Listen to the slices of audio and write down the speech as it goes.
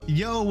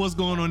Yo, what's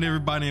going on,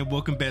 everybody, and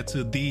welcome back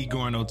to the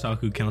Going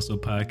Otaku Council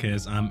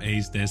podcast. I'm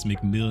Ace, that's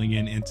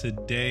McMillian, and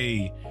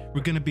today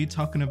we're going to be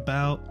talking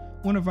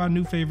about one of our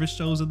new favorite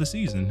shows of the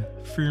season,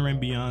 Frieren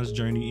Beyond's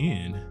Journey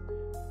In.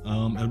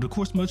 And of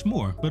course, much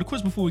more. But of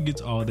course, before we get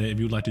to all that, if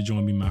you'd like to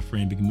join me, my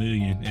friend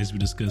McMillian, as we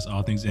discuss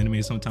all things anime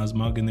and sometimes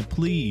manga, then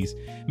please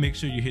make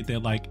sure you hit that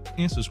like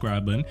and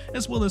subscribe button,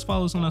 as well as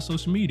follow us on our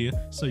social media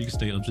so you can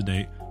stay up to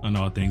date on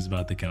all things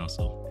about the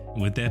council.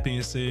 And with that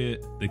being said,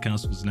 the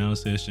council is now in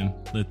session.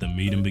 Let the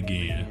meeting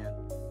begin.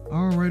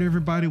 All right,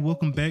 everybody,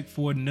 welcome back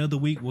for another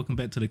week. Welcome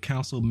back to the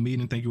council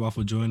meeting. Thank you all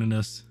for joining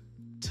us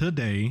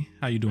today.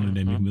 How you doing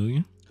today,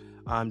 McMillian?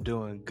 I'm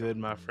doing good,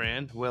 my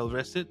friend. Well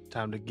rested.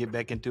 Time to get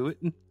back into it.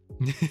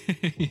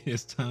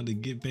 It's time to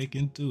get back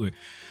into it.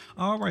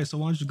 All right, so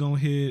why don't you go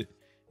ahead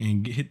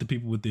and hit the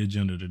people with the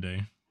agenda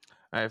today?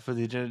 All right, for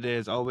the agenda today,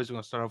 as always, we're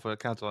going to start off with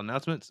council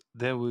announcements.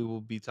 Then we will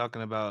be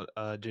talking about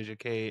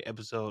JJK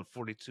episode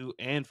 42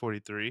 and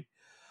 43.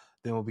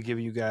 Then we'll be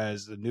giving you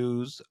guys the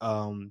news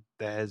that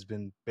has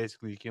been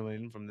basically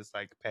accumulating from this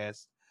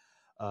past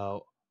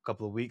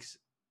couple of weeks,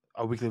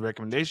 our weekly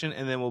recommendation.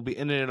 And then we'll be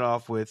ending it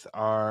off with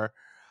our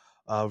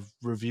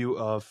review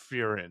of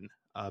Frieren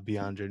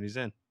Beyond Journey's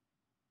End.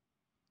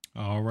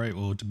 All right.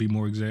 Well, to be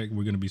more exact,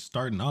 we're going to be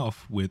starting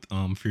off with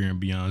Frieren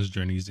Beyond's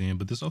Journey's End,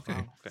 but that's okay.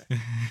 Oh,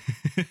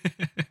 okay.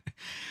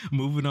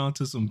 Moving on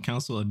to some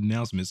council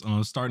announcements.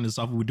 Starting this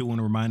off, we do want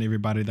to remind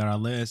everybody that our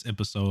last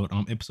episode,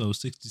 episode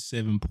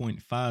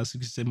 67.5,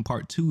 67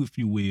 part 2, if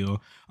you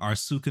will, our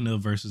Sukuna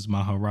versus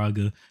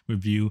Maharaga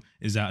review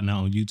is out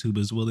now on YouTube,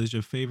 as well as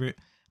your favorite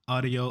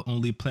audio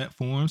only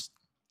platforms.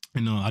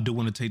 And I do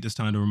want to take this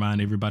time to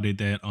remind everybody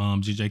that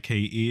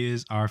JJK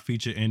is our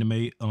feature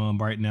anime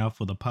right now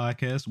for the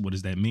podcast. What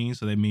does that mean?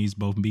 So that means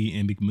both me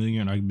and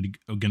McMillian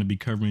are going to be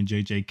covering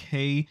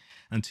JJK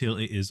until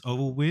it is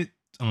over with.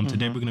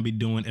 Today we're going to be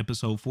doing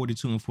episode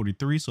 42 and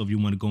 43. So if you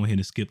want to go ahead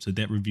and skip to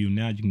that review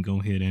now, you can go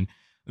ahead and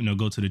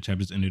go to the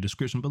chapters in the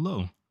description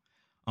below.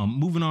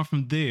 Moving on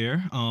from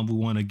there, we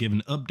want to give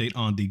an update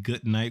on the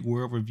Good Night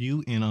World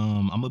review, and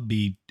I'm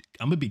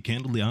gonna be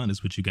candidly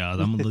honest with you guys.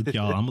 I'm gonna look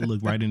y'all. I'm gonna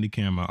look right in the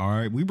camera. All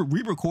right, we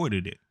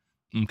recorded it.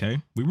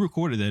 Okay, we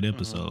recorded that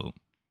episode,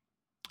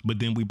 but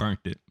then we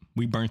burnt it.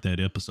 We burnt that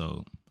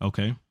episode.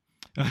 Okay,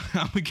 I'm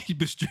gonna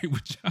keep it straight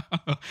with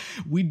y'all.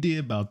 We did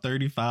about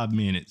 35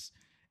 minutes,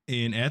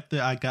 and after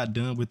I got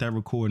done with that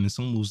recording,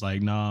 someone was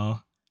like, "Nah,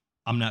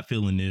 I'm not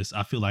feeling this.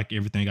 I feel like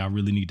everything I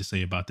really need to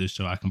say about this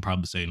show, I can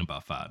probably say in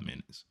about 5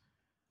 minutes."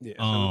 Yeah,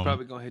 so we're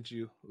probably gonna hit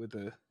you with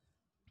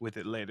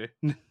it later.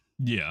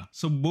 Yeah.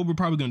 So what we're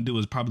probably gonna do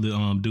is probably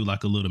do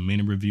like a little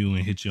mini review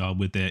and hit y'all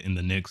with that in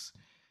the next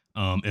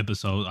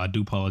episode. I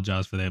do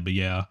apologize for that, but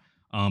yeah.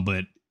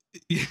 But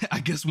I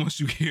guess once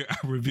you hear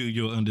our review,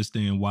 you'll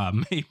understand why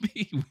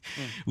maybe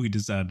we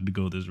decided to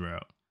go this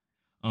route.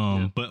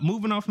 But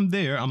moving on from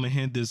there, I'm gonna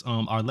hand this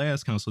our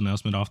last council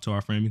announcement off to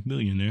our friend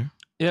McMillian there.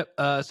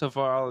 Yep. So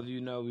far, all of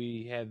you know,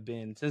 we have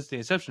been, since the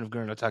inception of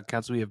Gurren Otaku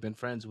Council, we have been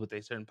friends with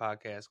a certain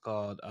podcast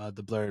called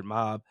The Blurred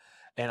Mob.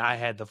 And I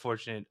had the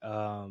fortunate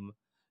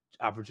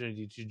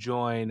opportunity to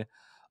join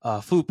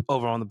Floop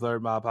over on The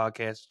Blurred Mob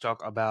podcast to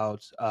talk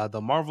about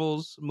the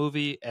Marvels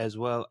movie, as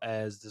well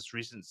as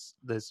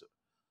the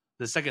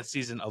second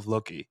season of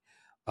Loki.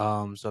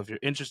 So if you're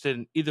interested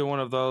in either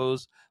one of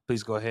those,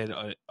 please go ahead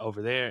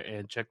over there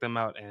and check them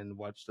out and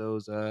watch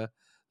those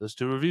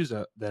two reviews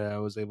that I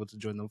was able to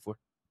join them for.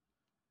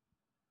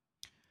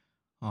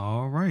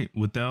 All right.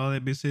 With all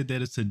that being said,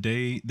 that is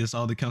today. That's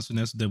all the council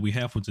announcements that we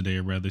have for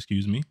today,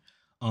 excuse me.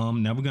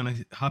 Now we're gonna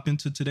hop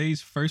into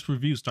today's first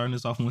review, starting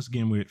us off once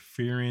again with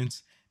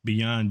Frieren's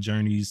Beyond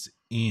Journey's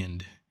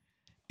End.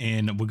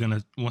 And we're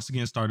gonna once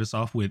again start us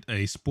off with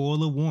a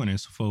spoiler warning.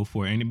 So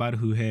for anybody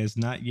who has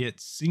not yet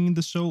seen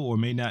the show or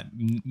may not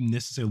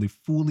necessarily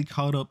fully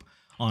caught up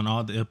on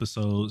all the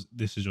episodes,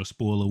 this is your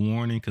spoiler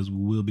warning, because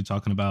we will be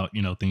talking about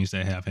things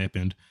that have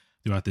happened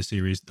throughout the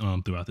series,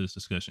 throughout this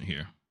discussion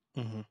here.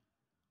 Mm-hmm.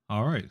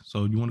 All right.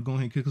 So you want to go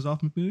ahead and kick us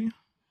off, McMillian?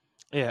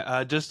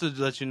 Yeah. Just to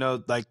let you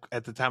know,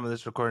 at the time of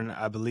this recording,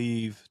 I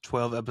believe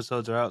 12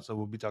 episodes are out. So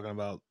we'll be talking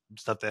about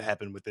stuff that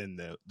happened within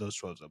those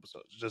 12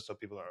 episodes, just so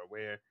people are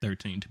aware.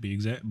 13 to be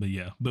exact. But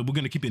yeah, but we're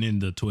going to keep it in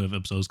the 12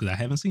 episodes because I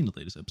haven't seen the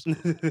latest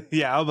episode.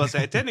 Yeah, I was about to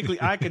say,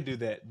 technically I could do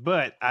that,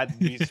 but I'd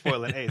be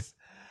spoiling Ace.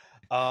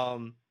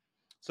 So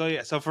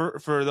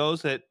for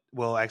those that,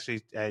 well,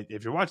 actually,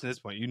 if you're watching this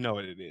point, you know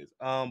what it is.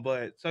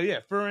 But so yeah,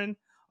 Frieren,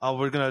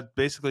 we're going to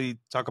basically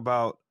talk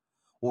about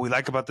what we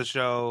like about the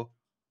show,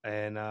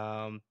 and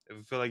if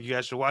we feel like you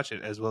guys should watch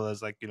it, as well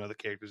as the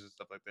characters and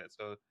stuff like that.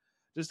 So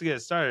just to get it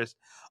started,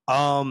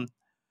 I'll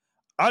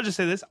just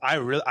say this: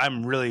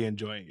 I'm really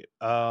enjoying it.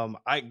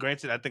 I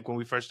think when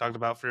we first talked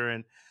about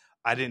Frieren,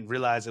 I didn't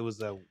realize it was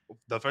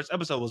the first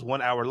episode was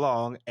 1 hour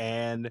long,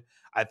 and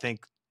I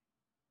think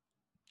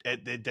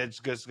that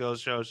just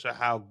goes to show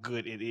how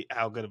good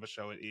of a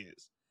show it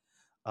is.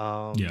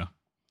 Yeah.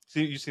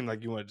 See, you seem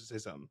like you wanted to say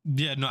something.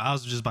 Yeah, no, I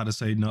was just about to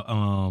say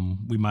no.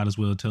 We might as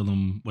well tell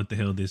them what the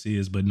hell this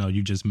is, but no,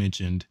 you just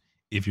mentioned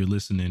if you're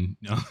listening,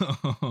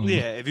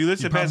 Yeah, if you you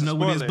listen past probably the know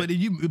what it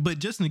is. spoiler, But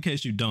just in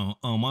case you don't,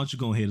 why don't you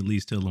go ahead and at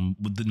least tell them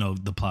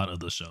the plot of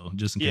the show,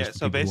 just in case yeah.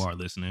 for people who are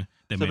listening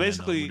that So may not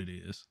know what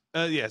basically,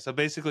 it is. so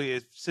basically,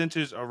 it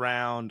centers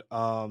around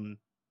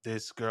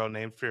this girl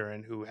named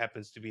Frieren, who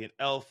happens to be an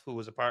elf who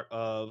was a part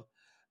of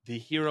the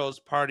heroes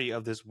party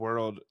of this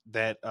world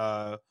that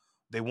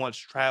they once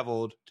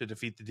traveled to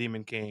defeat the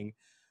Demon King.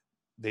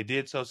 They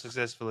did so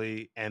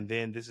successfully, and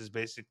then this is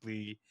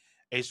basically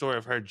a story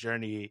of her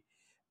journey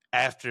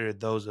after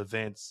those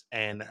events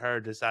and her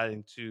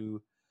deciding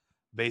to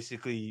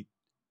basically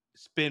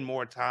spend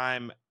more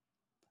time.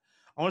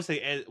 I want to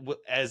say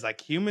as like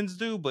humans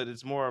do, but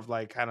it's more of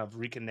like kind of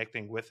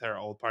reconnecting with her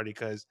old party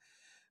because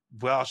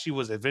while she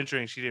was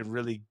adventuring, she didn't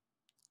really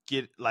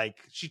get like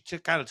she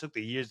kind of took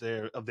the years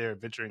there of their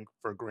adventuring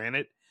for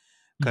granted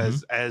Mm-hmm.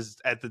 because as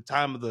at the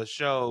time of the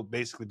show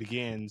basically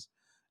begins,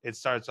 it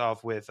starts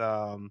off with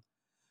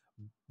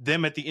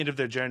them at the end of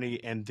their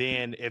journey, and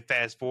then it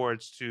fast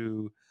forwards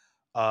to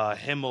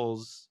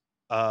Himmel's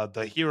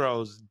the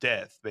hero's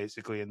death,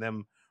 basically, and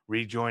them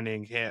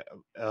rejoining him,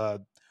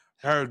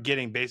 her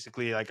getting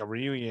basically like a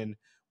reunion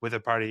with a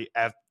party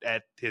at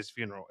his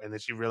funeral, and then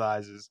she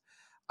realizes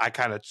I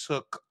kind of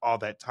took all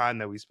that time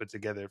that we spent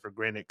together for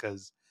granted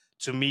because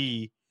to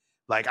me,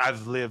 like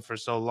I've lived for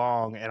so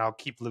long, and I'll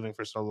keep living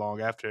for so long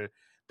after.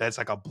 That's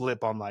like a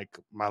blip on like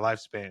my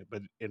lifespan,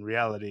 but in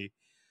reality,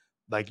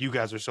 like you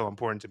guys are so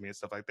important to me and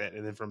stuff like that.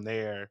 And then from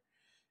there,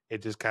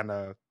 it just kind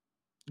of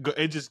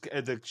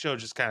the show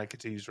just kind of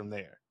continues from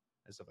there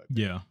and stuff like that.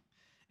 Yeah.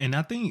 And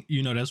I think,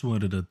 that's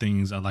one of the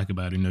things I like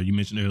about it. You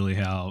mentioned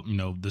earlier how,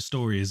 the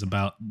story is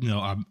about,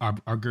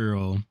 our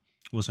girl,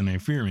 what's her name,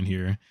 Frieren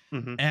here,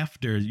 Mm-hmm.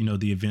 after,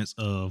 the events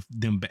of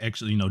them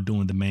actually,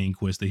 doing the main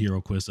quest, the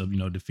hero quest of,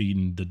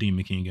 defeating the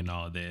Demon King and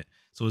all that.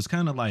 So it's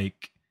kind of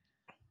like,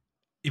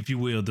 if you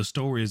will, the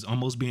story is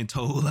almost being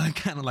told like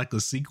kind of like a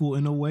sequel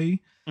in a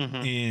way. Mm-hmm.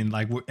 And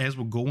like as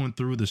we're going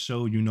through the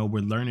show,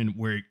 we're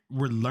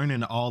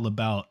learning all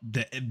about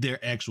their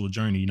actual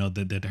journey.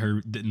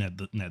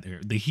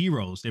 The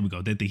heroes. There we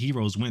go. That the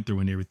heroes went through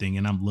and everything,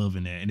 and I'm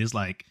loving that. And it's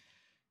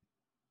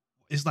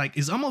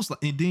almost like,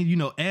 and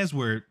then as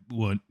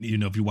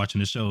if you're watching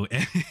the show,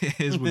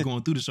 as we're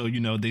going through the show,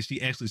 that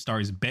she actually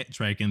starts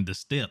backtracking the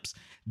steps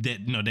that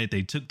that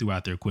they took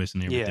throughout their quest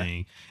and Yeah.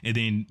 everything. And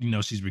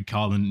then she's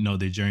recalling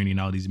their journey and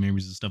all these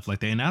memories and stuff like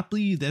that. And I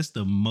believe that's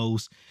the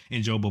most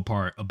enjoyable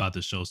part about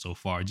the show so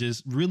far.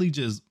 Just really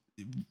just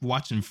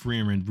watching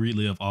Frieren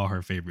relive all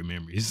her favorite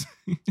memories.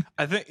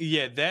 I think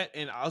that,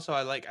 and also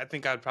I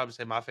think I'd probably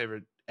say my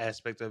favorite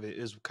aspect of it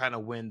is kind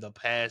of when the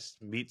past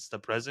meets the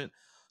present. Yeah.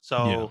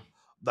 So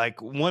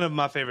like one of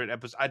my favorite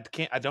episodes,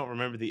 I don't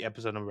remember the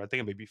episode number. I think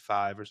it may be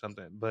 5 or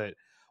something, but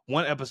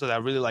one episode I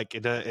really like,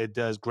 it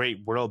does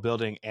great world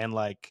building and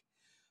like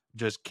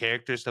just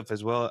character stuff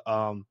as well.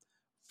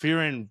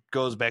 Frieren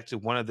goes back to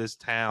one of this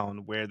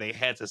town where they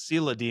had to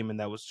seal a demon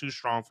that was too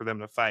strong for them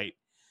to fight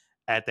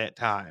at that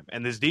time,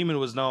 and this demon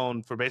was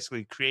known for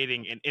basically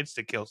creating an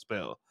insta kill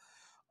spell.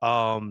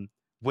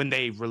 When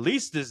they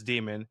release this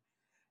demon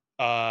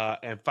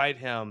and fight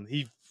him,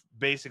 he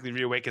basically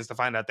reawakens to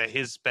find out that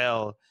his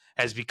spell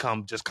has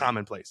become just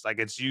commonplace. Like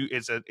it's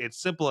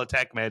simple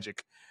attack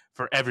magic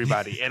for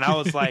everybody. And I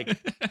was like,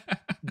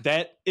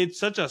 that it's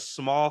such a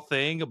small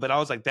thing, but I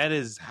was like, that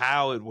is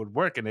how it would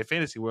work in a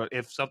fantasy world.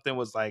 If something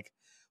was like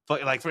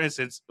for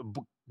instance,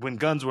 when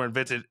guns were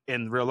invented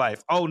in real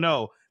life, oh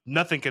no,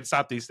 nothing can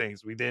stop these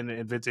things. We then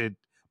invented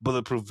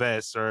bulletproof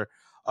vests or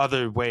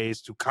other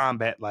ways to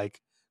combat like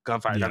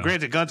gunfire. Now, Yeah.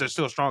 granted, guns are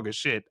still strong as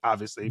shit,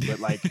 obviously, but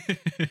like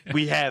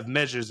we have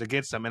measures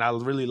against them, and I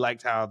really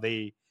liked how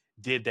they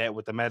did that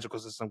with the magical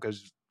system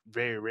because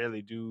very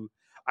rarely do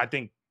I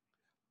think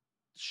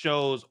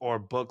shows or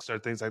books or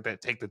things like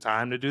that take the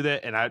time to do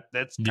that, and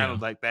that's kind Yeah.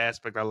 of like the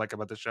aspect I like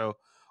about the show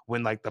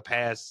when like the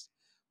past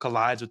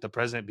collides with the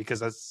present because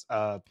that's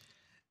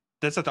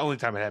not the only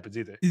time it happens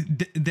either.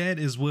 That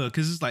as well,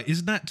 because it's like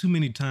it's not too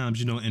many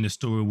times in a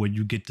story where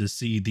you get to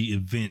see the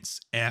events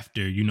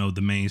after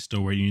the main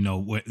story.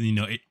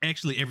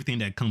 Actually everything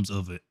that comes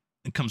of it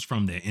comes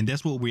from that, and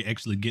that's what we're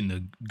actually getting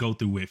to go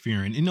through with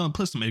Fear, and and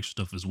plus some extra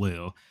stuff as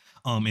well.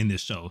 In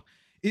this show,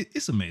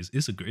 it's amazing.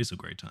 It's a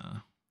great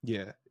time.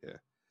 Yeah.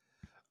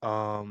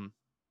 Um,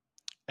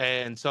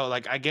 and so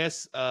like I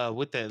guess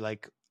with that,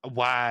 like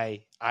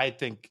why I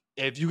think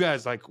if you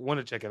guys like want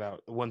to check it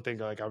out, one thing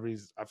like I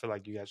feel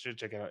like you guys should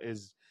check it out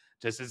is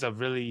just it's a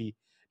really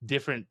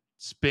different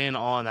spin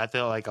on I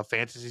feel like a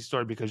fantasy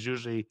story because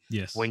usually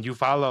Yes. when you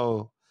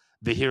follow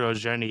the hero's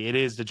journey, it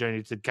is the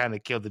journey to kind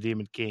of kill the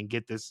demon king,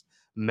 get this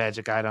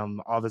magic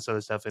item, all this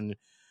other stuff. And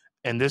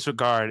in this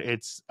regard,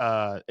 it's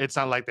not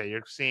like that.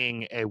 You're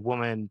seeing a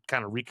woman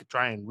kind of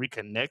try and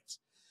reconnect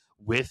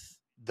with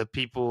the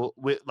people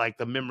with like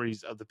the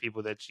memories of the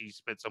people that she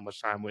spent so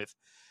much time with,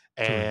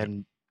 Correct.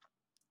 and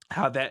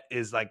how that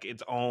is like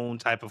its own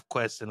type of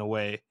quest in a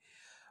way,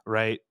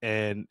 right?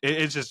 And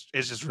it's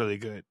just really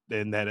good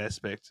in that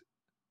aspect.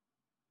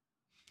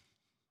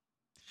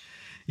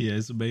 Yeah,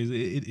 it's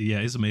amazing. Yeah,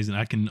 it's amazing.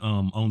 I can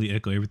only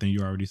echo everything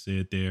you already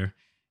said there.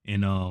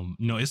 And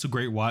it's a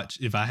great watch.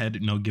 If I had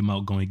to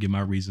give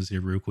my reasons here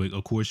real quick.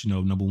 Of course,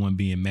 number one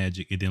being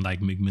magic, and then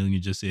like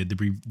McMillian just said,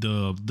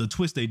 the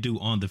twist they do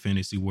on the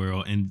fantasy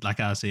world, and like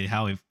I said,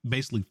 how it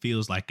basically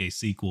feels like a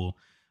sequel,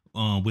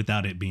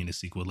 without it being a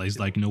sequel. Like, it's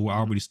like we're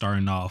already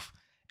starting off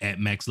at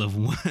max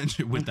level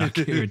 100 with our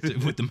character,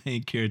 with the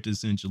main character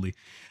essentially.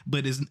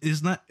 But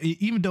it's not,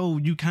 even though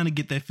you kind of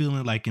get that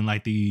feeling like in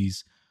like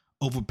these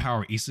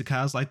overpowered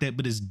isekais like that,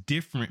 but it's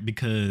different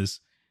because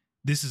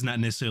this is not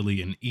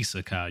necessarily an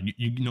isekai.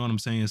 You know what I'm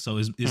saying? So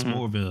it's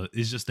more of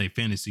it's just a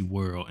fantasy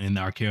world, and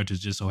our characters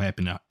just so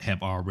happen to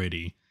have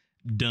already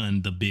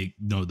done the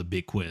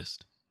big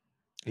quest.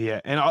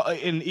 Yeah,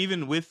 and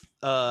even with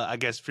I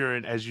guess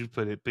Frieren, as you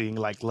put it, being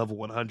like level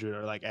 100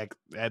 or like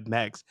at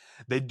max,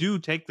 they do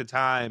take the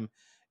time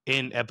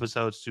in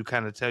episodes to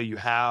kind of tell you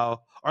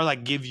how, or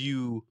like give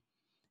you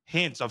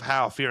hints of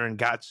how Frieren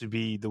got to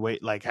be the way,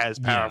 like as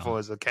Yeah. powerful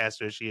as a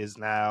caster as she is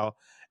now,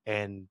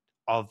 and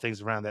all the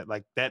things around that.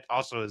 Like that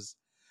also is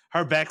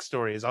her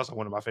backstory is also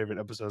one of my favorite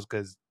episodes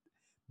because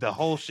the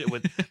whole shit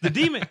with the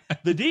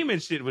demon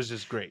shit was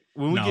just great.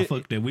 When No,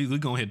 fuck that. We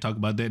go ahead and talk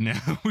about that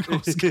now. We're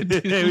gonna skip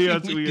we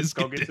can just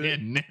go skip get to to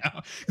that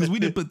now because we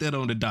didn't put that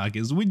on the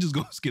docket. So we just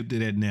gonna skip to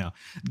that now.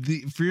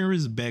 The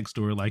Frieren's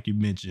backstory, like you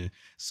mentioned.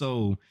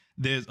 So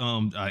there's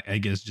I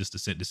guess just to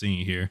set the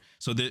scene here.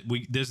 So that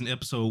there's an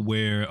episode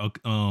where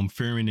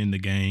Frieren and the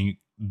gang,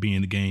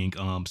 being the gang,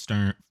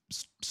 Stern,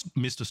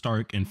 Mr.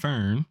 Stark and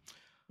Fern,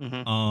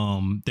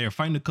 they're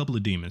fighting a couple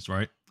of demons,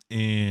 right?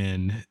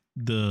 And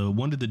the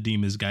one of the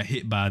demons got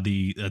hit by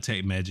the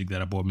attack magic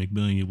that our boy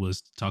McMillian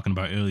was talking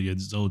about earlier.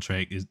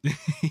 Zoltrak is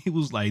he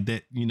was like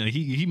that,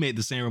 he made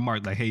the same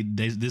remark like, hey,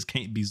 this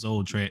can't be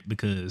Zoltrak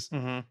because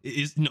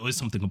it's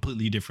something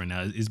completely different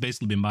now. It's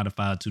basically been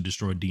modified to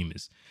destroy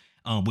demons,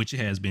 which it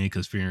has been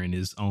because Frieren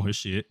is on her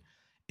shit.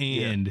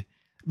 And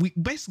we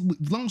basically,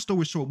 long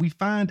story short, we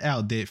find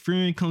out that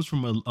Frieren comes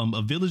from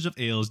a village of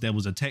elves that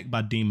was attacked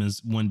by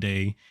demons one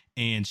day,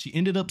 and she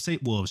ended up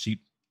she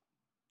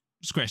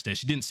scratch that.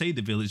 She didn't save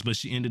the village, but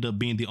she ended up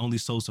being the only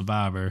sole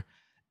survivor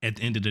at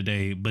the end of the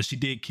day. But she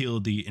did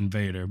kill the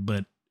invader,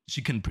 but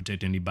she couldn't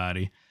protect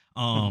anybody.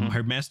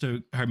 Her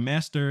master,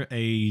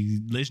 a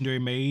legendary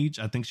mage.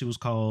 I think she was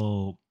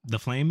called the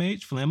Flame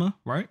Mage, Flamma,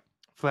 right?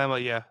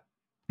 Flamma, yeah.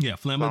 Yeah,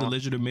 Flamma, the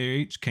legendary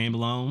mage, came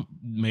along,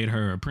 made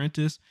her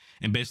apprentice,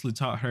 and basically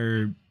taught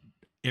her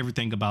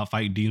everything about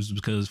fighting demons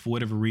because for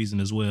whatever reason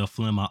as well,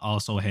 Flamma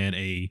also had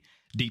a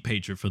deep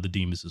hatred for the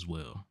demons as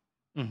well.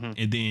 And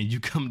then you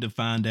come to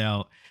find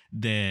out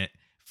that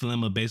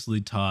Flemma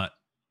basically taught,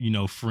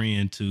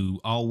 Frieren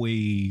to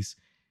always,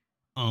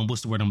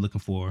 what's the word I'm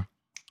looking for?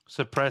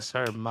 Suppress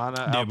her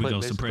mana output. There we go.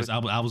 Basically. Suppress.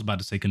 I was about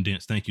to say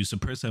condense. Thank you.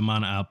 Suppress her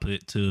mana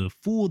output to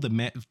fool the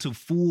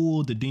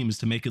demons,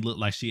 to make it look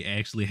like she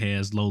actually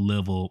has low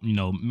level,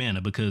 mana,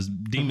 because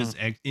demons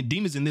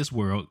in this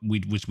world,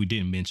 which we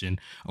didn't mention,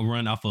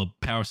 run off a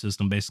power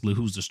system. Basically,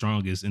 who's the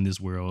strongest in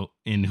this world,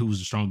 and who's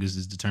the strongest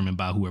is determined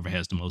by whoever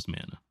has the most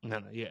mana.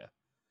 Yeah.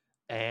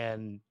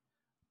 And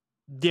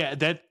yeah,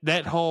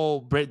 that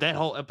whole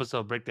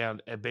episode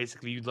breakdown,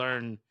 basically you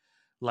learn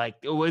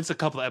it's a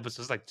couple of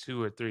episodes, like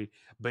 2 or 3,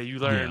 but you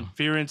learn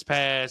Frieren's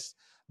past,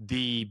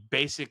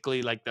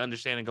 basically like the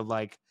understanding of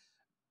like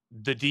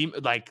the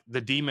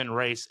demon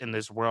race in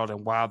this world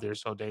and why they're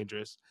so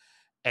dangerous,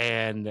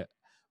 and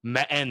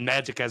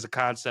magic as a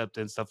concept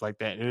and stuff like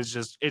that. And it's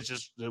just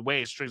the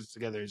way it strings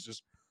together is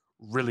just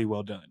really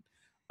well done.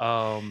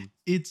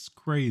 It's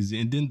crazy.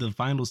 And then the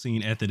final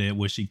scene after that,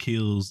 where she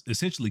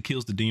essentially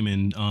kills the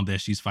demon that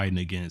she's fighting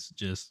against,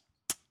 just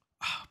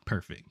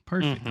perfect.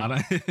 I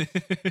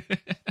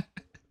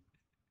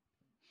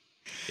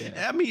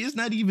mean, it's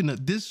not even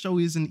this show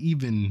isn't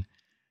even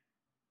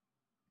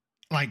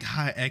like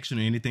high action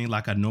or anything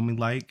like I normally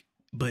like,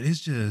 but it's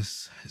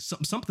just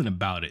something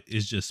about it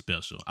is just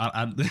special.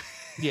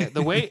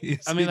 The way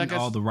like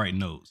all the right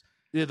notes.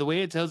 Yeah, the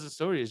way it tells the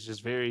story is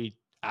just very.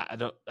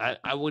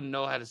 I wouldn't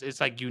know how to say. It's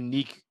like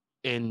unique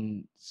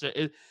in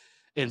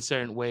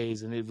certain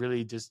ways, and it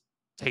really just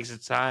takes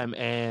its time,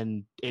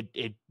 and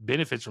it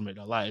benefits from it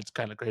a lot. It's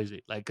kind of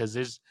crazy, like, because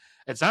it's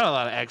not a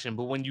lot of action,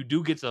 but when you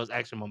do get to those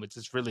action moments,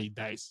 it's really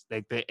nice.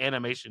 Like the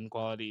animation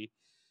quality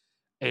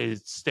is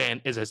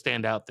a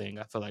standout thing,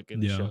 I feel like, in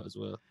the show as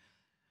well.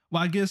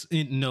 Well, I guess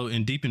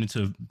and deeping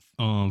into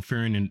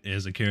Frieren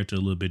as a character a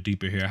little bit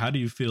deeper here. How do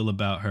you feel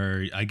about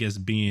her? I guess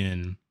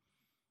being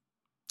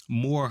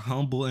more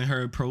humble in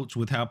her approach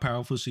with how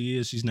powerful she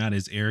is. She's not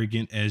as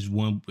arrogant as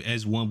one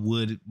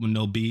would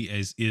be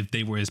as if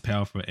they were as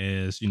powerful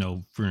as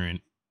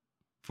Frieren,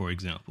 for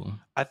example.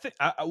 I think.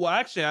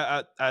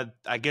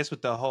 I guess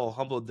with the whole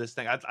humble this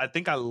thing, I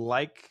think I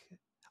like.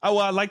 I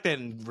like that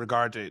in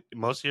regard to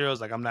most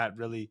heroes. Like, I'm not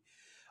really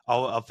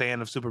a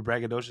fan of super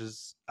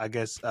braggadocious, I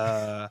guess,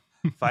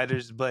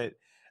 fighters, but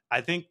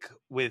I think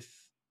with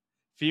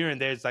Frieren,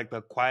 there's like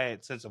the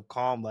quiet sense of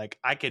calm. Like,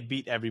 I could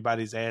beat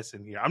everybody's ass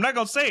in here. I'm not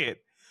gonna say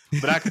it,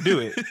 but I could do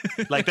it.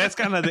 Like that's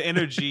kind of the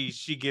energy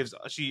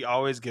she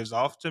always gives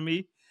off to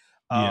me.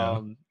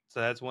 Yeah. So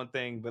that's one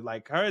thing. But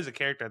like her as a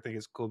character, I think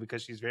is cool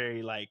because she's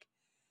very like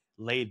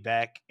laid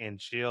back and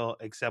chill,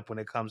 except when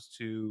it comes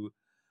to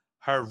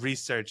her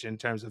research in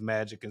terms of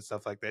magic and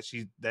stuff like that.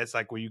 That's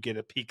like where you get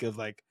a peek of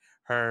like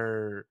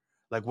her,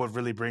 like what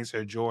really brings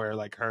her joy, or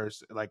like her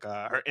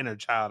inner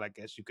child, I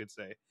guess you could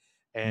say.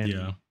 And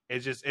Yeah.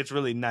 it's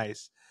really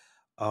nice.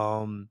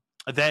 Um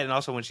that, and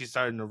also when she's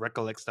starting to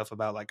recollect stuff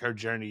about like her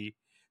journey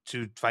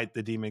to fight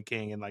the Demon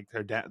King, and like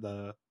her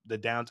the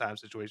downtime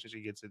situation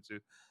she gets into.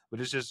 But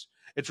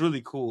it's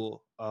really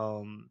cool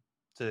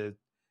to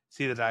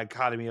see the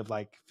dichotomy of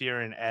like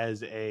Frieren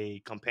as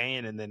a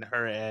companion, and then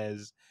her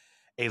as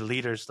a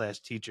leader slash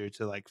teacher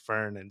to like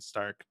Fern and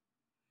Stark.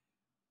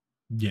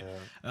 Yeah.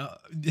 Uh,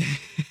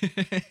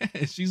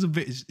 she's a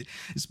bit.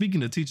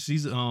 Speaking of teachers,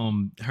 she's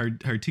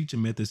her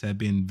teaching methods have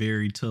been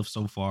very tough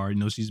so far. You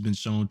know, she's been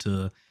shown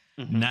to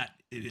Mm-hmm. not,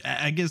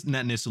 I guess,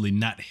 not necessarily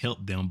not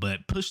help them,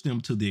 but push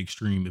them to the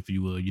extreme, if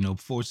you will. You know,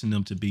 forcing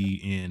them to be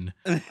in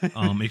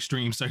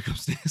extreme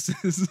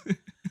circumstances.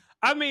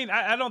 I mean,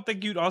 I don't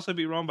think you'd also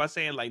be wrong by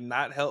saying like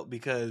not help,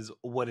 because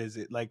what is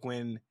it like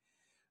when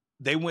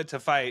they went to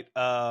fight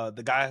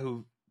the guy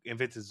who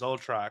invented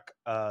Zoltrak,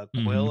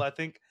 Quill, Hmm. I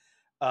think.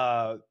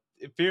 Uh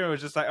Fear was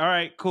just like, all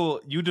right,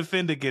 cool, you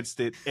defend against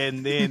it.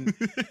 And then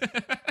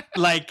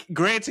like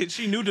granted,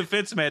 she knew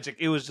defense magic.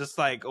 It was just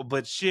like, oh,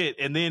 but shit.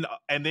 And then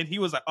he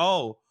was like,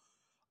 oh,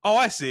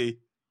 I see.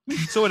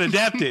 So it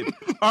adapted.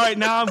 All right,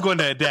 now I'm going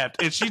to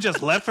adapt. And she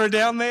just left her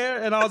down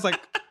there. And I was like,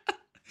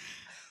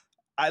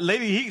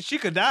 she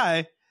could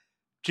die.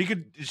 She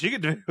could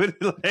do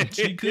it. Like,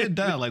 She could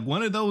die. Like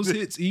one of those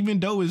hits,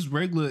 even though it's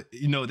regular,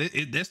 you know,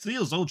 that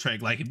still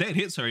Zoltrak. Like if that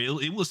hits her,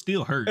 it will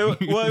still hurt.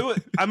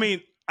 I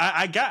mean,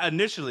 I got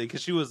initially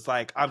because she was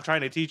like, I'm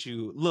trying to teach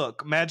you,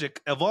 look,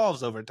 magic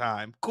evolves over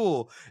time.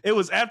 Cool. It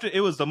was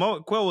the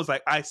moment Quill was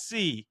like, I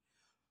see.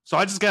 So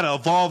I just got to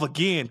evolve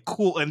again.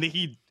 Cool. And then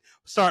he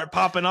started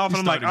popping off, He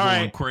and I'm like, started all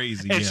going right.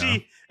 crazy.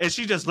 And Yeah.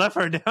 she just left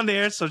her down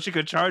there so she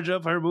could charge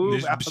up her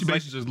move. She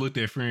basically just looked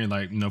at Frieren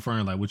like, no,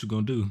 Frieren, like, what you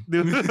gonna do?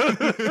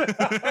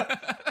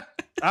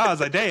 I was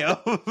like, damn.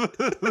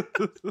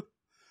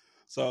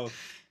 So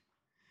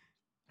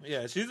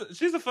yeah,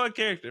 she's a fun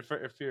character.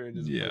 Frieren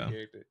is a fun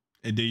character.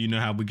 And then you know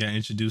how we got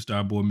introduced to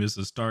our boy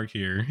Mr. Stark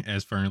here,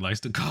 as Fern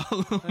likes to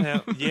call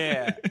him.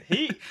 Yeah,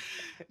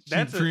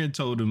 Friend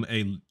told him,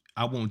 "Hey,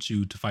 I want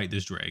you to fight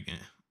this dragon."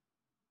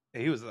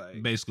 He was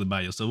like, basically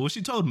by yourself. Well,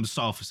 she told him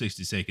soft for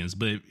 60 seconds,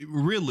 but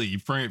really,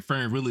 Fern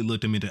really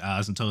looked him in the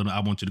eyes and told him, "I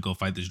want you to go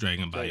fight this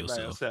dragon by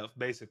yourself."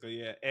 Basically,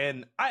 yeah.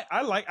 And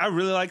I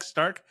really like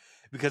Stark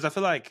because I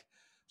feel like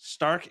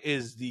Stark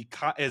is the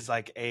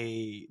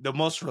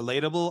most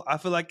relatable. I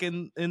feel like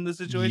in the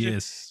situation,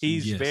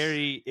 he's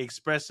very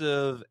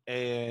expressive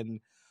and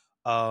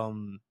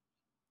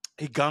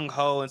he gung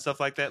ho and stuff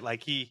like that.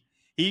 Like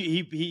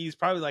he's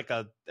probably like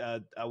a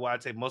what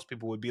I'd say most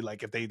people would be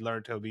like if they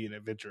learned to be an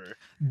adventurer.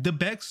 The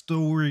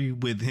backstory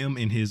with him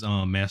and his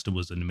master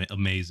was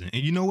amazing,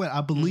 and you know what? I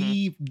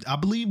believe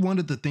one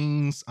of the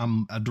things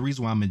the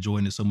reason why I'm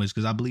enjoying it so much,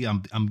 because I believe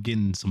I'm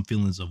getting some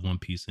feelings of One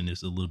Piece in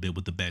this a little bit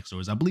with the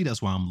backstories. I believe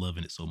that's why I'm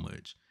loving it so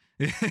much.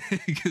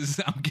 Because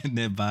I'm getting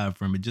that vibe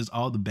from it, just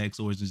all the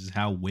backstories and just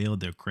how well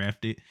they're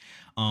crafted,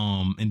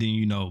 and then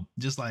you know,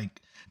 just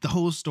like the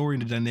whole story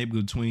and the dynamic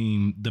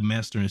between the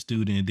master and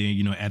student, and then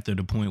you know, after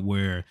the point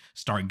where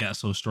Stark got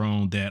so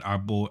strong that our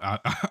boy, I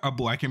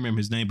can't remember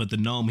his name, but the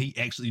gnome, he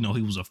actually, you know,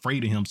 he was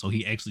afraid of him, so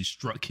he actually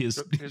struck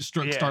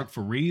Stark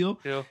for real.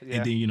 Yeah.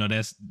 And then you know,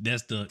 that's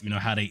the, you know,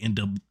 how they end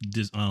up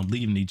just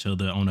leaving each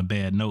other on a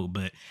bad note.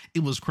 But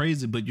it was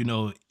crazy. But you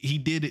know, he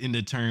did it in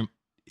the term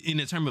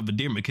of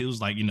endearment, because it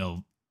was like, you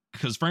know,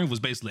 because Frank was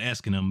basically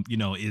asking him, you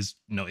know, is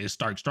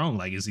Stark strong?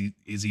 Like, is he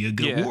a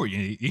good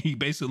warrior? He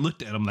basically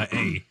looked at him like,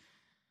 hey,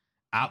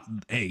 I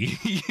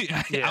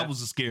was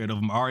scared of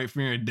him. All right,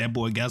 Frank, that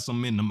boy got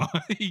some in him.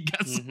 He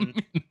got some in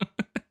him.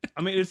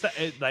 I mean, it's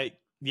like,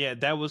 yeah,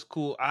 that was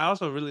cool. I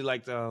also really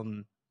liked,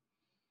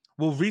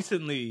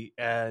 recently,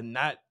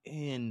 not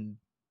in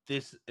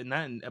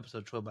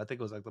episode 12, but I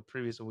think it was like the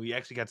previous one, we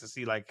actually got to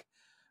see like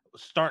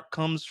Stark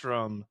comes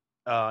from,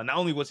 not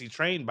only was he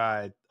trained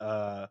by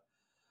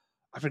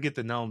I forget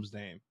the gnome's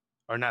name,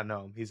 or not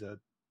gnome, he's a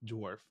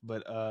dwarf,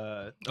 but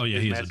oh yeah,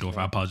 he is a dwarf.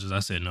 I apologize, I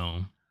said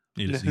gnome.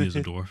 He is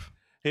a dwarf.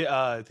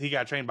 He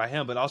got trained by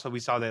him, but also we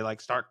saw that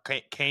like Stark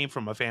came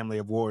from a family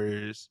of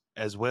warriors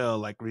as well,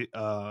 like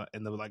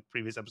in the like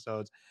previous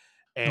episodes,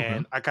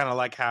 and I kind of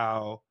like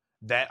how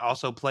that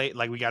also played.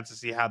 Like we got to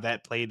see how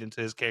that played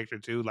into his character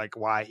too, like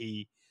why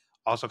he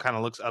also kind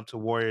of looks up to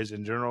warriors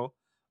in general,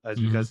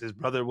 because his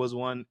brother was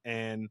one.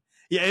 And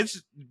the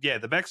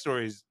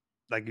backstory is,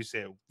 like you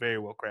said, very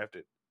well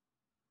crafted.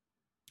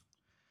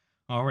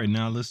 All right,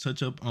 now let's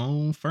touch up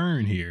on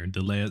Fern here,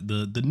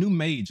 the new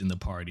mage in the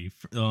party,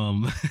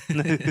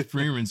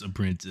 Frieren's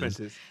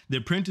apprentice, the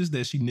apprentice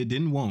that she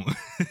didn't want.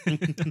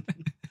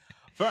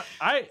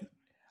 I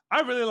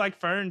really like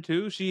Fern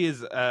too. She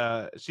is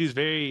she's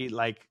very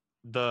like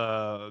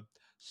the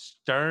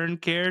stern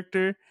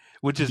character,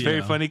 which is very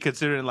Yeah. funny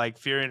considering like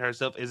Frieren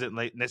herself isn't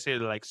like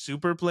necessarily like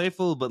super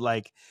playful, but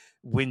like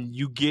when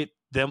you get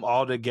them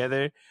all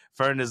together,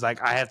 Fern is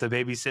like, I have to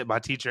babysit my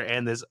teacher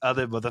and this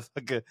other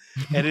motherfucker.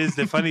 It is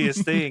the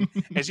funniest thing.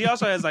 And she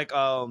also has like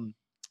a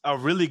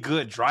really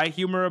good dry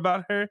humor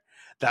about her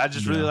that I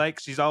just really Yeah. like.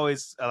 She's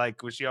always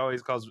like when she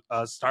always calls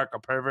Stark a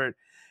pervert,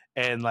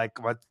 and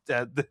like what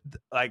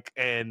like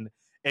and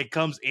it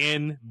comes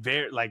in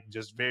very like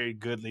just very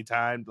goodly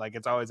timed. Like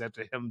it's always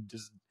after him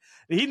just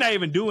he's not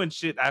even doing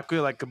shit I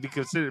feel like could be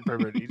considered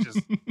pervert. He just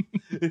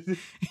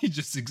He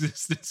just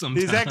existed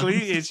sometimes.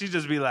 exactly, and she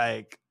just be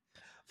like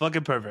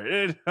fucking pervert.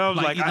 And I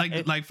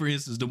was like for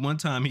instance, the one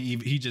time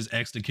he just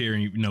asked to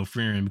carry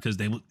Frieren because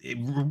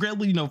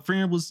regrettably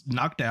Frieren was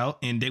knocked out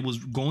and they was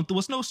going through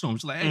a snowstorm.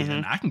 She's like,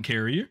 hey, I can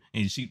carry her,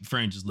 and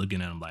Frieren just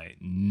looking at him like,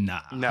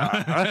 nah, nah.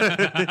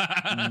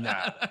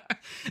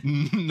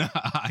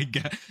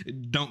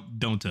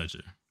 Don't touch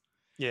her.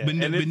 Yeah, but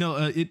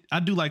no, I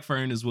do like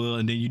Frieren as well,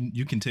 and then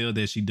you can tell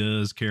that she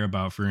does care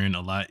about Frieren a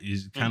lot.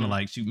 Is kind of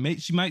like she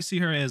might see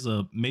her as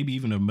a maybe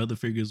even a mother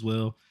figure as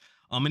well.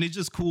 And it's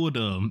just cool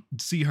to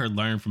see her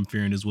learn from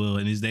Frieren as well.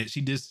 And is that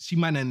she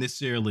might not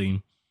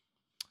necessarily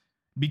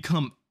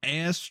become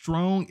as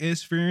strong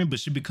as Frieren,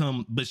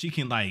 but she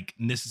can like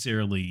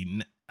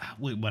necessarily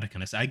what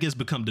can I say? I guess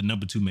become the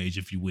number 2 mage,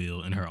 if you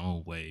will, in her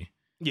own way.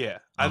 Yeah,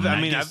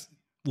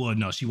 well,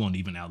 no, she won't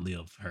even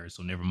outlive her,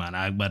 so never mind.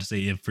 I was about to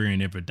say if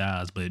Frieren ever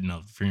dies, but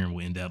no, Frieren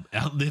will end up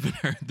outliving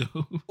her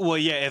though. Well,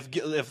 yeah,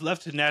 if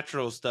left to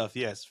natural stuff,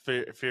 yes,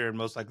 Frieren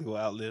most likely will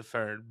outlive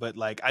Fern. But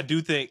like, I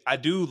do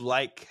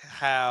like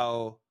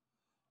how,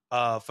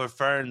 for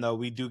Fern though,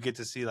 we do get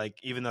to see like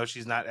even though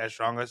she's not as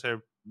strong as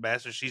her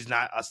master, she's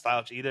not a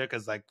slouch either.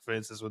 Because like for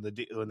instance, when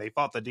they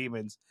fought the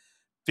demons,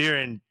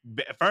 Fern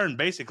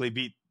basically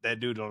beat that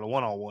dude on a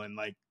 1-on-1.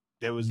 Like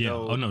there was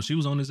no, she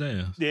was on his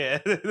ass. Yeah.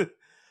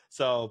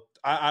 So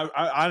I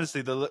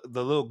honestly the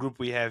little group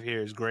we have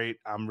here is great.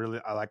 I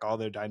like all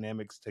their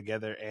dynamics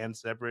together and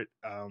separate.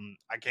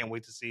 I can't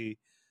wait to see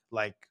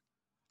like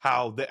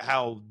how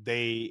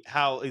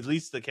at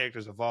least the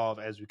characters evolve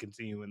as we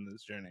continue in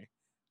this journey.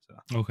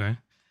 So okay.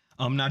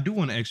 Now I do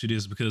want to ask you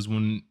this because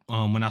when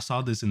I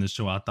saw this in the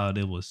show, I thought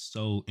it was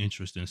so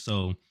interesting.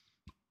 So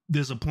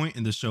there's a point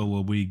in the show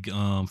where we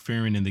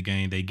Frieren in the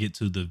game, they get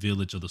to the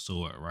village of the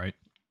sword, right?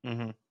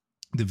 Mm-hmm.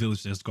 The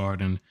village that's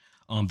guarding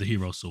the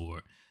hero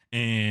sword.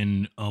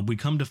 And we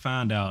come to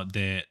find out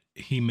that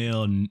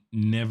Himmel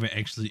never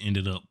actually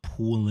ended up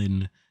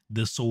pulling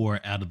the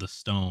sword out of the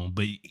stone,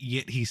 but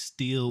yet he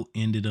still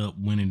ended up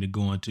winning to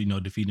go into,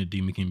 defeating the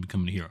Demon King,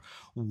 becoming the hero.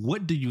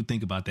 What do you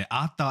think about that?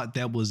 I thought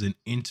that was an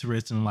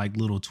interesting, like,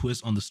 little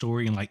twist on the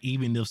story. And like,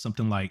 even if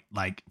something like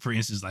for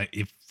instance, like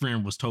if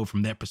Frieren was told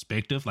from that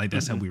perspective, like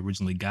that's how we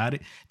originally got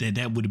it,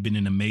 that would have been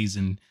an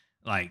amazing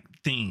like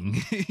thing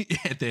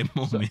at that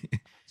moment.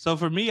 So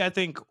for me, I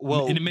think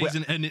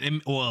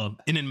an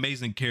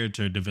amazing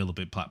character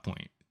development plot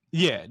point.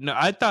 Yeah, no,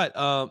 I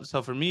thought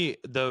so for me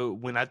though,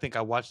 when I think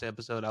I watched the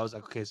episode, I was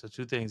like, okay, so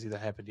 2 things either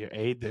happened here.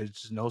 A, there's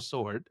just no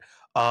sword.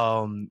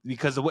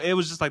 Because it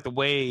was just like the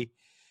way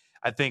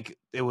I think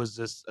it was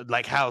just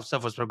like how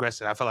stuff was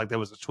progressing. I felt like there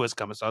was a twist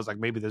coming. So I was like,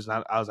 maybe there's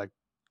not. I was like,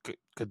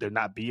 could there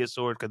not be a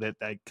sword? Could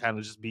that kind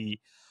of just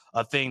be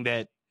a thing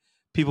that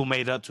people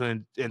made up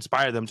to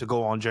inspire them to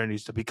go on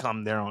journeys to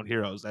become their own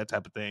heroes, that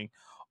type of thing?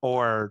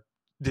 Or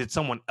did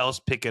someone else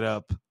pick it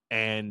up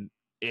and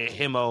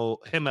Himmel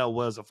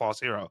was a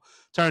false hero?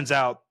 Turns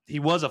out he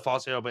was a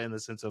false hero, but in the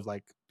sense of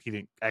like he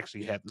didn't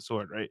actually have the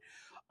sword, right?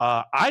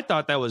 I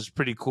thought that was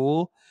pretty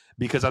cool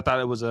because I thought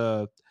it was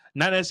not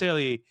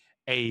necessarily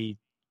a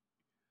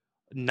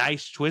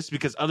nice twist,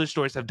 because other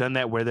stories have done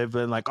that where they've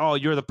been like, oh,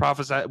 you're the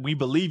prophesied, we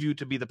believe you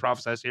to be the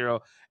prophesied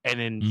hero,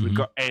 and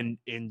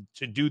and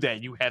to do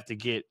that you have to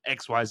get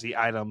XYZ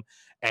item,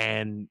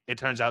 and it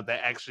turns out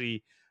that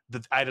actually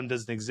the item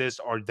doesn't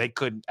exist or they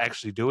couldn't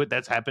actually do it.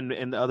 That's happened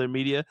in the other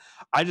media.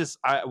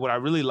 What I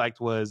really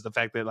liked was the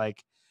fact that,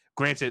 like,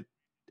 granted,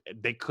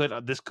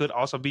 this could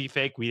also be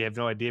fake. We have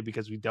no idea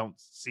because we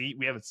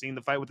haven't seen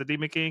the fight with the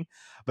Demon King,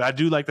 but I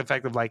do like the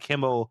fact of like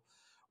Himmel,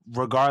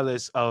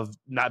 regardless of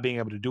not being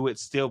able to do it,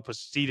 still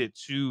proceeded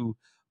to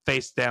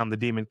face down the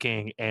Demon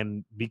King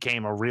and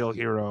became a real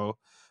hero,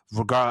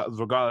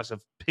 regardless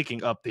of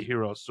picking up the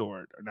hero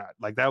sword or not.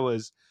 Like that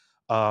was,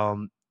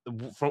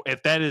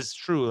 if that is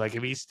true, like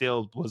if he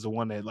still was the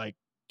one that like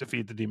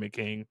defeated the Demon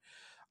King,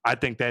 I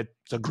think that's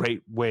a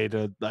great way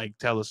to like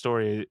tell a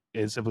story,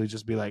 is simply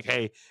just be like,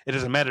 hey, it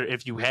doesn't matter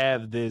if you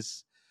have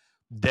this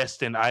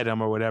destined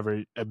item or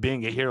whatever.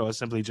 Being a hero is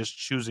simply just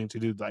choosing to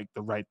do like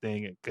the right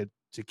thing and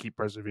to keep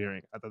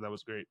persevering. I thought that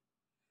was great.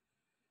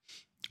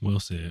 Well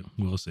said.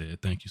 Well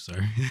said. Thank you,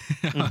 sir.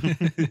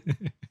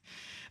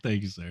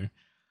 Thank you, sir.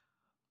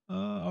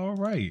 All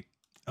right.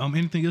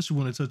 Anything else you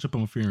want to touch up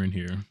on Frieren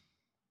here?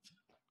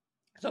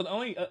 So the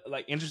only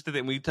like interesting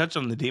thing we touched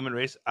on the demon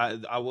race,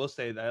 I will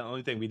say that the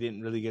only thing we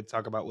didn't really get to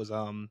talk about was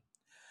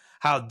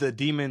how the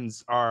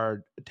demons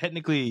are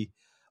technically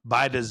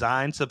by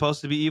design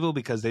supposed to be evil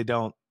because they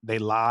don't they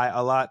lie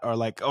a lot,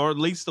 or at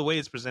least the way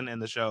it's presented in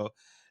the show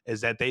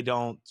is that they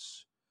don't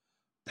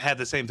have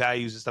the same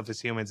values and stuff as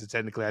humans. And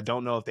technically, I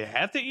don't know if they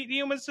have to eat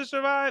humans to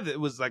survive. It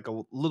was like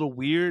a little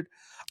weird.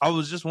 I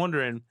was just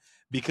wondering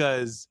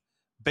because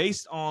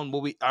based on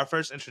our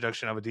first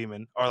introduction of a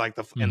demon, or like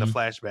in the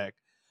flashback,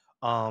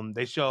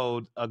 they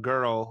showed a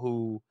girl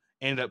who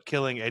ended up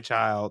killing a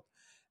child,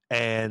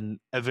 and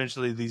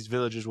eventually these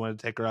villagers wanted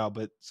to take her out,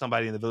 but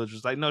somebody in the village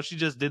was like, no, she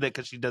just did that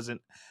because she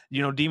doesn't,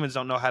 demons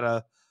don't know how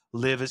to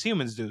live as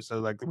humans do, so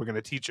like we're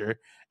gonna teach her.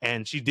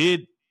 And she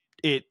did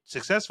it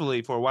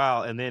successfully for a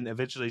while, and then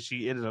eventually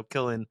she ended up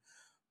killing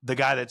the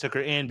guy that took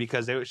her in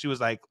because she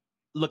was like,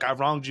 look, I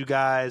wronged you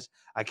guys,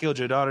 I killed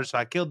your daughter, so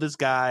I killed this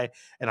guy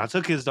and I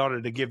took his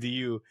daughter to give to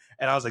you.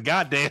 And I was like,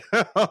 god damn.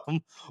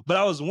 But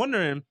I was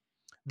wondering,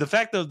 the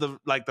fact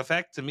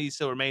to me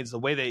still remains, the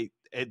way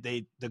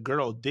the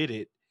girl did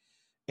it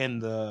in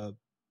the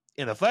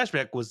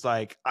flashback was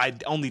like, I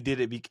only did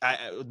it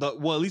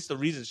at least the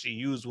reason she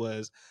used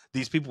was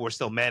these people were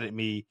still mad at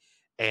me,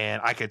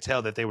 and I could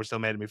tell that they were still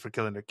mad at me for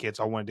killing their kid,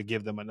 so I wanted to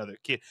give them another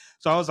kid.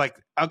 So I was like,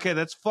 okay,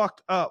 that's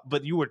fucked up,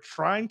 but you were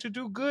trying to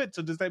do good,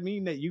 so does that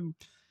mean that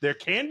there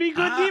can be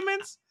good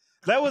demons?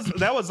 That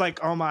was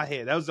like on my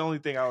head. That was the only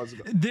thing I was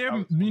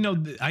there.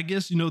 I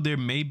guess there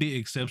may be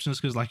exceptions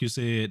because, like you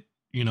said,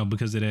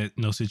 because of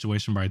that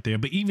situation right there.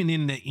 But even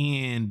in the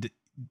end,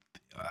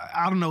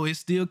 I don't know. It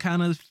still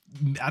kind of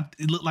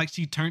it looked like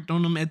she turned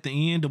on them at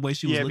the end, the way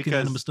she was looking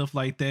at them and stuff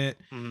like that.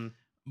 Mm-hmm.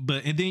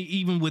 But and then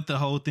even with the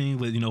whole thing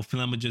with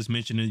Flemma just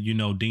mentioning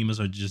demons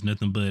are just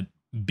nothing but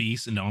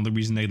beasts, and the only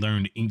reason they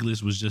learned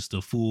English was just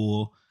to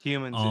fool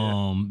humans.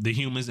 The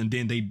humans, and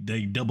then they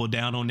double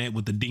down on that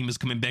with the demons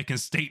coming back and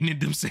stating it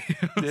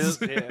themselves.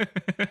 Yeah.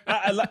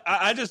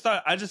 I just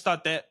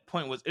thought that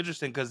point was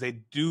interesting because they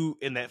do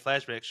in that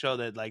flashback show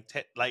that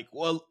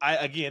I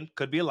again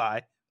could be a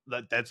lie.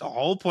 That's the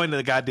whole point of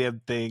the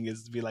goddamn thing,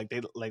 is to be like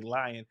they like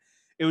lying.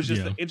 It was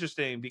just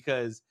interesting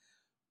because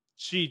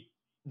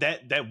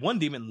that one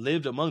demon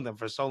lived among them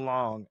for so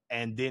long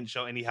and didn't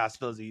show any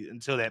hostility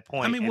until that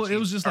point. I mean, well, it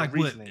was just like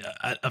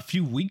a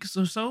few weeks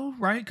or so,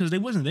 right? Because they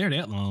wasn't there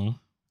that long.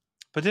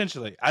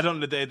 Potentially, I don't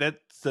know. That's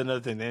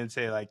another thing. They didn't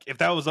say like if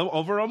that was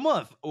over a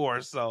month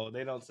or so.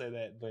 They don't say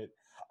that, but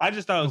I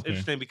just thought it was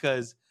interesting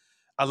because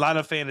a lot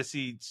of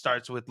fantasy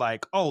starts with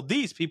like, oh,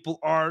 these people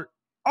are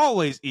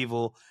always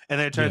evil, and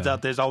then it turns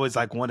out there's always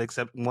like one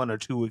or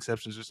two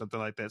exceptions or something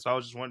like that. So I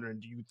was just wondering,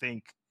 do you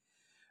think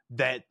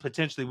that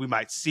potentially we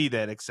might see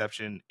that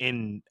exception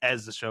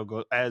as the show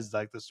goes, as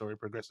like the story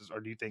progresses,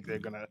 or do you think they're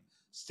gonna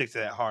stick to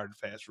that hard and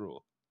fast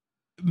rule?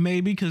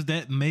 Maybe because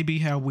that may be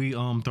how we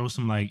throw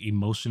some like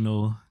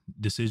emotional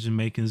decision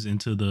makings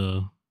into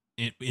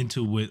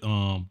with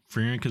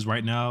Frieren, because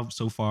right now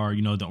so far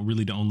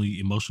the only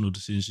emotional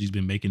decision she's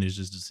been making is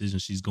just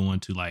decisions she's going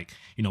to like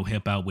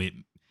help out with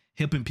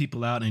helping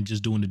people out and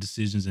just doing the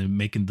decisions and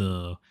making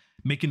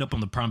up on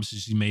the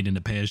promises she made in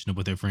the past,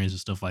 with her friends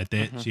and stuff like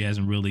that. Mm-hmm. She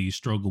hasn't really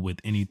struggled with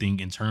anything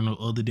internal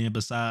other than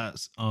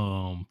besides,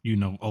 I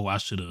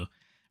should have,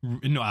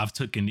 I've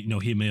taken,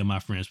 him and my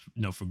friends,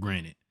 for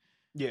granted.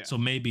 Yeah. So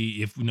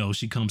maybe if,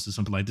 she comes to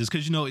something like this,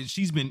 because,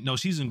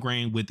 she's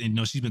ingrained with,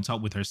 she's been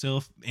taught with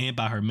herself and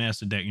by her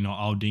master that,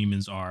 all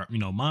demons are,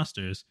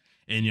 monsters.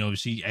 And, if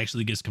she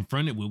actually gets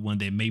confronted with one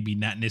that maybe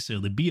not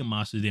necessarily be a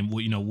monster, then,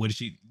 what is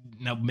she,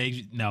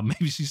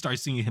 maybe she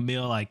starts seeing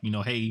Himmel like,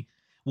 hey,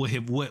 what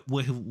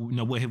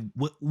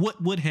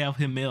would have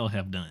Himmel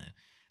have done?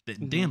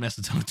 Damn, that's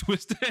a tongue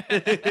twister.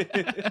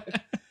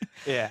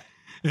 Yeah.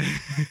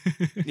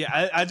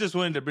 Yeah, I just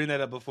wanted to bring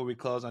that up before we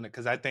close on it,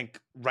 because I think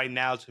right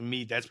now, to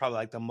me, that's probably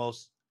like the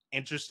most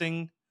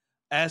interesting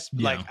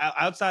aspect. Like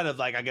outside of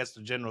like, I guess,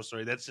 the general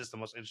story, that's just the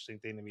most interesting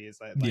thing to me. Is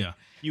like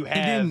you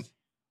have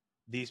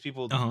these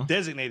people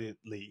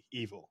designatedly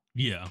evil.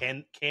 Yeah.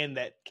 Can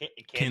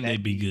they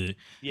be good?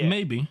 Yeah.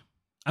 Maybe.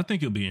 I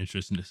think it'll be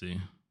interesting to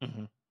see.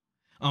 Mm-hmm.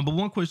 But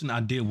one question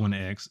I did want to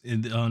ask,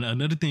 and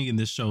another thing in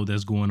this show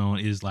that's going on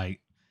is like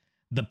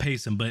the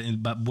pacing.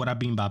 But what I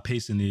mean by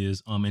pacing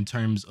is in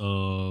terms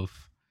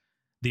of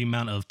the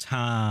amount of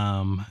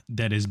time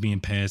that is being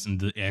passed in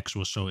the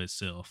actual show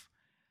itself.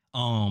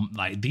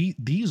 Like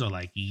these are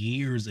like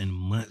years and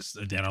months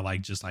that are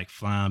like just like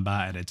flying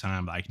by at a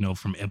time, like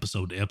from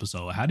episode to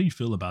episode. How do you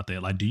feel about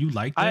that? Like, do you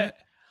like that?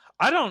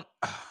 I don't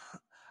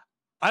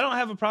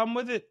have a problem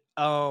with it.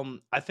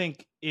 I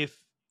think if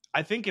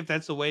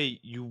that's the way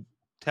you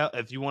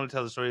if you want to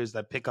tell the stories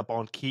that pick up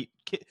on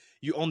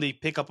you only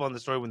pick up on the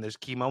story when there's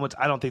key moments,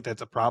 I don't think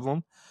that's a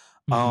problem.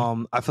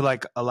 Mm-hmm. I feel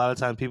like a lot of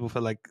times people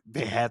feel like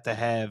they have to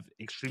have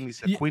extremely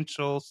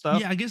sequential stuff.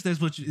 Yeah, I guess that's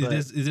what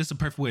is this a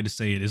perfect way to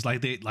say it? It's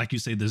like like you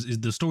say,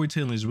 the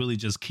storytelling is really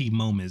just key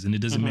moments, and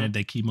it doesn't matter if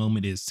that key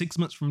moment is 6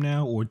 months from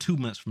now or 2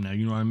 months from now.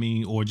 You know what I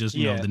mean? Or just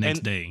the next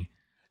day.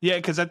 Yeah,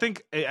 because I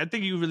think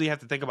you really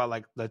have to think about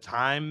like the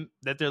time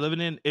that they're living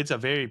in. It's a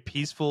very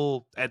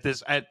peaceful at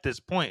this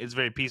point. It's a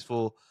very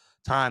peaceful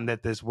time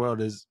that this world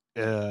is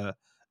living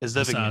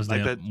Besides in.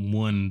 Like that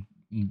one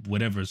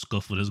whatever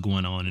scuffle that's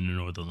going on in the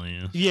Northern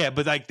Lands. Yeah,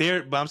 but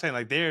I'm saying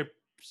like they're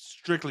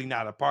strictly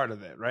not a part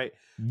of that, right?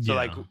 So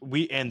like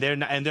they're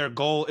not, and their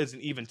goal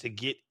isn't even to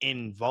get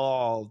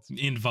involved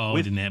in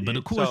that, but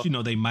of course,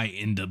 so, they might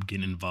end up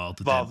getting involved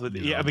with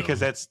that,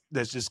 because that's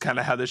just kind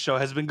of how the show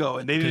has been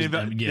going. They didn't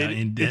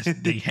and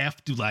they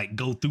have to like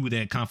go through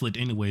that conflict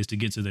anyways to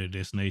get to their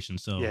destination.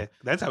 So yeah,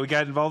 that's how we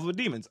got involved with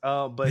demons.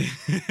 But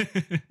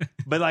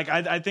like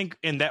I think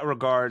in that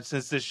regard,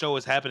 since this show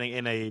is happening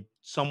in a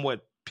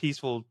somewhat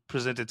peaceful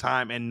presented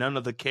time and none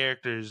of the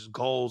characters'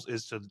 goals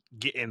is to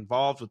get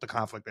involved with the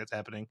conflict that's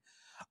happening,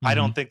 I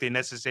don't think they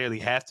necessarily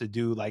have to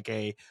do like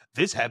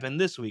this happened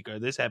this week or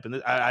this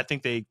happened. I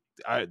think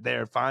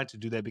they're fine to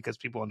do that because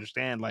people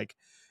understand, like,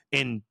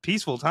 in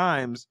peaceful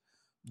times,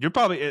 you're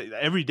probably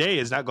every day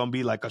is not going to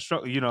be like a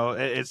struggle.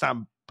 It's not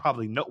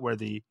probably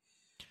noteworthy.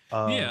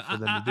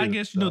 I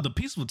guess the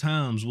peaceful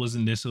times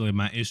wasn't necessarily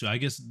my issue. I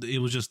guess it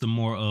was just the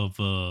more of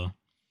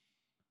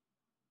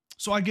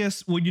so I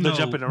guess,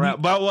 jumping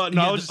around. I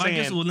was just saying.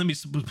 I guess, let me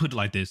put it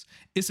like this: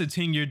 it's a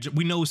 10-year.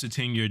 We know it's a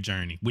 10-year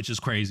journey, which is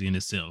crazy in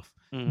itself.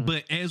 Mm-hmm.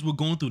 But as we're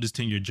going through this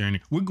 10-year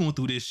journey, we're going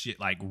through this shit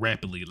like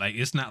rapidly. Like,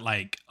 it's not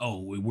like,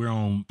 we're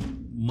on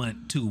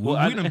month 2. We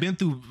done been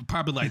through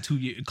probably like 2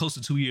 years, close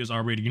to 2 years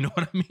already. You know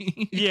what I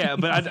mean? Yeah,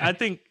 but I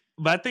think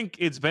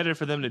it's better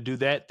for them to do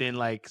that than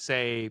like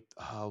say.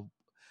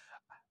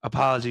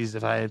 Apologies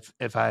if I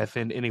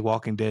offend any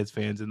Walking Dead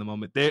fans in the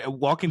moment.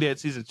 Walking Dead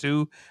season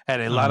 2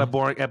 had a lot of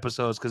boring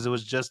episodes because it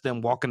was just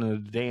them walking in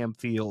the damn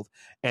field,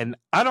 and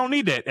I don't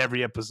need that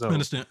every episode.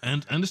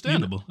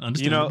 Understandable.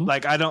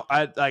 Like I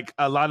like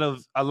a lot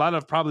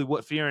of probably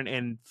what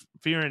Frieren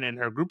and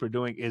her group are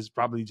doing is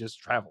probably just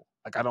travel.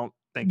 Like, I don't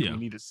think we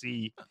need to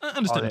see. I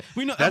understand.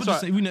 We know. That's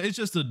why we know it's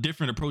just a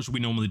different approach we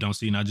normally don't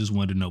see, and I just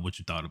wanted to know what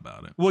you thought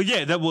about it. Well,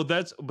 yeah,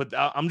 but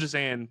I'm just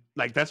saying,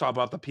 like, that's why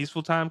about the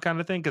peaceful time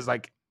kind of thing, because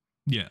like.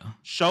 Yeah,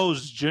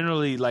 shows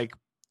generally like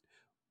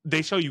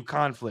they show you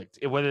conflict,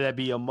 whether that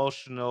be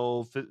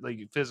emotional,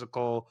 like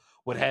physical,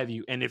 what have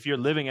you. And if you're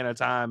living in a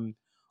time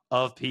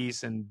of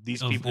peace and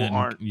these people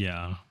aren't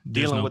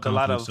dealing with a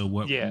lot of so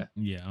what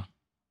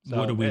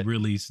what are we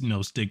really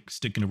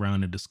sticking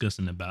around and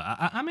discussing about?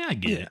 I mean, I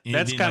get it. And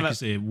that's kind of,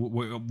 like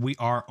you said, we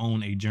are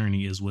on a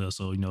journey as well.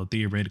 So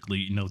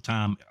theoretically,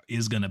 time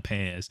is gonna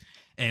pass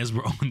as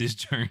we're on this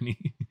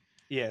journey.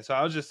 Yeah, so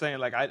I was just saying,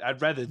 like, I'd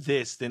rather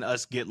this than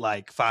us get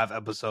like 5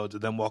 episodes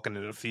of them walking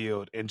in the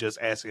field and just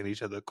asking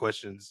each other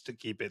questions to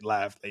keep it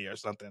lively or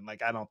something.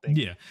 Like, I don't think.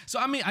 Yeah. So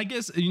I mean, I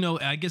guess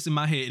in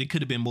my head it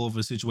could have been more of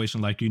a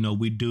situation like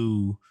we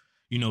do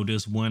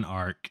this one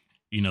arc.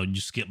 You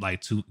skip like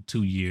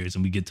two years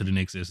and we get to the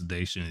next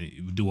destination.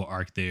 We do an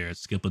arc there,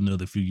 skip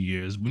another few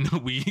years. We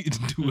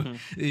do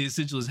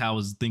essentially is how I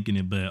was thinking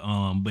it, but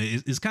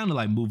it's kind of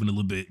like moving a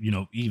little bit,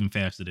 even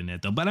faster than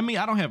that though. But I mean,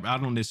 I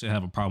don't necessarily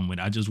have a problem with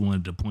it. I just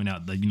wanted to point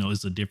out that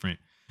it's a different,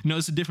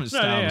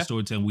 style of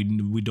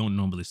storytelling we don't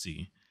normally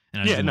see.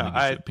 And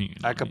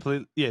I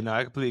completely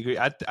agree.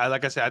 I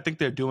like I said, I think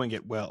they're doing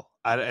it well.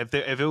 If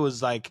it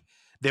was like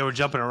they were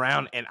jumping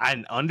around and I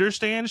didn't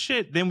understand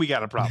shit, then we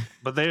got a problem.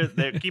 But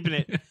they're keeping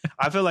it.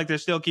 I feel like they're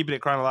still keeping it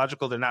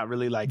chronological. They're not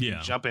really like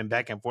jumping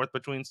back and forth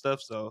between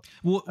stuff. So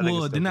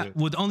they're not.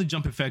 Well, the only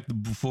jumping factor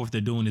before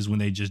they're doing is when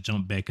they just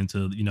jump back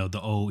into the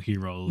old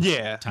heroes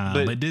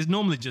time. But there's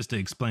normally just to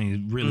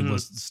explain really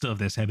what's stuff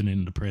that's happening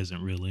in the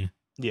present. Really.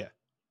 Yeah.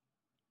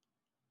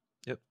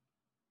 Yep.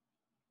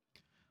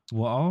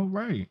 Well, all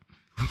right.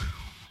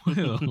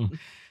 Well,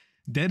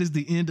 that is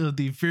the end of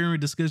the Frieren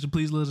discussion.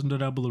 Please let us know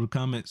down below in the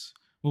comments.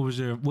 What's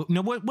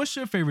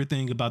your favorite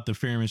thing about the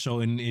Frieren show?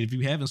 And if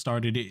you haven't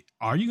started it,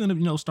 are you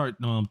gonna start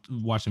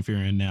watching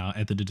Frieren now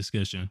after the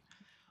discussion?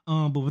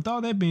 But with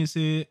all that being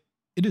said,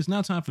 it is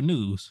now time for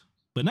news,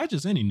 but not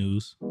just any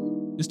news.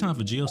 It's time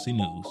for GLC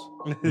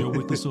News, your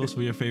weekly source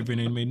for your favorite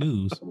anime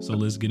news. So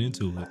let's get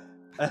into it.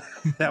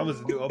 That was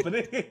a new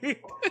opening.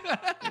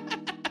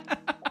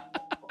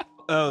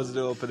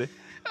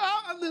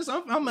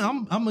 Listen, I'm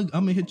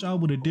gonna hit y'all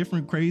with a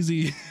different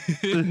crazy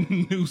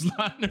news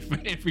liner for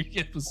every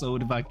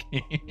episode if I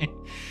can.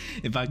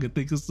 If I could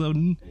think of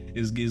something,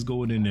 it's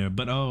going in there.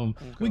 But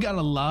we got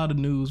a lot of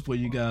news for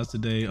you guys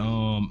today.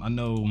 I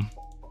know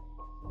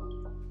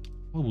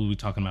what were we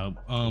talking about?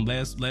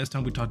 Last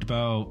time we talked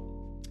about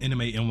Anime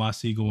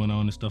NYC going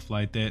on and stuff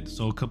like that.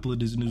 So a couple of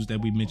this news that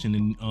we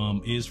mentioned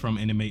is from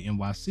Anime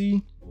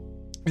NYC,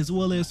 as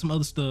well as some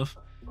other stuff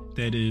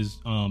that is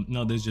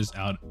that's just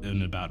out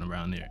and about and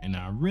around there. And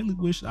I really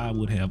wish I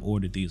would have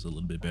ordered these a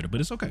little bit better, but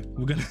it's okay.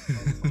 We're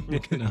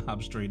gonna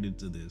hop straight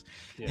into this.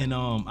 And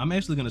I'm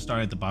actually gonna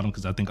start at the bottom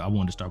because I think I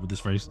wanted to start with this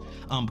first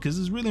because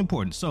it's really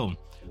important. So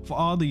for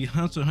all the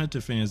Hunter x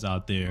Hunter fans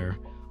out there,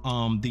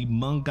 the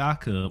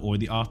mangaka, or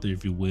the author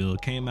if you will,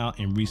 came out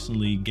and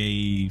recently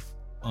gave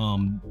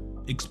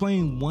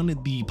explained one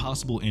of the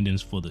possible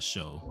endings for the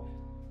show.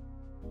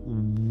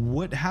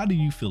 How do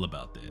you feel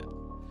about that?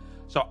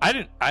 So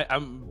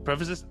I'm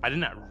preface this. I did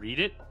not read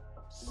it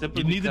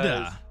simply neither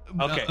because.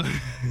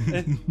 Did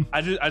I. Okay.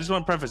 I just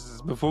want to preface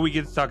this before we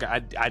get to talking.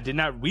 I did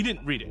not. We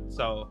didn't read it.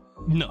 So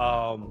no.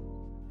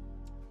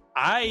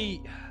 I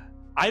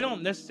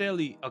don't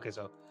necessarily. Okay.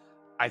 So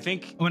I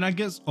think When I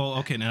guess, oh,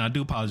 okay, now I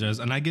do apologize,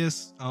 and I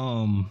guess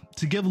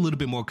to give a little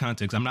bit more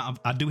context,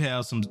 I do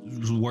have some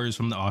words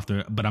from the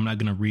author, but I'm not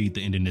gonna read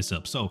the ending this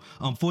up. So,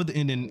 for the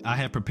ending, I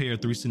have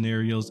prepared 3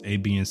 scenarios, A,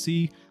 B, and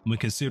C, when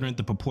considering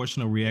the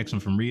proportional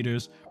reaction from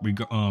readers,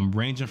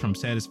 ranging from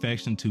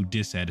satisfaction to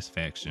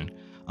dissatisfaction.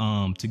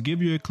 To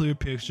give you a clear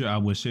picture, I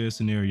will share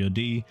scenario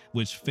D,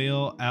 which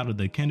fell out of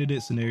the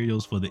candidate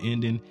scenarios for the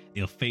ending.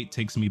 If fate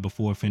takes me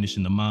before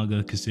finishing the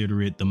manga,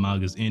 consider it the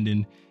manga's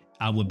ending.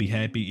 I would be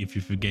happy if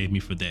you forgave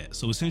me for that.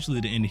 So essentially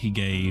the ending he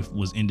gave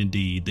was ending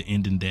D, the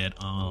ending that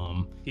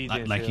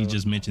he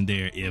just mentioned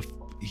there, if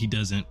he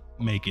doesn't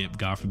make it,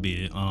 God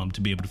forbid,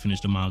 to be able to finish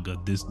the manga,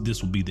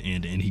 this will be the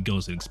end, and he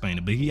goes to explain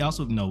it. But he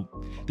also,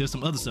 there's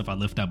some other stuff I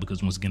left out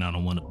because once again I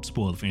don't want to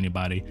spoil it for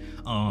anybody,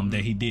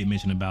 that he did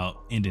mention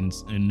about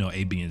endings in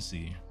A, B, and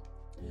C.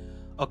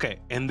 Okay,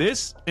 in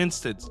this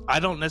instance,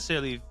 I don't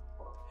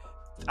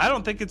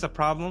think it's a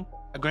problem.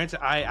 Granted,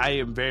 I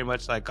am very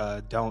much like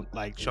don't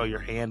like show your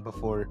hand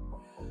before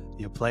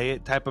you play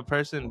it type of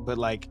person, but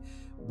like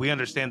we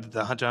understand that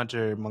the Hunter x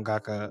Hunter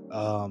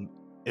mangaka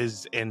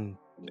is in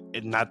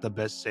not the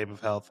best shape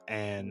of health,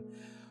 and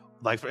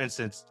like for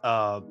instance,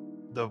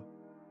 the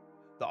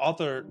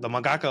author, the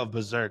mangaka of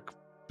Berserk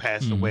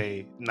passed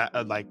away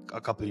not like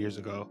a couple of years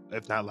ago,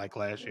 if not like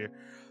last year,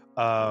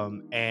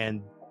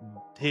 and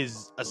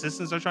his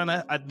assistants are trying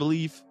to, I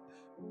believe,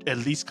 at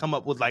least come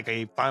up with like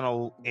a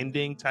final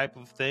ending type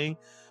of thing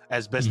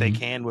as best they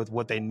can with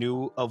what they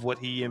knew of what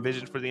he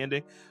envisioned for the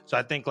ending. So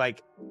I think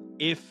like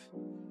if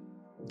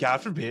God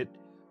forbid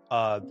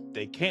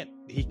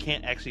he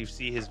can't actually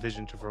see his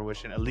vision to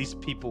fruition, at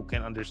least people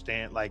can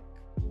understand, like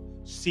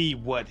see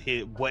what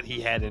he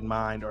had in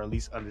mind, or at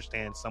least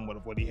understand somewhat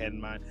of what he had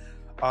in mind.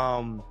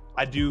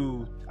 I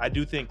do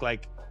think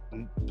like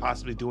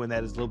possibly doing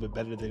that is a little bit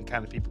better than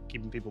kind of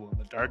keeping people in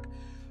the dark.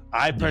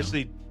 I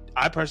personally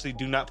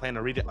do not plan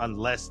to read it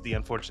unless the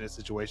unfortunate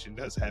situation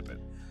does happen.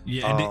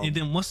 Yeah, and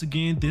then once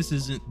again, this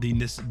isn't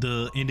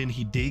the ending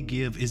he did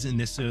give isn't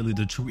necessarily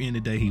the true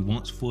ending that he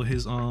wants for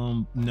his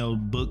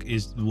book.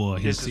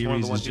 His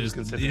series is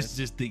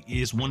just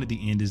it's one of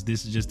the endings.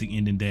 This is just the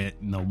ending that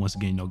once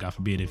again, God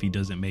forbid if he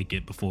doesn't make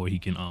it before he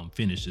can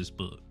finish his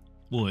book.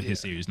 Well,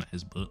 his series, not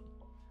his book.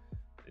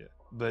 Yeah,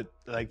 but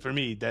like for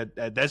me,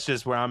 that's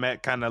just where I'm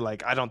at. Kind of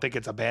like I don't think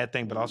it's a bad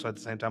thing, but also at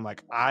the same time,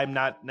 like I'm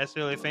not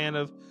necessarily a fan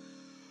of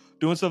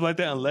doing stuff like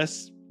that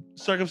unless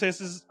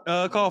circumstances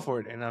call for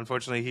it, and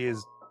unfortunately he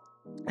is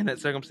in that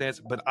circumstance.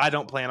 But I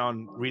don't plan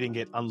on reading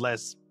it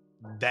unless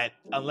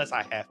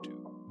I have to,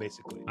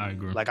 basically. I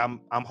agree. Like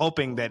I'm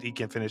hoping that he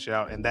can finish it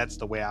out, and that's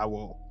the way I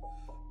will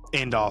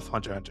end off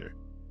Hunter x Hunter.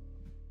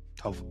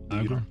 Hopefully,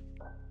 I agree.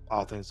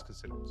 All things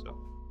considered. So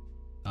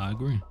I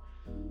agree.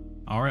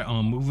 All right,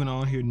 moving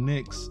on here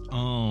next.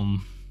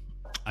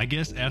 I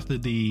guess after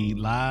the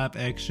live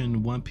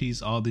action One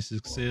Piece, all the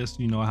success,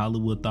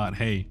 Hollywood thought,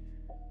 hey,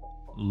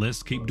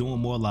 let's keep doing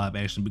more live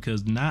action,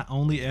 because not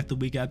only after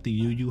we got the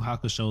Yu Yu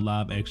Hakusho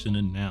live action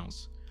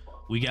announced,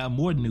 we got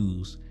more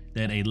news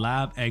that a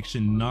live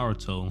action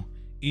Naruto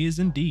is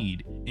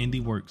indeed in the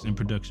works in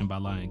production by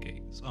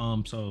Lionsgate.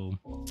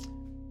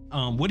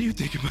 What do you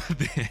think about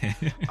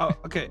that? Oh,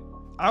 okay.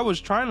 I was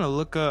trying to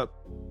look up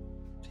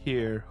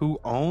here who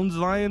owns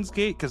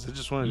Lionsgate, because I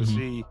just wanted to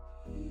see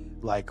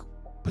like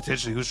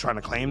potentially who's trying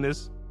to claim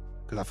this,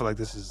 because I feel like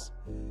this is,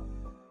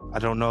 I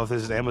don't know if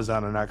this is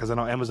Amazon or not, because I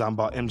know Amazon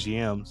bought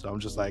MGM, so I'm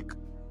just like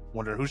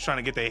wondering who's trying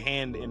to get their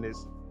hand in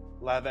this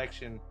live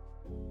action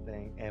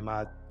thing. And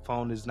my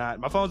phone's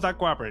not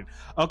cooperating.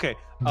 Okay.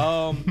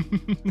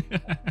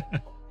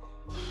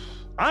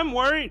 I'm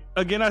worried.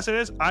 Again, I say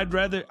this, I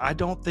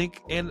don't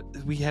think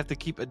we have to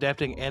keep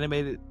adapting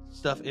animated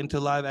stuff into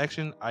live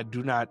action. I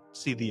do not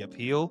see the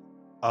appeal.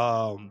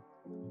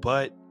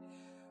 But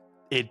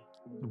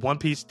One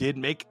Piece did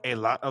make a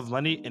lot of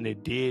money, and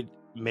it did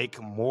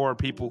make more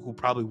people who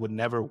probably would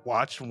never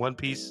watch One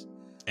Piece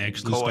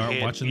actually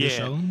start watching the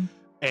show.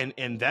 And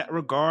in that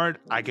regard,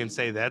 I can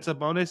say that's a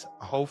bonus.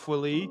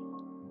 Hopefully,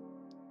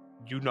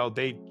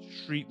 they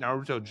treat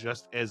Naruto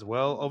just as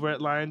well over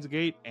at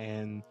Lionsgate,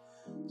 and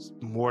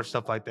more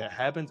stuff like that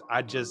happens.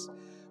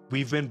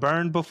 We've been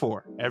burned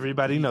before.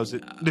 Everybody knows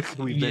it.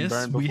 We've been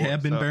burned before. We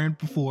have been burned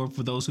before.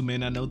 For those who may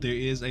not know, there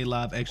is a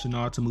live action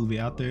Naruto movie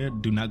out there.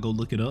 Do not go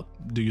look it up.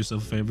 Do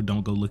yourself a favor.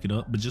 Don't go look it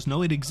up. But just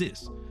know it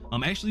exists.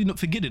 Actually, no,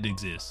 forget it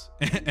exists.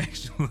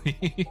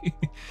 Actually,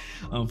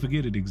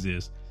 forget it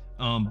exists.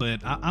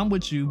 But I'm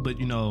with you. But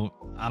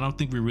I don't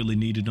think we really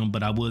needed them.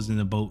 But I was in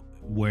the boat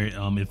where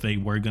if they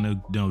were gonna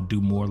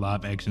do more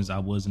live actions, I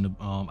was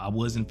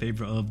in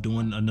favor of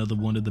doing another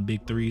one of the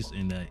big threes.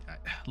 And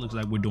looks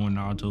like we're doing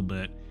Naruto,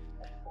 but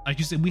like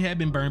you said, we have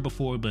been burned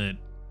before, but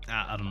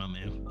I don't know,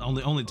 man.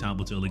 Only time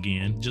will tell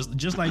again.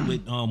 Just like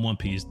with One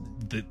Piece,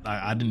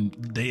 I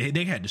didn't.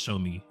 They had to show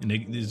me, and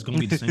it's gonna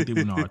be the same thing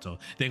with Naruto.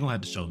 They're gonna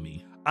have to show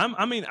me.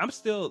 I'm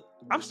still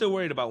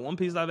worried about One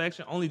Piece live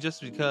action, only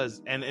just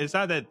because, and it's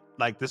not that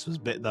like this was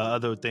the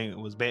other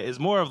thing was bad. It's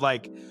more of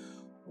like,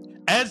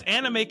 as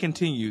anime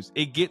continues,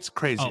 it gets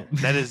crazier. Oh.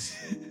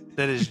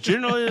 That is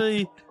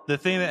generally the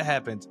thing that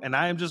happens, and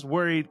I am just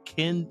worried,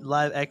 can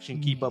live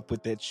action keep up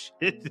with that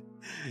shit?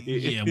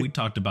 Yeah, we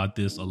talked about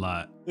this a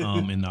lot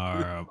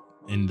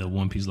in the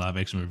One Piece live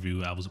action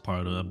review I was a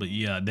part of. But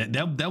yeah,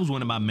 that was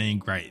one of my main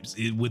gripes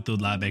with the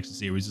live action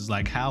series. Is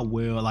like how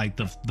well, like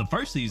the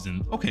first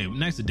season, okay,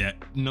 nice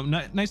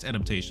nice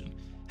adaptation.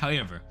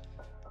 However,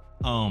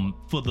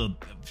 for the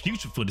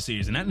future for the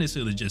series, and not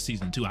necessarily just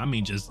season 2, I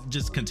mean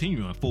just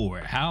continuing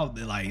forward, how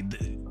like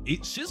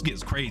it just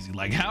gets crazy.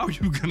 Like, how are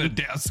you gonna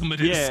adapt some of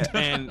this stuff?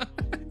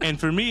 and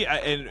for me,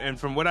 and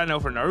from what I know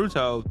for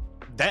Naruto,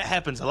 that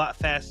happens a lot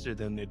faster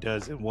than it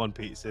does in One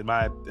Piece, in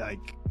my,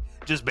 like,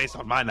 just based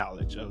on my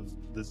knowledge of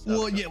this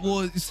stuff.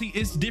 Well, see,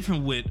 it's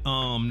different with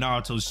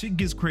Naruto. Shit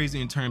gets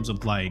crazy in terms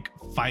of like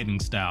fighting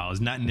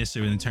styles, not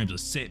necessarily in terms of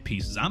set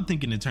pieces. I'm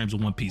thinking in terms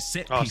of One Piece,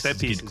 set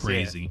pieces get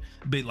crazy.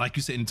 Yeah. But like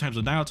you said, in terms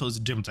of Naruto, it's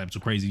different types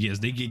of crazy. Yes,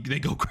 they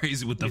go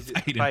crazy with the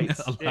fighting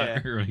a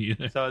lot earlier.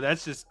 So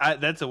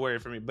that's a worry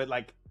for me. But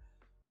like,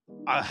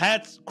 I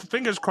had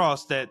fingers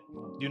crossed that,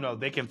 you know,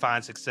 they can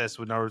find success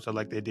with Naruto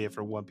like they did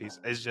for One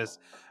Piece. It's just,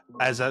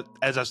 as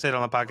I've said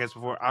on the podcast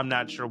before, I'm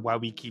not sure why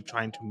we keep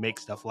trying to make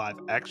stuff live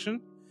action,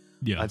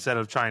 instead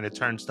of trying to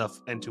turn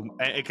stuff into,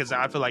 because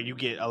I feel like you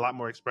get a lot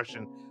more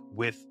expression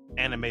with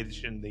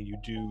animation than you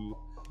do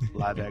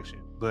live action.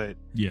 But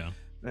yeah,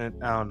 I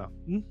don't know.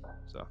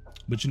 So,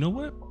 but you know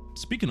what?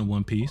 Speaking of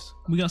One Piece,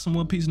 we got some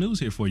One Piece news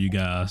here for you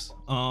guys.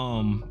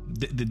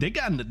 They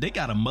got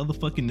a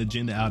motherfucking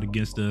agenda out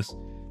against us.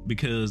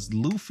 Because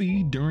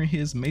Luffy, during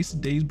his Mesa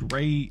Days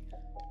Parade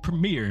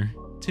premiere,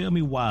 tell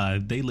me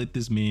why they let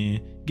this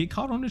man get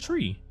caught on the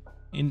tree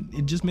and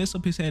it just messed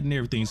up his head and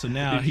everything. So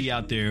now he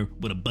out there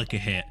with a bucket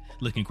hat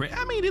looking great.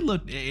 I mean,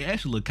 it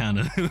actually looked kind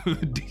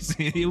of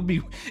decent. It'd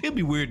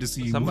be weird to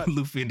see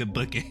Luffy in the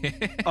bucket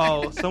hat.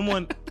 Oh,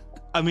 someone,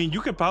 I mean, you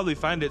could probably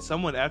find it.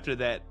 Someone after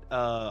that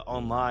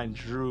online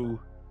drew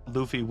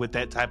Luffy with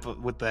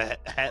the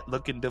hat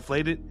looking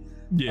deflated.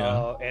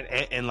 Yeah,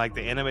 and like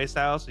the anime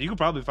style, so you can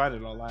probably find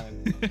it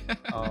online.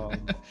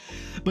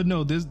 But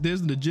no,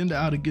 there's an agenda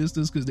out against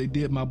us because they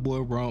did my boy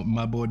wrong,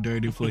 my boy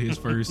dirty for his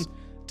first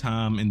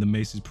time in the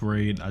Macy's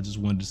parade. I just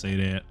wanted to say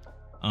that.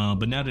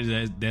 But now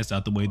that that's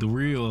out the way, the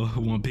real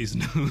One Piece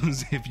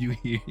news, if you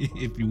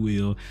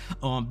will,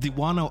 the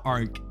Wano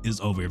arc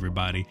is over.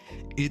 Everybody,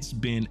 it's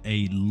been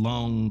a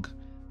long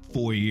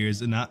 4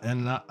 years, and I'm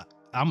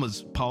gonna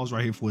pause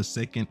right here for a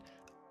second.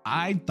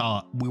 I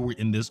thought we were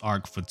in this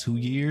arc for 2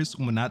 years.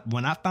 When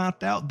I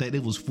found out that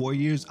it was 4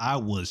 years, I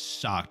was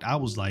shocked. I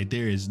was like,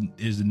 there is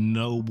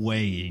no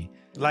way.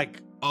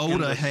 Like,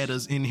 Oda had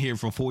us in here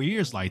for 4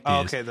 years like this. Oh,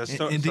 okay,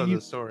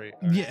 the story.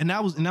 Right. Yeah, and I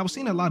was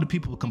seeing a lot of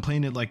people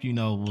complaining, like, you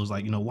know, was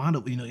like, you know,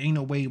 Wano, you know, ain't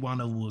no way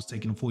Wano was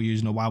taking 4 years.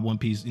 You know, why One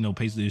Piece, you know,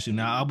 pays the issue.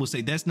 Now I would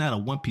say that's not a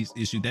One Piece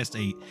issue. That's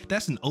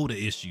an Oda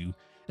issue.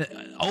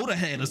 Oda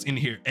had us in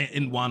here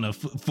in Wano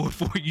for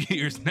 4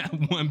 years, not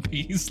One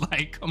Piece.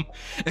 Like,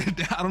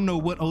 I don't know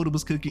what Oda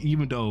was cooking,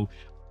 even though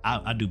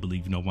I do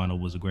believe, you know, Wano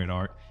was a great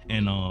art.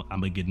 And I'm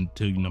gonna get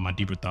into, you know, my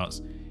deeper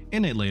thoughts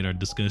in a later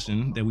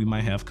discussion that we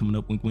might have coming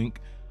up, wink wink.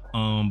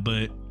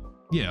 But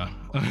yeah,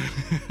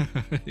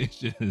 it's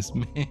just,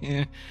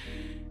 man,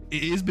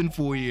 it's been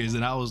 4 years,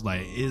 and I was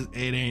like, it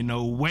ain't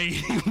no way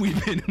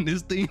we've been in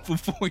this thing for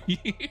 4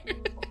 years.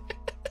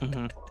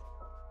 Mm-hmm.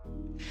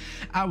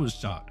 I was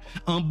shocked.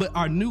 But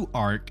our new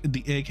arc,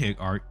 the Egghead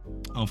arc,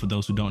 for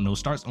those who don't know,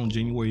 starts on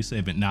January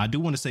 7th. Now, I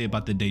do want to say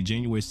about the day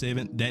January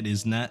 7th, that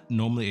is not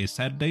normally a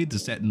Saturday.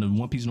 The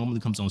One Piece normally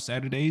comes on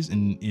Saturdays,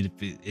 and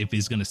if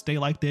it's gonna stay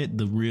like that,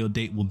 the real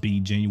date will be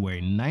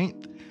January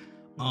 9th.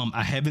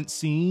 I haven't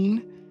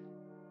seen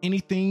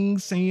anything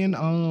saying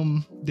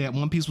that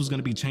One Piece was going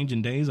to be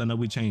changing days. I know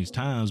we changed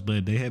times,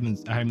 but I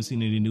haven't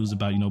seen any news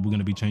about, you know, we're going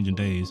to be changing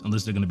days,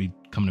 unless they're going to be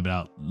coming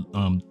about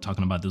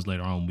talking about this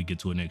later on when we get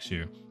to it next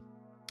year.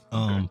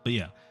 Okay. But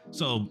yeah,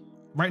 so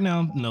right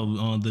now,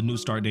 no, the new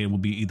start date will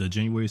be either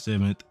January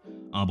 7th.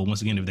 But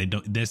once again, if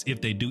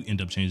they do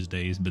end up changing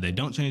days, but they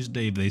don't change the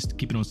day, if they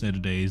keep it on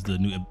Saturdays, the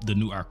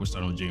new arc will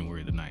start on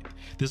January the 9th.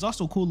 There's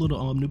also a cool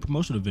little new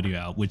promotional video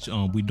out, which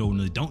we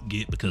normally don't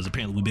get because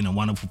apparently we've been on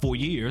Wano for 4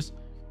 years.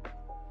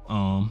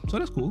 So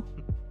that's cool.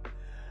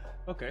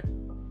 Okay.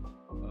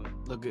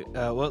 Look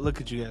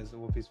at you guys, the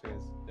One Piece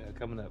fans,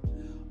 coming up.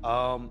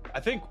 I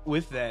think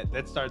with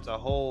that starts a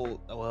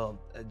whole.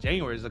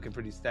 January is looking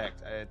pretty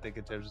stacked, I think,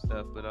 in terms of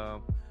stuff.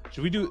 But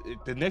should we do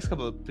the next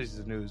couple of pieces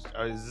of news?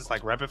 Or is this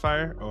like rapid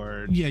fire,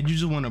 or? Yeah, you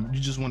just want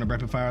to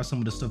rapid fire some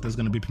of the stuff that's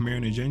going to be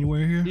premiering in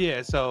January here.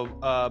 Yeah. So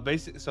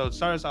so to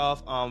start us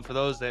off, for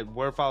those that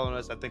were following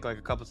us, I think like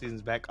a couple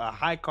seasons back,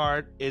 High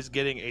Card is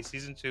getting a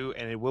season 2,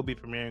 and it will be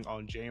premiering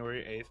on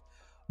January 8th.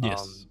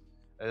 Yes.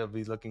 It'll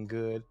be looking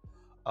good.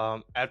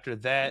 After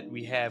that,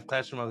 we have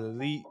Classroom of the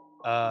Elite.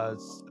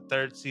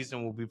 Third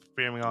season will be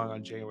premiering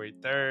on January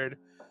 3rd.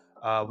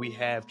 We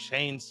have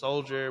Chain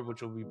Soldier,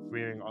 which will be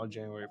premiering on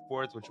January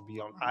 4th, which will be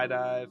on High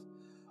Dive.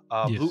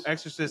 Yes. Blue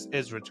Exorcist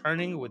is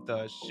returning with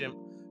the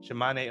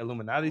Shimane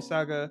Illuminati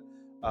Saga,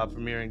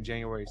 premiering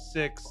January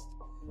 6th.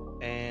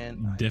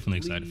 And definitely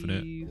excited for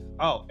that.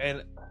 Oh,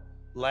 and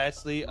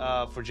lastly,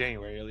 for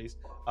January at least,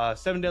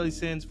 Seven Deadly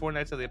Sins: Four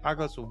Nights of the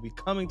Apocalypse will be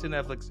coming to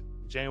Netflix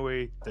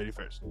January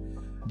 31st.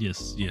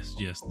 Yes.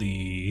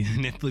 The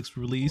Netflix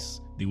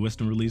release, the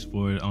Western release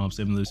for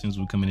Seven Deadly Sins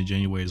will come in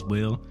January as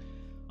well.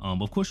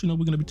 Of course, we're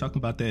going to be talking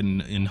about that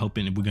and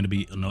hoping that we're going to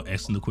be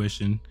asking the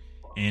question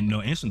and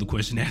answering the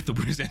question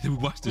afterwards after we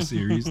watch the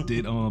series.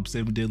 Did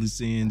Seven Deadly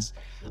Sins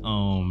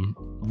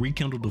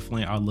rekindle the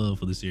flame, our love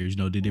for the series?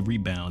 Did it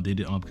rebound? Did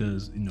it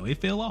because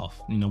it fell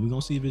off? We're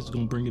gonna see if it's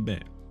gonna bring it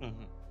back.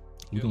 Mm-hmm.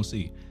 We're gonna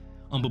see.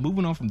 But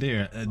moving on from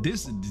there,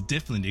 this is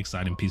definitely an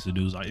exciting piece of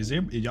news. Are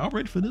y'all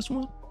ready for this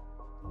one?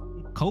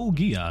 Code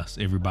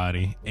Geass,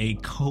 everybody. A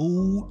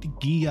Code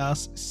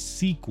Geass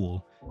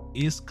sequel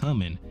is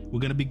coming. We're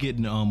gonna be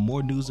getting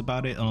more news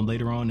about it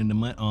later on in the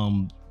month,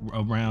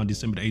 around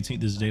December the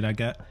 18th. This is the date I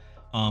got.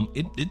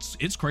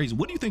 It's crazy.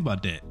 What do you think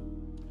about that?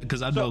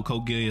 Because I know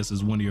Code Geass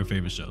is one of your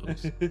favorite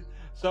shows.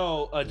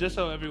 So just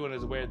so everyone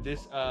is aware,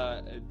 this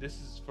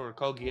is for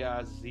Code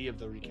Geass Z of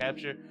the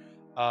Recapture.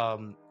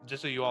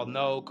 Just so you all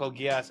know, Code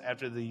Geass,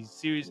 after the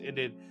series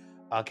ended,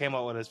 came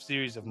out with a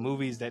series of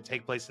movies that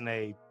take place in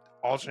a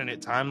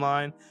alternate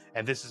timeline,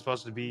 and this is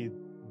supposed to be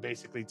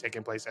basically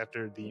taking place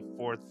after the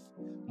fourth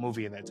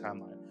movie in that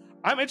timeline.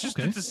 I'm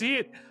interested to see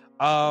it.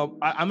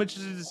 I'm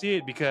interested to see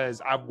it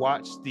because I've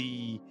watched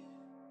the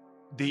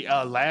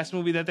last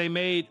movie that they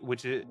made,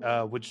 which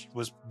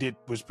was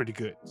pretty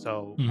good.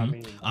 So I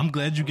mean, I'm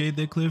glad you gave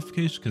that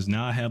clarification because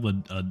now I have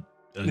a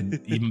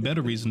even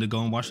better reason to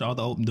go and watch all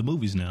the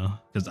movies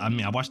now. Because I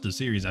mean, I watched the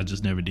series, I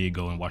just never did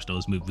go and watch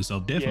those movies.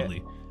 So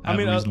definitely, I have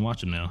a reason to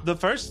watch them now. The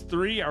first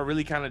three are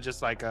really kind of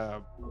just like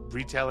a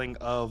retelling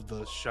of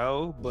the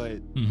show, but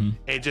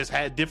it just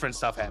had different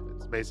stuff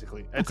happens.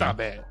 Basically, it's not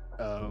bad.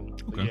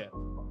 Yeah.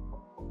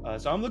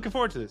 So I'm looking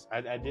forward to this. I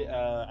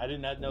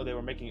did not know they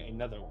were making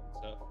another one.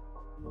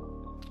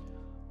 So.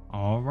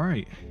 All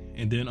right,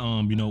 and then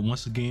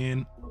once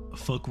again,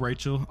 fuck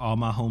Rachel. All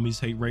my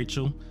homies hate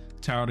Rachel.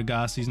 Tower of the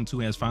God season 2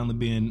 has finally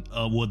been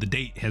the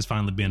date has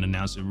finally been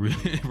announced.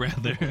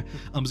 Rather,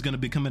 it's going to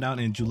be coming out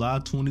in July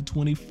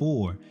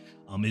 2024.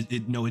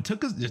 It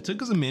took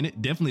us a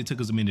minute. Definitely took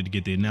us a minute to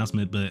get the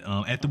announcement, but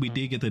after we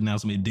did get the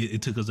announcement,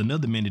 it took us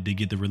another minute to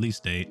get the release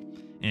date,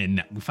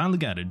 and we finally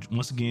got it.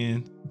 Once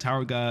again,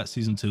 Tower of God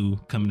season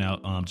 2 coming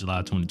out July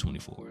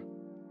 2024.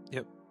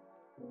 Yep.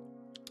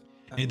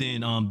 And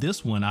then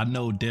this one, I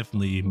know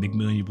definitely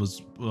McMillian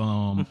was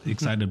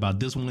excited about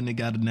this one when it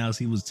got announced.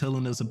 He was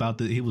telling us about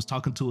he was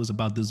talking to us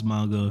about this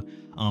manga,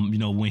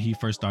 when he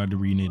first started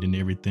reading it and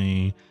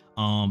everything.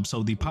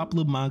 So the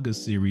popular manga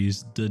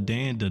series, The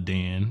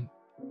Dan,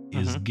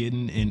 is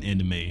getting an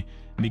anime.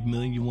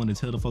 McMillian, you want to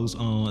tell the folks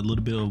a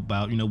little bit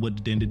about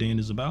what The Dan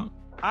is about?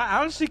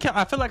 I honestly,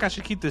 I feel like I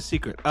should keep this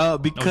secret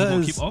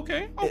because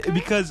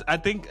because I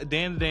think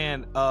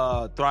Dan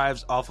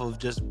thrives off of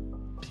just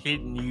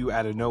hitting you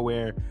out of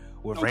nowhere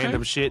with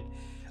random shit.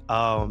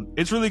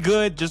 It's really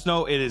good. Just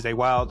know it is a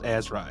wild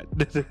ass ride.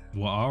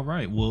 Well, all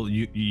right. Well,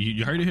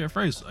 you heard it here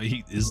first.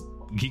 We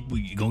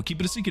gonna keep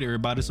it a secret,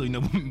 everybody. So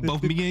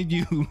both me and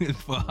you, and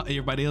for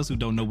everybody else who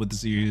don't know what the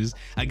series is,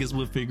 I guess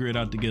we'll figure it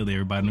out together,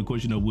 everybody. And of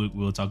course,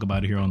 we'll talk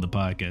about it here on the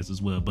podcast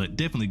as well. But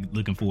definitely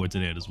looking forward to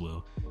that as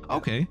well.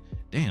 Okay,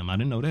 damn, I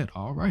didn't know that.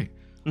 All right.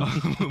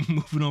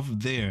 Moving on from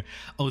there,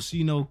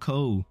 Oshino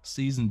Ko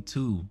season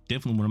 2,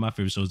 definitely one of my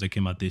favorite shows that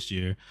came out this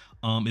year,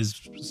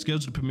 is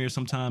scheduled to premiere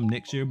sometime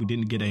next year. We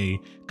didn't get a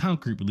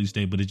concrete release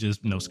date, but it's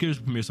just scheduled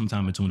to premiere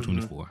sometime in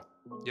 2024.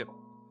 Yep.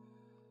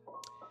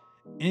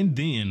 And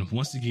then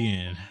once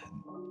again,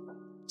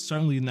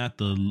 certainly not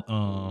the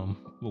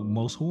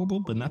most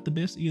horrible, but not the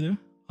best either.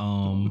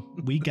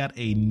 We got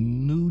a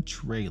new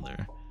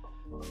trailer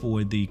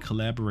for the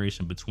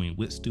collaboration between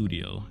Wit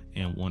Studio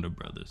and Warner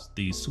Brothers,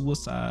 the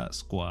Suicide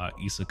Squad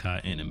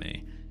Isekai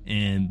anime.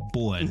 And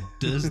boy,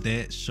 does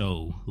that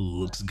show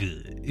looks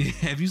good.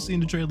 Have you seen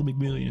the trailer,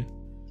 McMillian?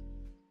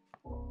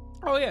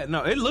 Oh yeah,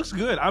 no, it looks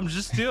good. I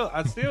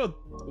still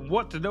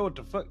want to know what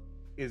the fuck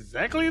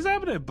exactly is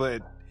happening,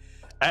 but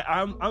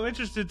I'm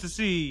interested to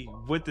see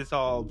what this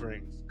all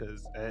brings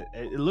because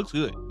it looks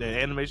good. The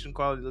animation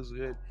quality looks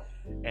good,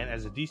 and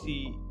as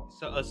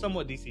a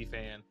somewhat DC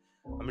fan,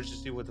 I'm interested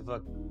to see what the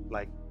fuck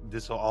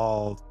this will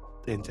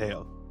all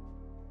entail.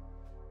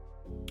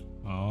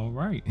 All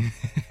right.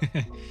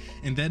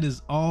 And that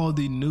is all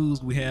the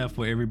news we have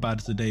for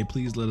everybody today.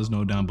 Please let us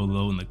know down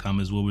below in the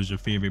comments what was your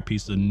favorite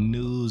piece of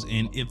news,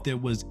 and if there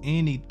was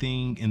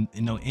anything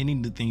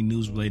anything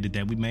news related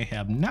that we may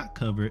have not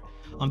covered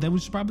that we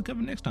should probably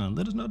cover next time.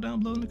 Let us know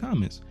down below in the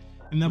comments.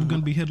 And now we're going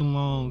to be heading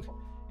along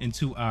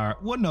into our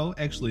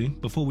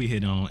before we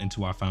head on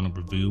into our final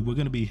review, we're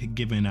going to be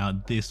giving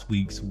out this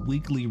week's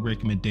weekly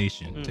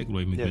recommendation. Take it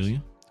away, McMillian.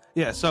 Yes.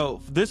 Yeah,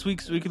 so this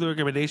week's weekly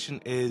recommendation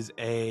is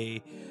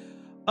a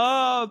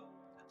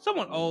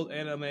somewhat old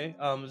anime.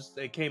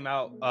 It came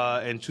out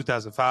in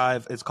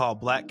 2005. It's called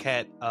Black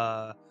Cat.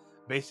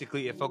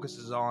 Basically it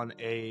focuses on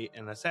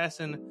an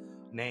assassin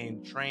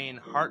named Train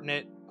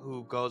Hartnett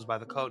who goes by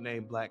the code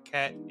name Black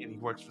Cat, and he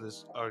works for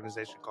this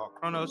organization called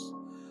Kronos.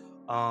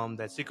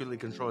 that secretly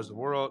controls the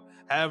world.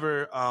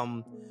 However,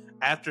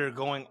 after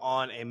going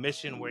on a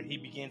mission where he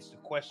begins to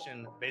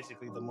question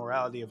basically the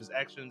morality of his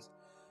actions,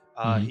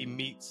 he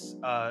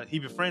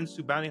befriends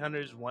two bounty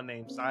hunters, one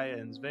named Saya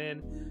and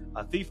Sven,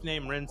 a thief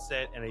named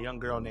Renset, and a young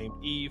girl named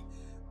Eve.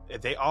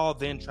 They all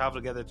then travel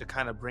together to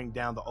kind of bring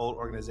down the old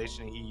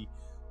organization he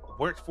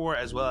worked for,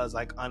 as well as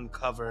like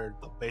uncover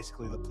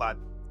basically the plot,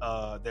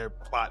 their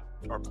plot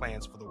or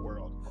plans for the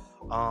world.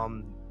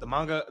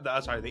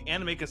 The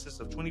anime consists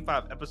of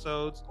 25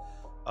 episodes.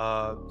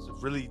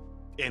 It's really,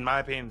 in my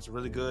opinion, it's a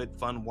really good,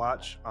 fun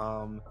watch.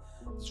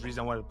 There's the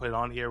reason I wanted to put it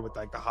on here with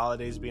like the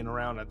holidays being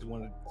around. I do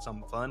want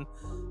something fun.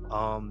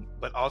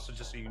 But also,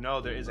 just so you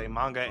know, there is a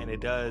manga and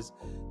it does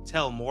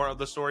tell more of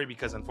the story,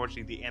 because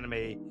unfortunately the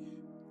anime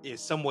is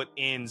somewhat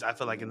ends, I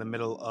feel like, in the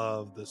middle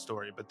of the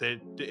story. But there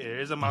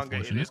is a manga,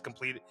 it is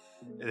completed.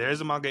 There is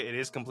a manga, it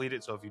is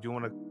completed. So if you do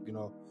want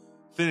to,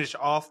 finish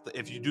off,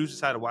 if you do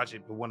decide to watch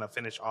it but want to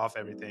finish off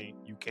everything,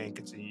 you can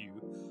continue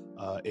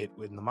it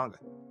with the manga.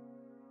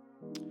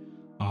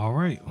 All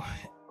right.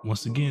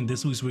 Once again,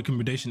 this week's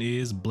recommendation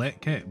is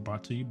Black Cat,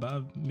 brought to you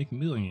by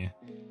McMillian.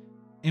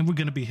 And we're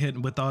going to be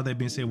heading, with all that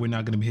being said, we're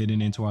not going to be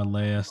heading into our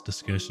last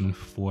discussion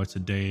for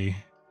today,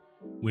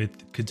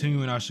 with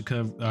continuing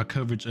our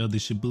coverage of the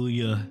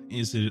Shibuya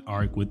incident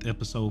arc with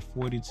episode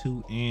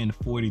 42 and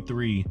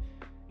 43.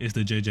 It's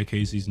the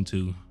JJK season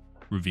 2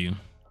 review.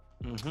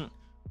 Mm-hmm.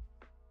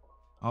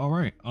 All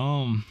right.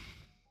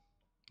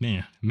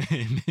 Man,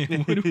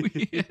 what do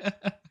we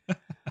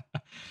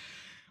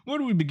where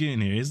do we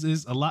begin here?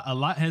 Is a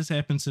lot has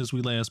happened since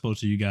we last spoke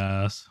to you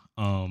guys.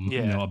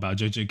 About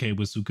JJK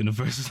with Sukuna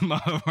versus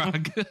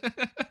Mahoraga.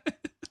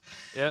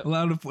 Yeah, a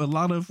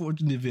lot of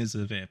unfortunate events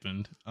have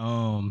happened.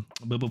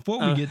 But before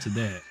we get to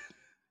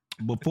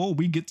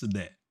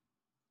that,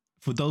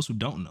 for those who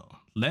don't know,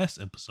 last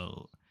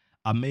episode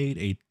I made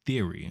a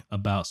theory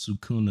about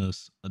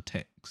Sukuna's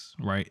attacks,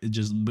 right? It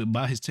just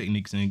by his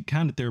techniques, and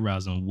kind of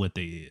theorizing what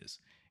they is.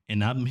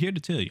 And I'm here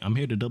to tell you, I'm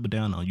here to double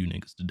down on you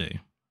niggas today.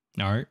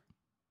 All right,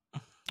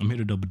 I'm here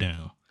to double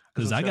down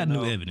because I got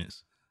new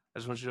evidence. I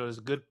just want you to know there's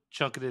a good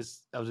chunk of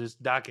this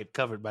docket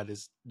covered by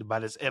this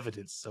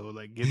evidence. So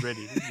like, get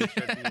ready.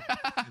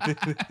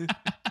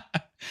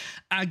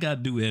 I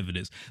got new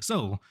evidence.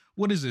 So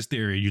what is this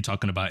theory you're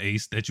talking about,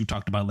 Ace, that you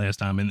talked about last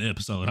time in the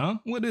episode, huh?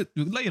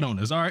 Lay it on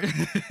us, all right?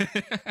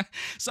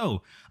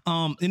 So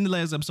in the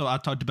last episode, I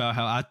talked about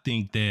how I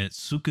think that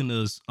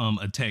Sukuna's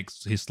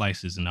attacks, his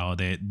slices and all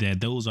that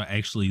those are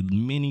actually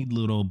many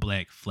little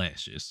black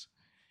flashes.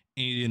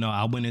 And,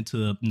 I went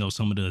into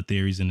some of the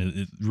theories and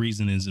the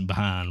reasonings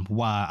behind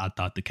why I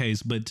thought the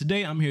case. But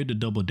today I'm here to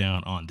double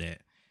down on that.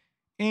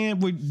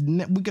 And we're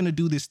going to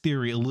do this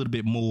theory a little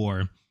bit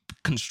more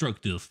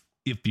constructive,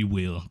 if you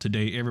will,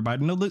 today,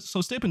 everybody. So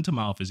step into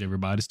my office,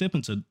 everybody. Step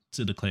into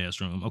the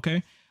classroom,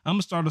 okay? I'm going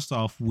to start us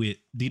off with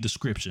the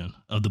description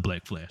of the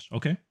Black Flash,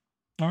 okay?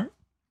 All right.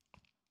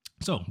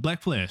 So,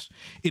 Black Flash,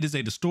 it is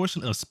a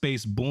distortion of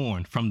space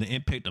born from the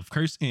impact of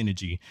cursed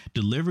energy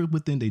delivered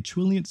within the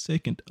trillionth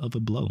second of a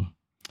blow.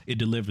 It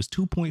delivers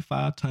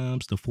 2.5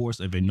 times the force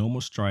of a normal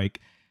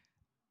strike.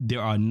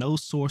 There are no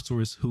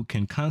sorcerers who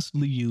can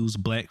constantly use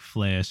Black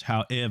Flash.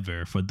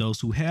 However, for those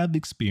who have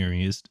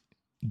experienced,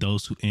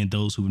 those who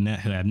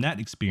have not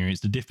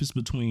experienced, the difference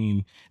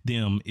between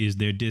them is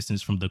their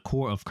distance from the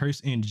core of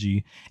cursed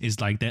energy is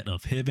like that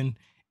of heaven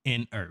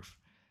and earth.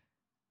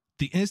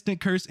 The instant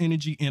cursed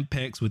energy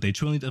impacts with a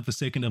trillionth of a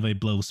second of a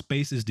blow,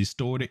 space is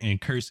distorted and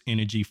cursed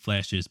energy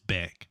flashes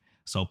back.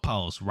 So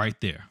pause right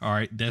there. All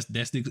right, that's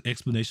the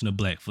explanation of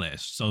Black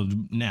Flash. So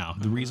now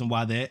the reason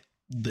why that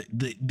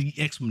the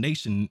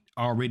explanation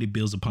already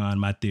builds upon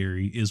my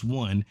theory is,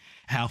 one,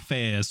 how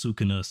fast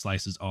Sukuna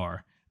slices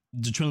are.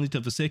 The trillionth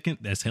of a second,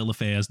 that's hella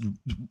fast.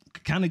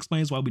 Kind of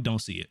explains why we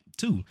don't see it.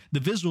 Two, the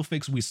visual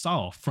effects we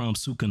saw from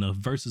Sukuna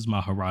versus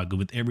Mahoraga,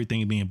 with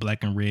everything being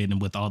black and red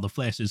and with all the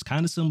flashes,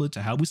 kind of similar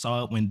to how we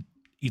saw it when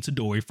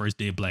Itadori first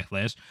did Black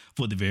Flash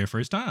for the very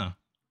first time.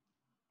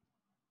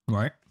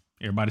 Right?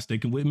 Everybody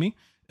sticking with me?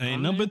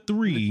 And number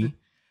three,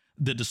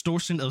 the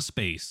distortion of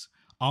space.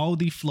 All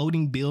the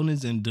floating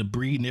buildings and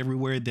debris and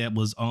everywhere that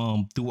was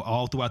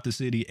throughout the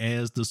city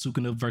as the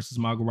Sukuna versus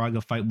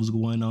Mahoraga fight was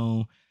going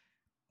on.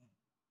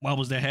 Why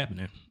was that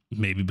happening?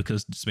 Maybe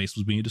because the space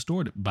was being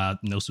distorted by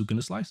no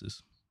Sukuna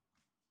slices.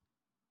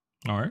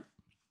 All right.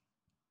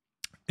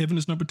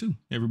 Evidence number 2,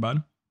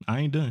 everybody. I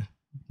ain't done.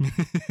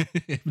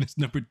 Evidence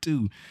number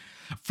 2.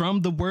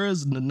 From the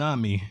words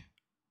Nanami,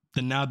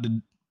 the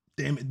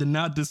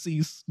now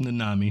deceased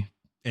Nanami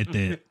at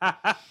that.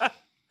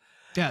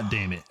 God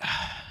damn it.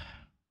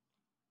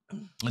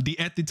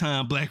 At the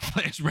time Black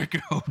Flash record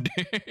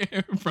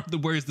holder, from the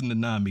words of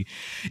Nanami,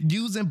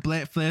 using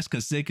Black Flash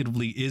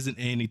consecutively isn't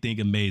anything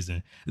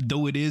amazing.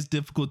 Though it is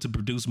difficult to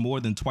produce more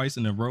than twice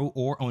in a row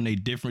or on a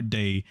different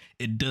day,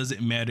 it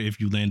doesn't matter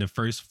if you land the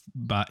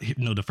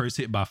first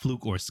hit by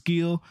fluke or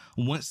skill.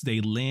 Once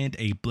they land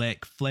a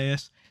Black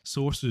Flash,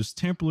 Sorcerers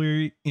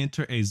temporarily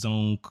enter a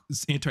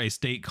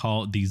state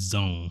called the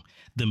zone.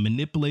 The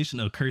manipulation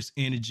of cursed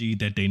energy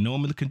that they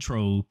normally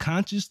control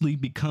consciously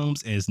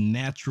becomes as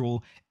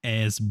natural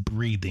as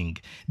breathing.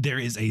 There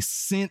is a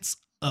sense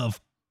of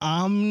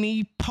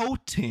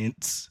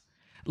omnipotence,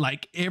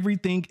 like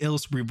everything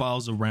else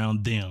revolves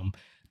around them.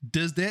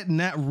 Does that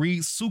not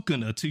read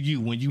Sukuna to you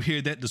when you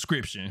hear that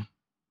description?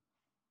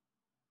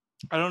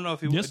 I don't know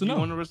if you, yes do or you no?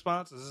 want a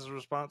response? Is this a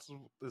response?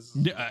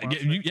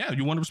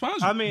 You want a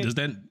response? I mean, does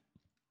that?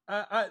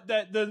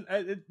 That does,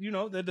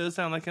 that does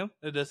sound like him.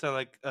 It does sound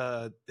like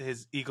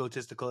his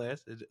egotistical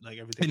ass, like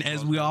everything. And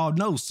as we all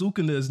know,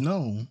 Sukuna is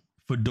known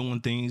for doing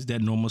things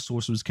that normal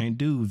sorcerers can't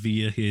do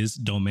via his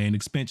domain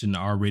expansion,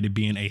 already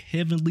being a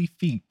heavenly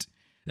feat,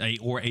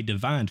 or a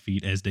divine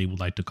feat, as they would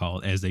like to call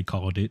it, as they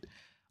called it,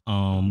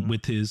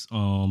 with his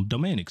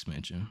domain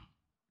expansion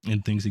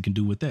and things he can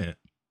do with that.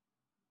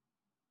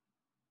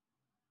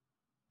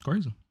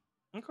 Crazy.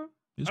 Okay.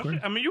 It's crazy.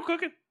 I mean, you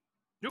cooking.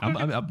 You're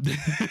cooking.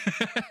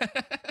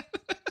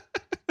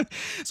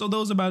 So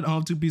those are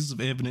my two pieces of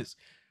evidence.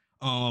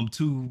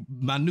 To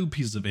my new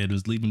piece of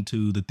evidence, leading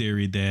to the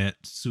theory that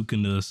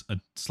Sukuna's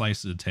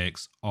slice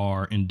attacks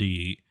are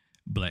indeed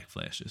black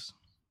flashes.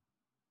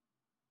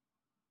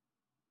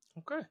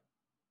 Okay.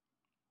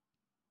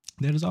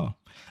 That is all.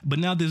 But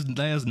now this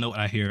last note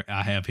I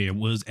have here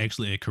was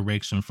actually a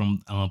correction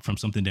from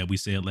something that we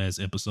said last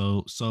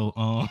episode. So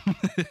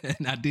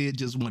and I did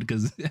want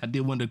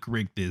to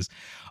correct this.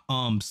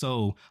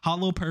 So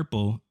Hollow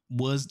Purple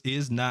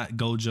is not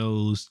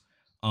Gojo's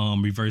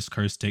reverse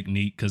curse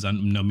technique, because I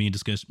know me and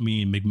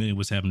McMillan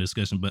was having a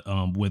discussion, but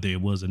whether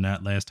it was or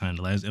not the last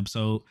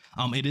episode.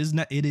 It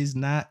is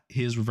not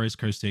his reverse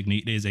curse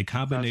technique. It is a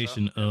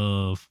combination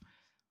of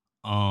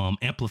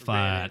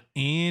amplified red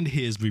and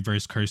his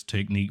reverse curse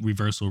technique,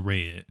 reversal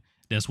red.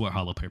 That's what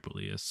Hollow Purple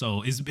is.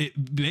 So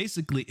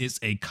basically it's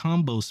a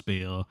combo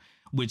spell,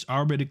 which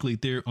theoretically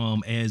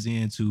adds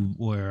into,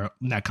 or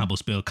not combo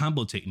spell,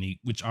 combo technique,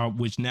 which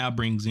now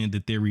brings in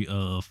the theory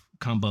of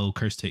combo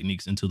curse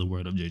techniques into the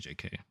world of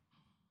JJK.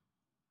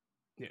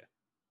 Yeah.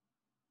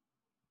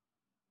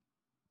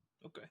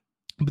 Okay.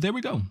 But there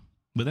we go.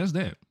 But that's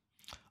that.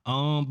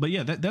 But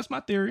yeah, that's my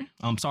theory.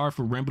 I'm sorry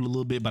for rambling a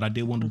little bit, but I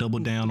did want to double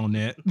down on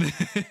that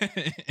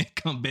and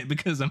come back,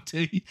 because I'm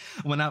telling you,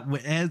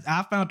 as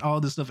I found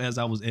all this stuff as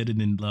I was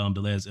editing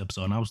the last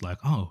episode, and I was like,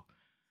 oh,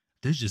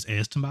 this just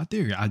adds to my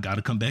theory. I got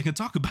to come back and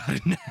talk about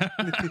it now.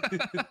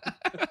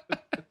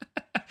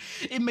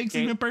 It makes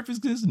even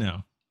perfect sense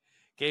now.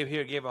 Gabe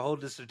here gave a whole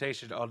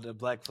dissertation on the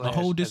Black Flash. A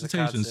whole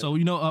dissertation. So,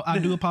 I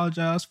do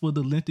apologize for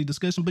the lengthy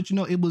discussion, but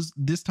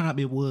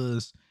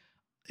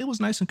it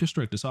was nice and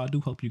constructive. So I do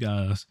hope you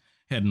guys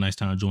had a nice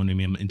time joining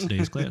me in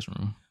today's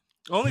classroom.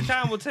 Only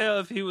time will tell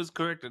if he was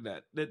correct or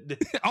not.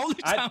 Only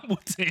time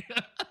will tell.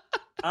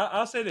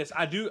 I'll say this.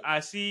 I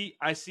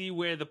see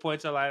where the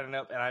points are lining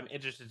up, and I'm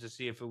interested to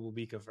see if it will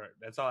be confirmed.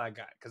 That's all I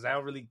got, because I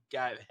don't really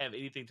have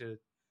anything to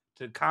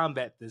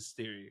combat this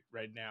theory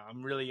right now.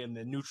 I'm really in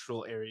the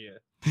neutral area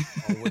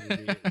on what it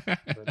is.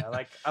 But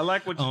I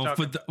like what you're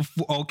talking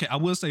about. Okay, I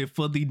will say,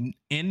 for the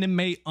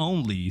anime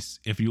onlys,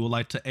 if you would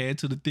like to add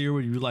to the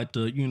theory, you would like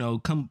to,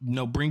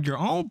 bring your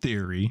own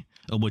theory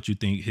of what you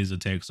think his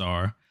attacks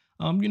are,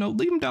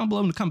 leave them down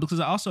below in the comments, because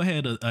I also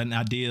had an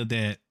idea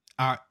that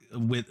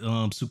with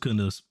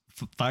Sukuna's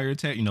fire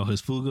attack,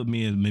 his Fuga,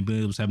 me and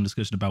maybe was having a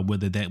discussion about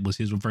whether that was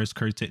his reverse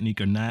curse technique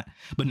or not.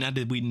 But now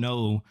that we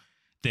know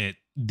that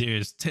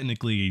there's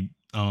technically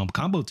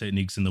combo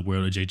techniques in the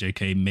world of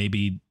JJK,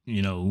 maybe,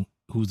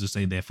 who's to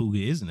say that Fuga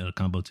isn't a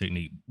combo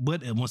technique?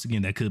 But once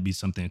again, that could be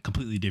something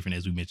completely different,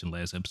 as we mentioned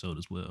last episode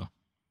as well.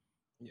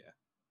 Yeah.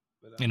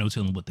 But, ain't no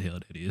telling what the hell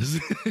that is.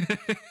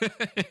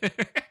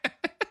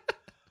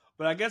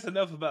 But I guess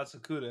enough about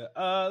Sukuna.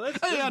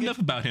 Enough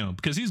about him,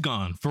 because he's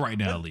gone for right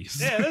now, at least.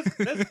 Yeah,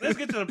 let's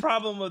get to the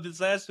problem of these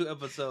last two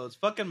episodes.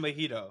 Fucking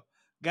Mojito.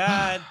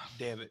 God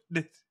damn it.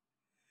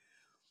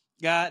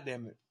 God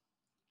damn it.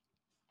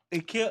 He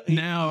killed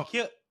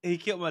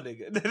my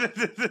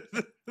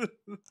nigga.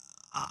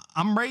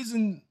 I'm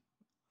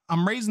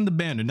raising the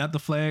banner, not the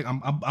flag.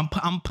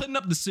 I'm putting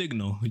up the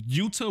signal.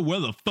 Utah,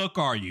 where the fuck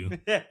are you?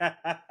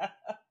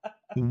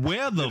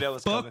 Where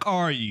the fuck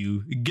are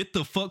you? Get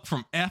the fuck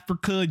from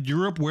Africa,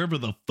 Europe, wherever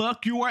the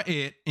fuck you are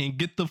at, and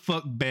get the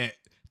fuck back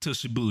to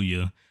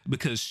Shibuya,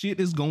 because shit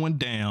is going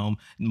down.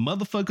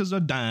 Motherfuckers are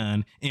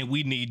dying, and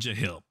we need your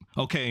help.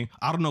 Okay,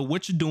 I don't know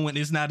what you're doing.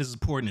 It's not as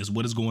important as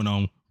what is going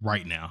on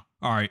right now.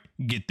 All right,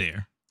 get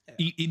there.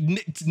 Yeah.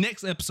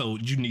 Next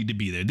episode, you need to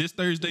be there. This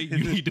Thursday,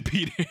 you need to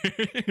be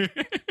there.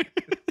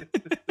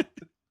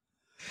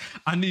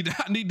 I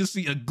need to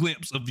see a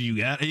glimpse of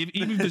you.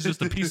 Even if it's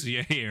just a piece of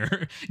your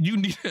hair, you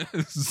need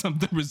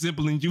something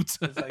resembling you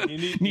to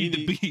need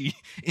to be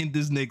in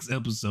this next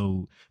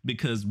episode,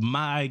 because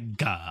my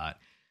God,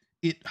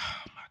 oh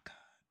my God.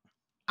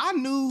 I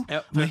knew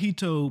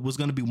Mojito was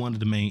going to be one of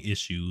the main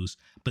issues,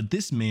 but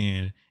this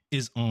man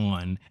is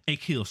on a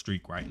kill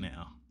streak right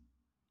now.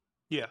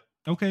 Yeah.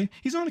 Okay?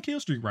 He's on a kill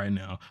streak right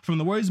now. From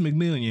the words of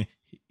McMillian,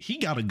 he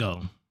got to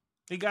go.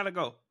 He got to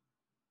go.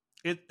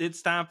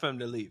 It's time for him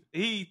to leave.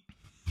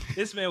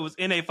 This man was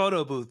in a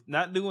photo booth,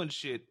 not doing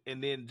shit,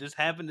 and then just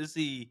happened to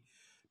see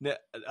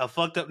a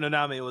fucked up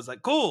Nanami and was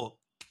like, "Cool,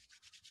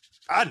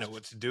 I know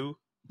what to do,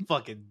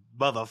 fucking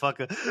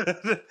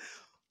motherfucker."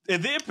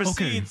 And then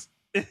proceeds,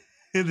 Okay.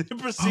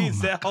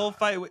 that whole God.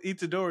 fight with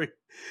Itadori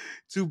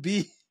to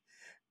be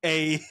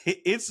a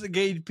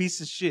instigated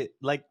piece of shit.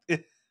 Like,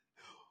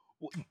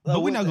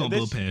 But we're not gonna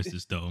blow past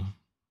this though.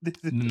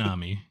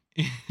 Nanami,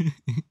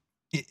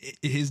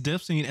 his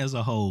death scene as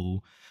a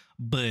whole,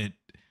 but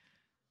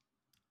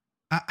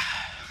I,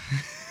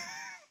 I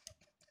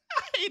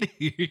hate it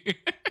here.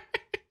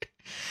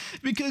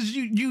 Because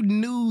you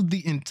knew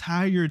the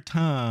entire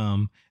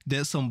time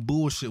that some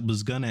bullshit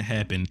was gonna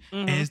happen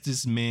as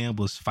this man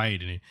was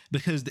fighting it.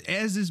 Because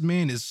as this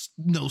man is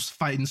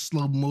fighting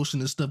slow motion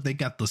and stuff, they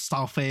got the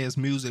soft ass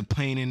music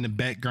playing in the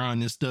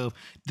background and stuff.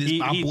 This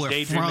my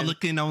boy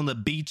frolicking on the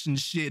beach and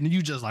shit, and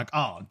you just like,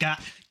 oh god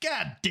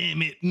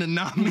damn it,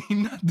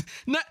 Nanami,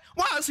 not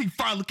why is he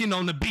frolicking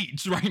on the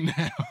beach right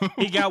now?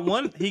 He got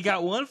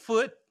one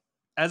foot.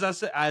 As I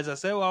said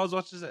while I was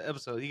watching this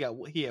episode, he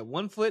had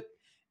 1 foot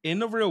in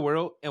the real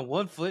world and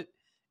 1 foot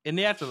in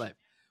the afterlife.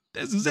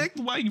 That's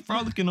exactly why you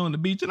frolicking on the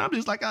beach. And I'm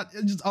just like,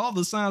 just all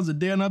the signs are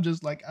there. And I'm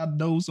just like, I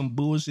know some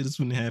bullshit is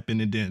going to happen.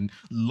 And then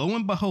lo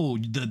and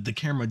behold, the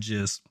camera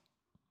just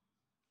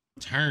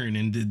turn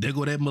and there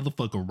go that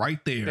motherfucker right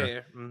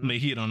there. Mm-hmm. They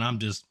hit on. I'm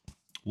just,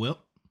 well,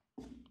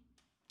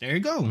 there you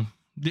go.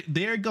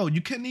 There you go.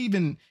 You couldn't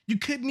even,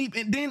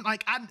 and then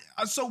like,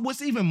 so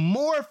what's even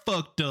more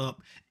fucked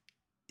up,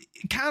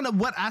 kind of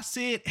what I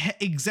said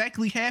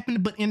exactly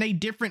happened, but in a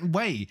different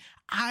way.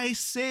 I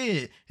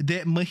said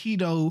that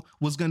Mahito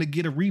was going to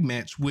get a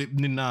rematch with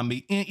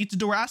Nanami and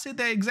Itadori. I said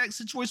that exact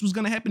situation was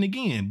going to happen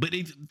again, but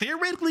it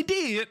theoretically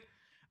did,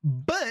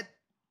 but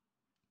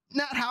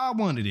not how I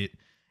wanted it.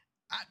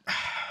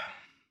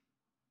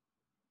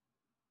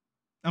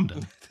 I'm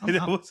done. I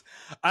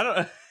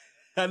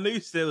know you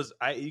said it was,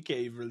 you can't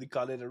even really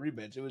call it a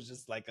rematch. It was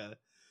just like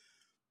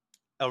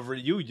a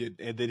reunion,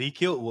 and then he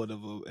killed one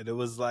of them, and it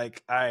was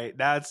like, all right,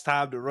 now it's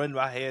time to run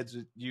my hands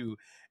with you.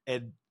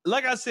 And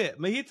like I said,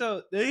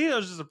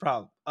 Mahito's just a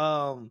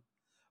problem.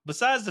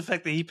 Besides the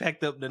fact that he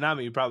packed up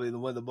Nanami probably in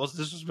one of the most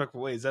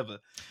disrespectful ways ever.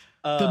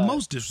 The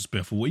most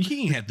disrespectful way.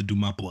 He ain't have to do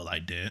my boy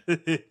like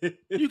that.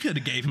 You could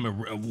have gave him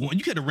one.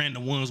 You could have ran the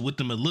ones with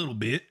him a little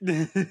bit.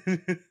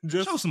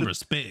 Show some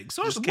respect.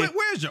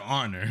 Where's your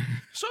honor?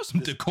 Show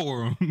some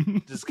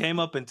decorum. Just came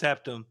up and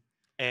tapped him,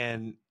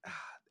 and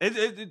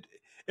it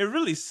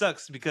really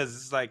sucks because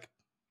it's like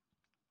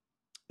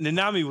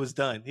Nanami was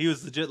done. He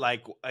was legit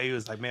like,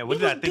 man, what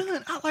did I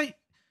think?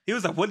 He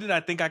was like, what did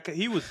I think I could?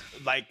 He was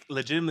like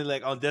legitimately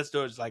like on death's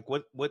door. It's like,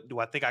 what do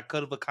I think I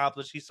could have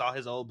accomplished? He saw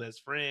his old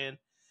best friend,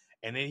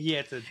 and then he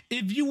had to.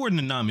 If you were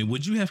Nanami,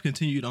 would you have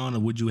continued on, or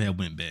would you have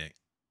went back?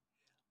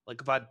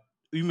 Like,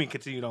 you mean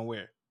continued on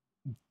where?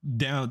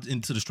 Down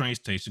into the train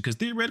station, because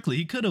theoretically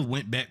he could have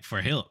went back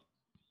for help.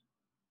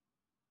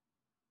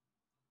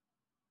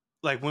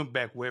 Like went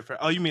back where for?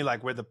 Oh, you mean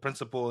like where the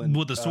principal and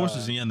the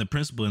sources and the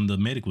principal and the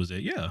medic was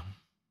at? Yeah.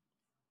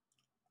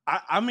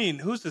 I mean,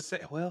 who's to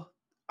say? Well,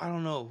 I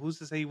don't know. Who's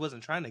to say he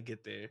wasn't trying to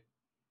get there?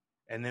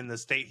 And then the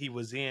state he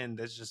was in,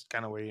 that's just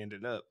kind of where he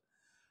ended up.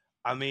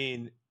 I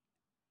mean,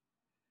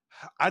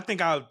 I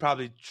think I would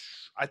probably.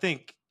 I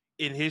think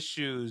in his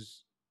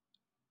shoes,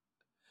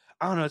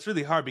 I don't know. It's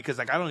really hard because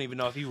like I don't even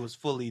know if he was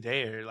fully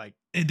there. Like,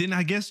 and then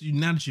I guess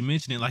now that you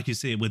mention it, like you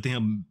said, with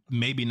him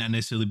maybe not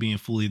necessarily being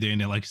fully there,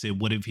 and then like you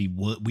said, what if he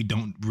would? We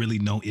don't really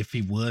know if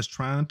he was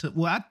trying to.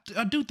 Well,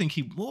 I do think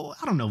he. Well,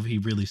 I don't know if he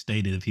really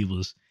stated if he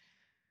was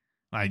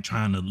like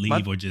trying to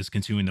leave or just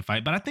continuing the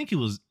fight, but I think it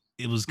was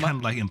kind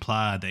of like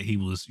implied that he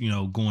was,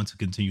 going to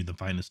continue the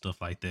fight and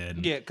stuff like that.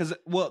 And, yeah, because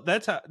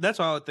that's how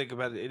I would think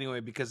about it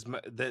anyway. Because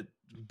that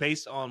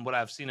based on what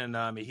I've seen in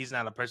Nami, he's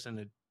not a person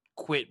to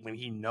quit when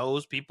he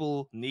knows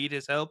people need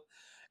his help.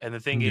 And the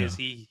thing is,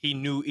 he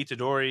knew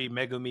Itadori,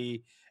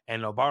 Megumi,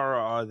 and Obara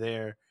are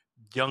their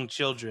young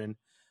children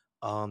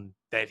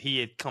that he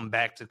had come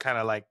back to kind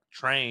of like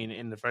train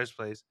in the first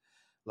place.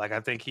 Like I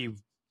think he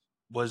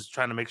was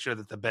trying to make sure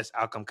that the best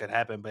outcome could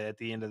happen. But at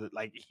the end of it,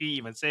 like he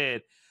even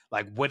said,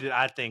 like, what did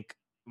I think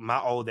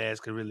my old ass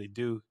could really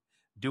do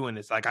doing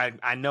this? Like,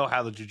 I know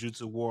how the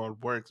jujutsu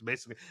world works.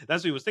 Basically,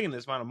 that's what he was thinking in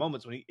his final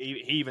moments when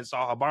he even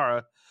saw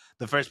Habara,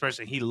 the first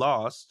person he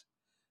lost.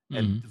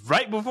 And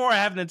right before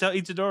having to tell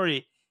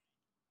Itadori,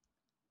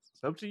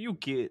 it's up to you,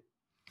 kid.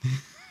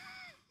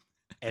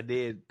 And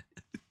then,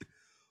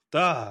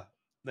 yeah.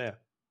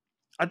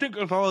 I think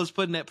if I was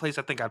put in that place,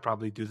 I think I'd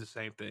probably do the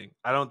same thing.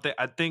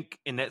 I think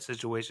in that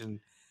situation,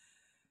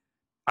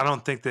 I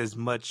don't think there's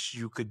much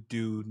you could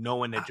do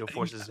knowing that your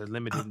forces are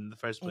limited in the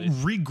first place.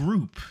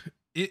 Regroup.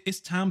 It's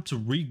time to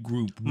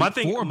regroup.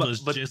 Four of us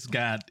just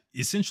got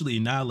essentially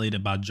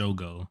annihilated by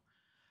Jogo.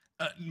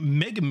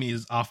 Megami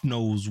is off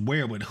knows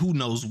where, but who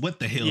knows what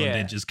the hell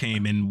that just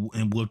came in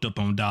and whooped up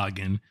on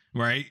Doggin,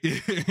 right?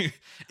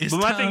 It's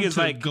time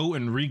to go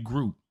and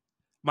regroup.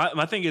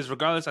 my thing is,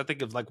 regardless, I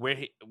think of like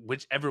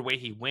whichever way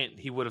he went,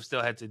 he would have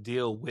still had to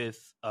deal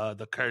with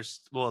the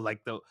cursed, well,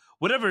 like the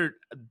whatever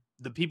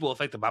the people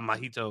affected by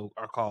Mahito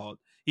are called.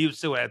 He would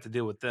still have to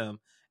deal with them,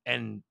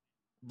 and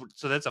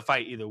so that's a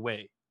fight either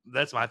way.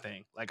 That's my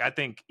thing. Like I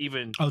think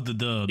even Oh,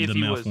 the if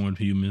he was, malformed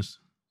humans.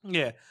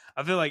 yeah,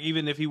 I feel like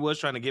even if he was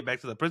trying to get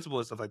back to the principal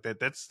and stuff like that,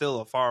 that's still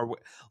a far way.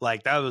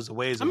 Like that was a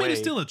ways I mean, away.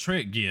 it's still a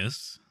trick,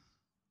 yes.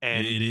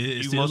 And it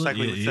is. You most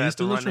likely would still have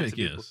to run into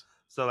people. Yes.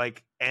 So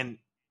like, and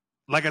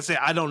like I said,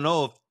 I don't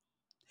know if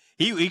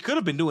he could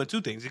have been doing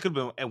two things. He could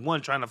have been at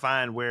one trying to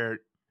find where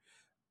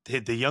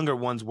the younger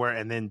ones were,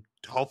 and then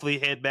hopefully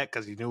head back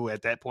because he knew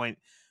at that point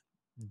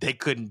they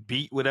couldn't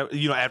beat whatever,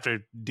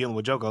 after dealing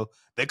with Joko,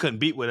 they couldn't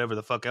beat whatever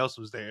the fuck else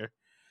was there.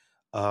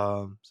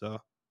 So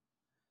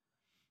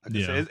like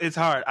I said, it's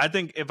hard. I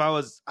think if I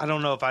was, I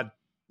don't know if I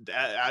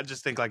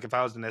just think like if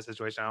I was in that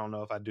situation, I don't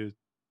know if I'd do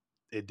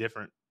it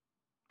different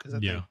because I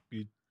think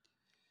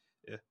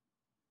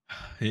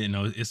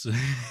it's a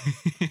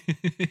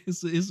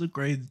it's a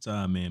crazy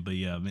time, man.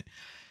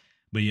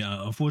 But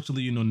yeah,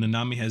 unfortunately,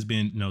 Nanami has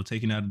been,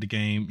 taken out of the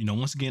game.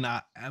 Once again,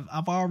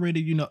 I've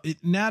already,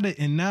 now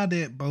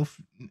that both,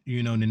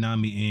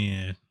 Nanami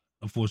and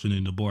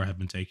unfortunately Nabor have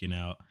been taken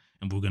out,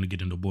 and we're gonna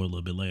get into Nabor a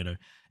little bit later.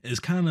 It's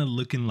kind of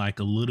looking like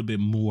a little bit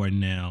more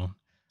now.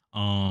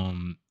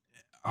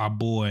 Our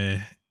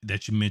boy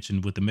that you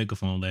mentioned with the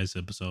megaphone last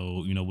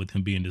episode, with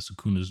him being the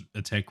Sukuna's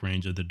attack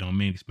range of the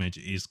domain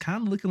expansion, is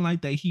kind of looking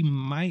like that he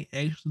might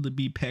actually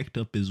be packed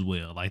up as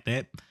well. Like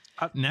that.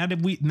 Now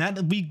that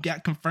we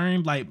got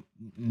confirmed, like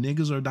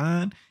niggas are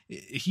dying,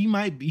 he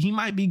might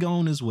be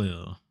gone as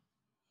well.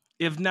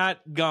 If not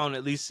gone,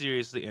 at least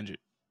seriously injured.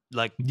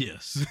 Like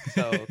yes.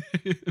 So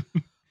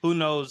who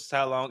knows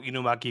how long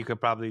Inumaki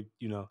could probably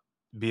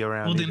be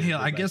around. Well, then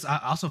hell, I guess I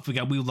also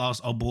forgot we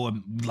lost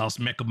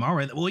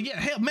Mekamaru. Well, yeah,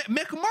 hell,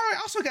 Mekamaru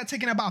also got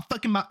taken out by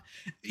fucking.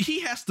 He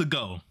has to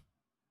go.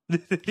 Yeah.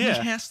 He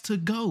has to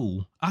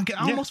go. I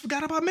almost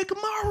forgot about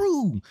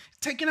Mekamaru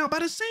taken out by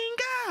the same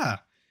guy.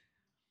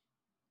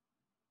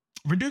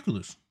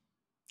 Ridiculous.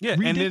 Yeah,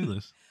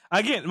 ridiculous.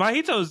 And then, again,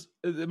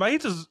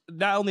 Mahito's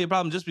not only a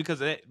problem just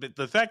because of that, but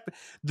the fact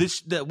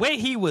that the way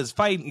he was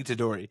fighting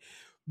Itadori,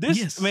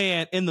 this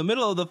man in the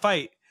middle of the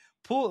fight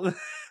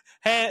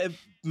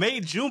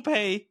made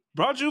Junpei,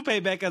 brought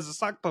Junpei back as a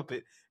sock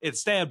puppet and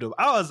stabbed him.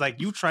 I was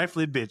like, you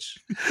trifling bitch.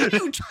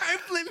 You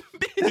trifling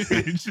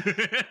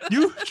bitch.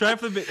 You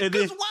trifling bitch.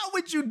 Because why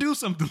would you do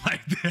something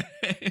like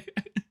that?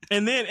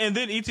 And then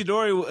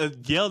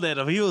Itadori yelled at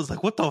him. He was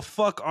like, what the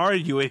fuck are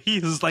you? And he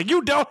was like,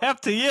 you don't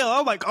have to yell.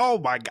 I'm like, oh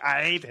my God,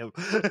 I hate him.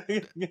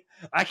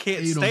 I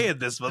can't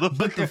stand this motherfucker.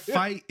 But the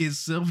fight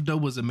itself, though,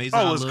 was amazing.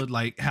 I loved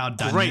like how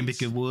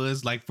dynamic it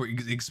was. Like, for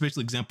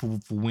especially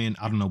example, for when,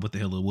 I don't know what the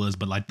hell it was,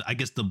 but like, I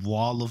guess the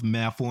wall of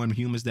malformed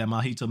humans that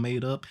Mahito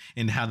made up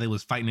and how they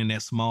was fighting in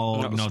that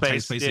small,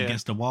 tight space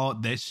against the wall.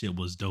 That shit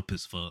was dope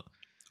as fuck.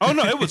 Oh,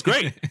 no, it was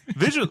great.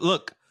 Visual,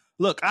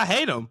 look, I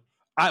hate him.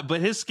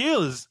 But his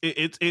skill is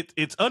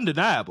it's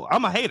undeniable.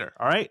 I'm a hater,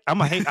 all right. I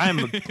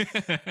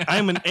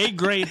am an A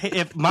grade.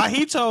 If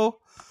Mahito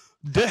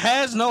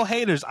has no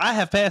haters, I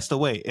have passed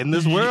away in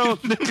this world.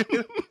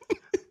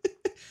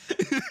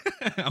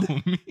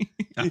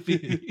 I feel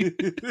you.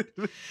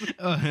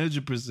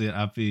 100%.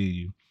 I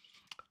feel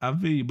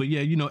you. But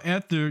yeah,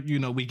 after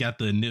we got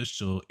the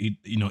initial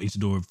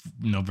Itadori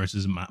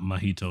versus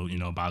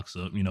Mahito box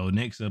up.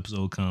 Next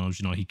episode comes.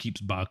 He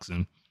keeps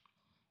boxing,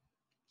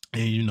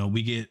 and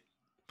we get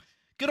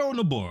good old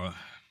Nobara.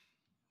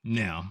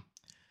 Now,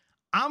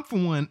 I'm for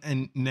one,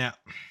 and now.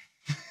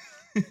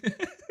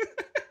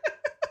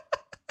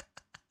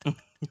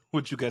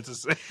 What you got to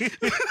say?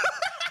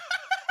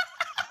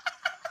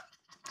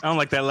 I don't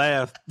like that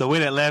laugh. The way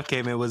that laugh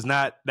came in was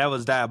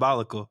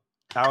diabolical.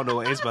 I don't know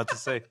what Ace about to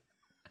say.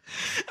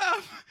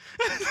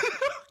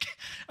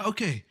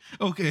 Okay.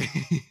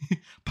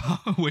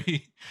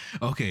 Wait.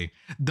 Okay.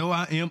 Though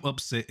I am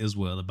upset as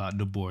well about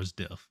Nobara's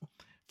death.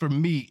 For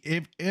me,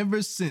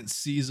 ever since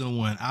season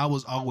 1, I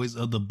was always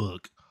of the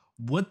book.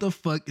 What the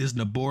fuck is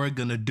Nobara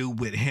gonna do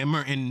with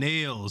hammer and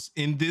nails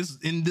in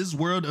this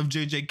world of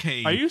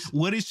JJK?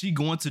 What is she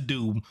going to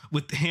do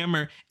with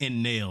hammer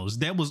and nails?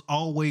 That was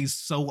always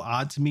so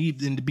odd to me.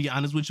 And to be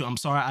honest with you, I'm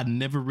sorry, I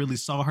never really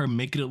saw her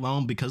make it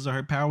alone because of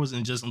her powers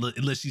and just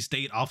unless she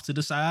stayed off to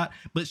the side.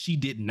 But she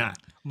did not.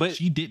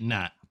 She did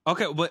not.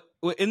 Okay, but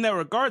in that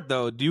regard,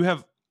 though, do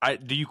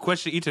you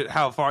question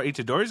how far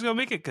Itadori's gonna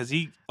make it? Because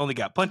he only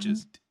got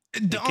punches.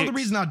 The only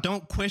reason I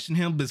don't question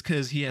him is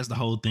because he has the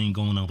whole thing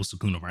going on with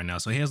Sukuna right now.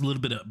 So he has a little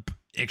bit of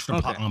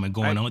extra plot armor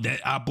going on that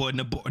our boy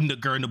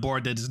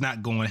Nobara that is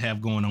not going to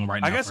have going on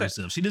right now for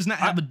herself. She does not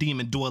have a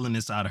demon dwelling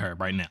inside of her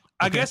right now. Okay?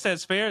 I guess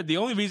that's fair. The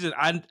only reason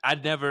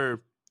that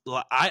never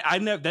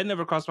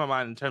crossed my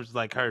mind in terms of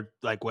like her,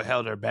 like what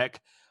held her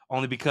back,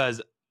 only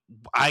because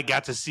I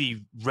got to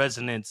see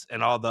resonance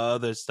and all the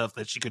other stuff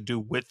that she could do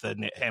with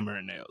the hammer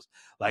and nails.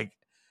 Like,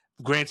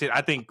 granted, I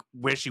think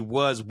where she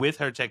was with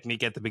her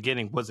technique at the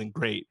beginning wasn't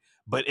great.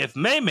 But if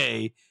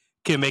Mei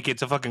can make it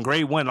to fucking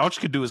grade 1, all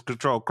she could do is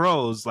control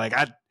crows. Like,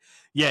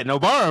 Yeah,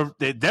 Nobara,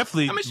 they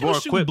definitely I mean, she more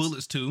was shooting equipped.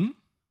 bullets too.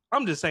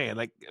 I'm just saying,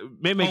 like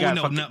Maymay got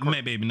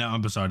Maybay. No,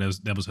 I'm sorry. That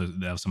was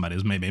somebody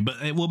else. Maybay. But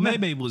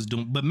Maybay was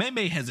doing. But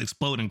Maybay has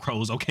exploding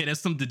crows. Okay, that's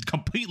something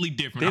completely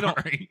different. They don't.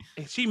 Right?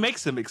 She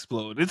makes them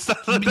explode. It's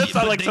not, that's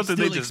not like something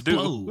they just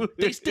explode. do.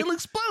 They still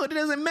explode. It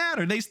doesn't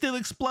matter. They still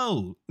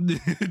explode.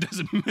 It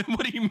doesn't.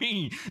 What do you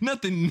mean?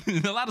 Nothing.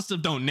 A lot of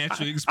stuff don't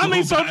naturally explode by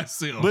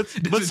itself.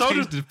 But so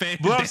do.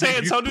 But I'm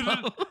saying so do.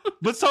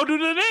 But so do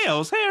the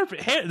nails.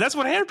 Hair. That's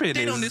what hairpin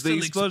they is. Don't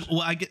necessarily explode.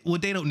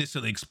 They don't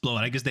necessarily explode.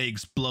 I guess they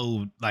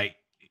explode like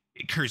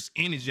curse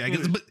energy, I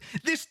guess, but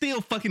they're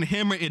still fucking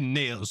hammer and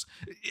nails.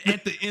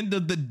 At the end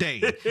of the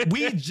day,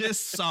 we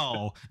just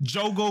saw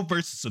Jogo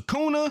versus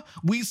Sukuna.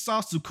 We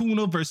saw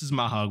Sukuna versus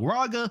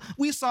Maharaga.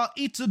 We saw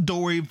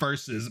Itadori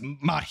versus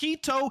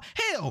Mahito.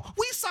 Hell,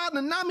 we saw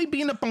Nanami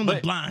being up on the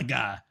blind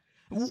guy.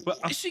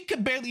 She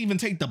could barely even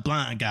take the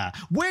blind guy.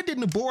 Where did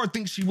Nobara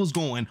think she was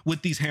going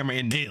with these hammer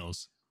and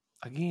nails?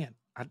 Again,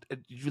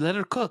 you let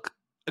her cook.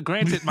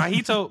 Granted,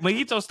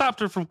 Mahito stopped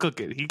her from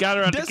cooking. He got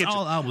her out the kitchen. That's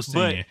all I was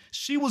saying.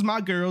 She was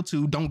my girl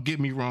too. Don't get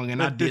me wrong,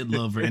 and I did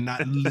love her. And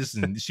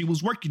listen, she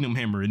was working them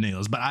hammer and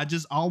nails, but I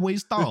just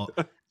always thought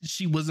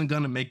she wasn't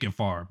gonna make it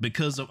far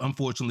because of,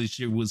 unfortunately,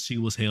 she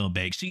was held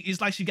back. It's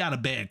like she got a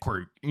bad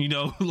quirk, you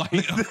know. Like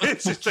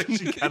it's just like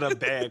she got a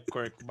bad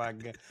quirk. My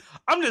God,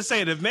 I'm just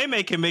saying, if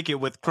Maymay can make it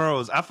with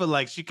crows, I feel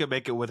like she could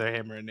make it with her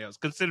hammer and nails.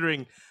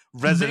 Considering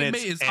resonance,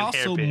 Maymay is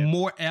also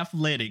more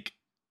athletic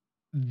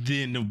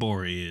than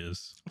Nobara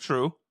is.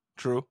 True.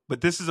 But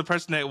this is a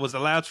person that was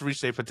allowed to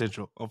reach their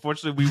potential.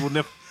 Unfortunately, we will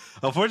never.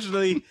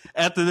 Unfortunately,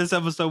 after this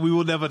episode, we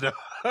will never know.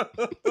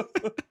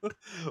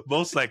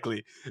 Most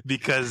likely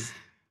because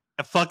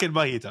fucking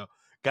Mahito.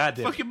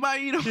 Goddamn. Fucking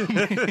Mahito,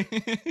 man.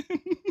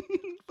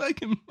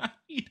 Fucking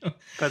Mahito.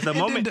 Because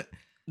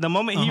the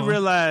moment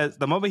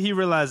he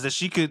realized that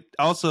she could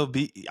also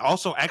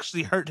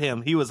actually hurt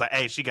him, he was like,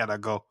 "Hey, she gotta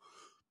go."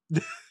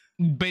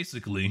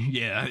 Basically,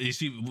 yeah.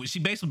 She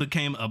basically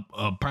became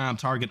a prime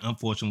target,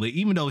 unfortunately,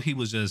 even though he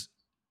was just,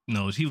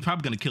 he was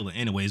probably going to kill her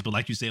anyways. But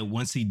like you said,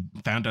 once he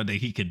found out that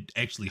he could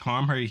actually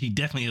harm her, he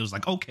definitely was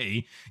like,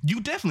 okay, you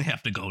definitely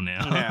have to go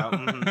now. Yeah,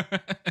 mm-hmm.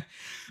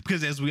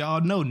 Because as we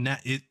all know,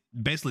 it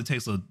basically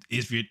takes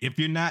if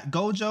you're not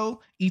Gojo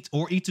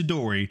or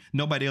Itadori,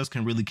 nobody else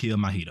can really kill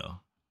Mahito.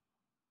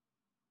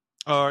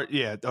 Or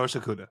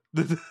Sukuna.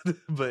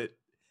 But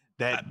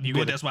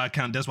that's why I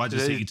just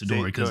say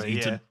Itadori, because you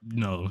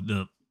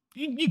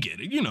get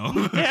it, you know.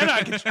 Yeah, no,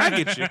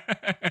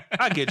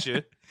 I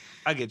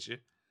get you.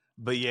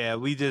 But yeah,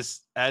 we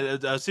just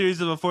a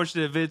series of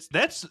unfortunate events.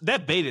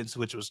 That bait and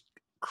switch was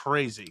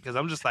crazy because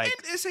I'm just like,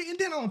 and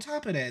then on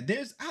top of that,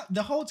 there's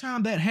the whole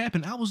time that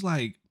happened, I was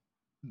like,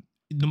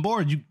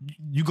 Nobara,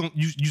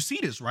 you see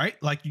this, right?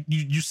 Like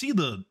you see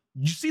the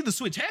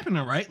switch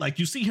happening, right? Like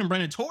you see him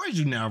running towards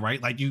you now,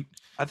 right? Like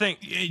I think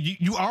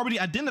you already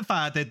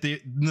identified that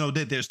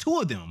that there's two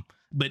of them,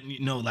 but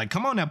like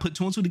come on now, put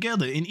two and two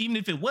together. And even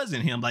if it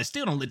wasn't him, like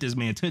still don't let this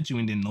man touch you.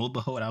 And then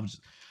behold, I was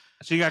just,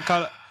 she got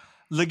caught.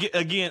 Look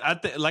again. I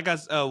think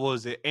what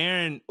was it,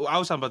 Aaron? I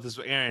was talking about this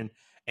with Aaron,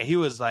 and he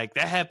was like,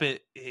 that happened.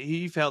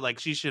 He felt like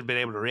she should have been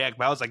able to react,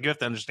 but I was like, you have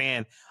to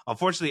understand.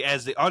 Unfortunately,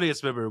 as the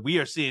audience member, we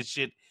are seeing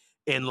shit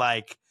in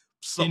like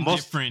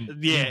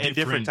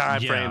different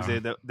time frames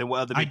than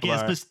what other people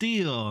are. But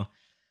still,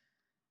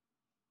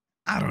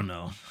 I don't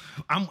know.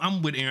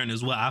 I'm with Aaron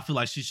as well. I feel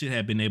like she should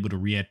have been able to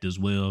react as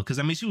well, because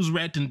I mean she was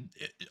reacting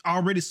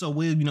already so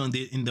well. In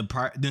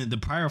the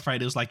prior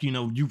fight, it was like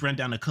you run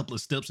down a couple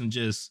of steps and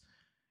just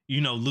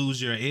lose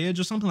your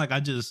edge or something. Like I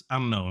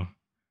don't know.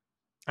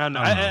 I don't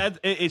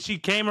know. She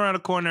came around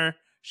the corner.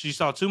 She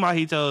saw two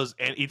Mahitos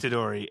and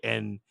Itadori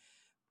and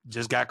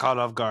just got caught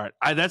off guard.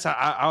 I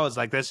was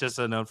like, that's just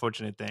an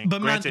unfortunate thing.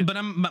 But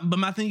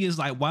my thing is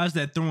like, why is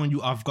that throwing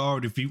you off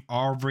guard if you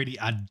already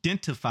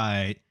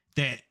identified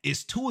that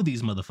it's two of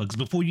these motherfuckers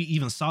before you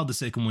even saw the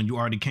second one? You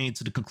already came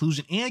to the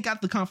conclusion and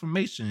got the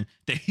confirmation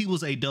that he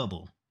was a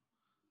double.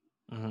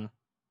 Mm-hmm.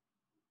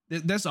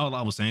 That's all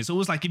I was saying. So it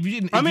was like if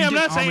you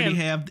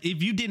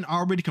didn't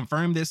already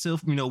confirm that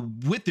self,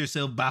 with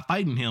yourself by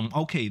fighting him,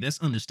 okay,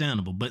 that's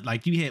understandable. But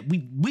like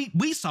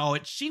we saw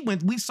it.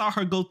 We saw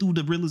her go through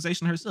the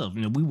realization herself.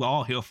 We were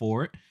all here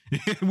for it.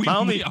 we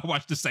all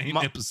watched the same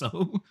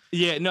episode.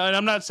 Yeah, no, and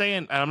I'm not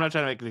trying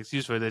to make an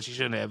excuse for that. She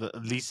shouldn't have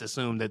at least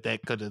assumed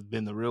that could have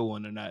been the real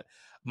one or not.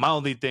 My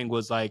only thing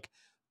was like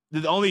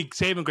the only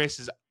saving grace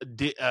is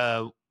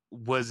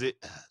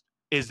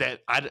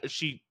that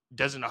she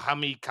doesn't know how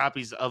many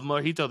copies of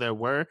Mahito there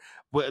were,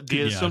 but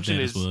the assumption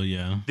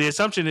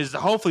is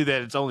hopefully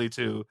that it's only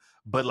two.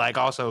 But like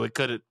also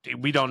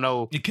we don't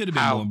know. It could have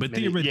been more, but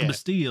theoretically, but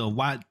still,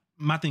 why?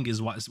 My thing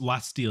is why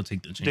still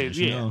take the chance?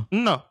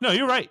 No,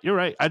 you're right.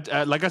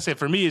 I like I said,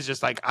 for me, it's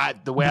just like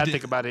the way I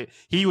think about it.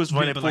 He was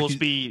running full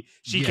speed.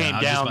 She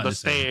came down the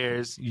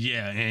stairs.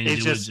 Yeah, and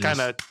it's just kind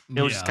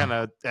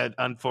of an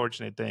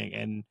unfortunate thing.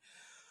 And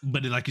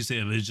But like you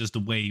said, it's just the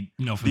way,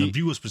 from the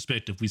viewer's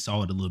perspective, we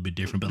saw it a little bit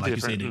different. But like you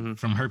said,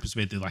 from her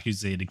perspective, like you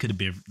said, it could have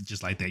been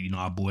just like that.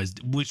 Our boys,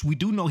 which we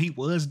do know he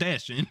was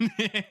dashing,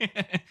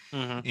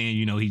 and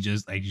he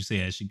just, like you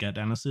said, she got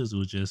down the scissors,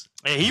 was just.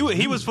 And he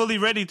was fully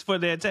ready for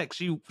the attack.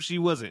 She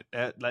wasn't.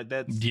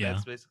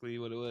 That's basically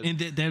what it was. And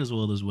that as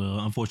well.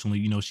 Unfortunately,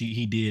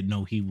 he did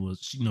know she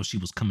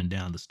was coming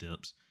down the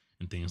steps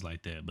and things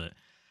like that. But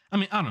I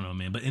mean, I don't know,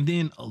 man. But and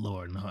then, oh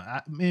Lord, no,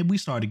 man, we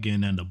started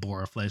getting into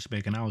Bora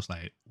flashback, and I was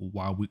like,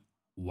 why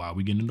are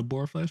we getting into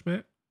Bora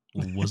flashback?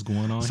 What's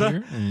going on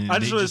here? And I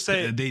just want to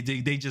say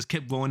they just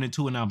kept going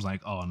into it, and I was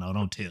like, oh no,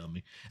 don't tell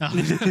me. I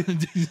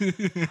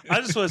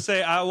just want to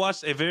say I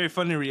watched a very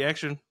funny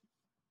reaction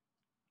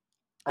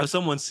of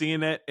someone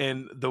seeing that,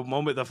 and the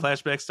moment the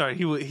flashback started,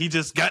 he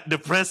just got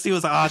depressed. He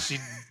was like, oh, she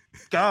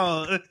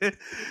gone.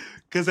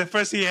 Because at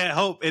first he had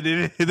hope, and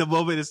then in the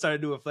moment it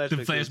started doing flashback. The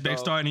flashback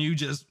started, and you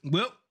just,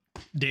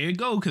 there you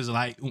go. Because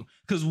why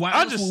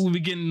else would we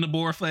get in the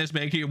Bora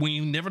flashback here? We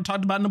never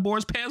talked about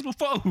Nabora's past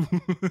before.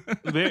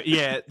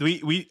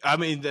 I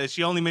mean,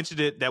 she only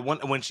mentioned it that one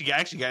when she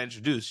actually got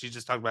introduced. She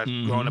just talked about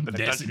growing up in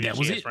the country. That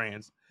was she had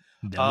friends.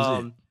 That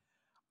was it.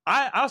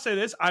 I'll say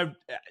this: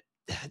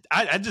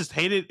 I just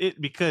hated it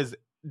because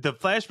the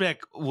flashback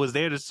was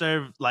there to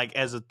serve like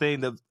as a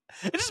thing that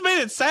it just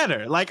made it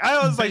sadder. Like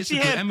I was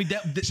basically,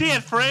 like she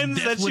had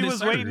friends that she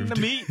was waiting to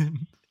meet.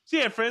 She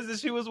had friends that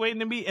she was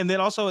waiting to meet, and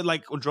then also it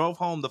like drove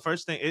home the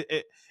first thing.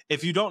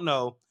 If you don't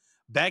know,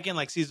 back in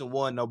like season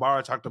 1,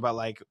 Nobara talked about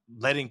like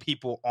letting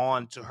people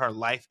on to her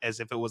life as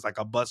if it was like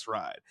a bus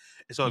ride.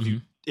 And so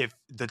if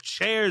the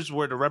chairs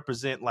were to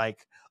represent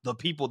like the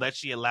people that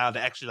she allowed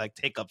to actually like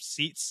take up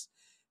seats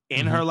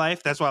in her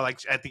life, that's why like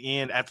at the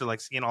end, after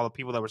like seeing all the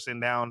people that were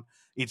sitting down,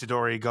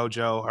 Itadori,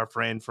 Gojo, her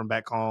friend from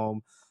back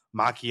home,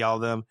 Maki, all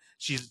of them,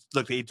 she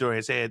looked at Itadori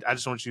and said, I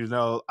just want you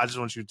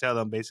to tell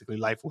them basically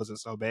life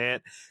wasn't so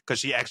bad, because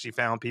she actually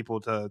found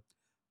people to,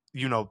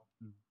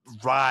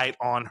 ride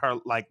on her,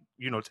 like,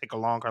 take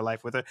along her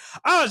life with her.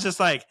 I was just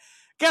like,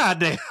 God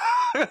damn.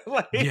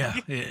 Like,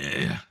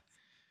 yeah.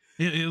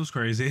 It was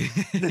crazy.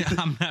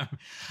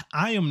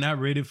 I am not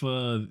ready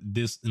for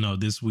this,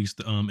 this week's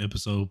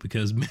episode,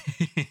 because man,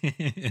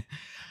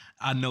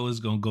 I know it's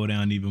gonna go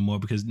down even more,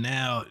 because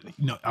now,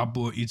 our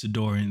boy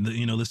Itadori,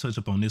 and let's touch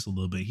up on this a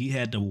little bit. He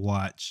had to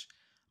watch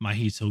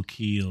Mahito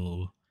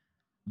kill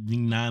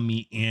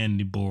Minami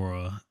and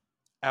Nobara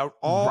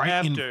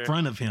in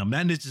front of him.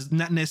 Not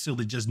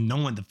necessarily just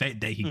knowing the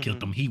fact that he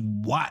killed them. He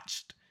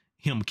watched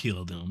him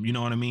kill them. You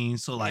know what I mean?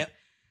 So like. Yep.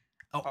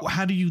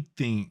 How do you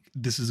think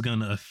this is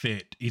gonna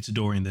affect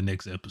Itadori in the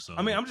next episode?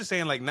 I mean, I'm just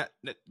saying, like, not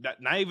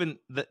even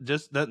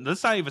let's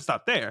not even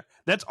stop there.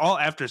 That's all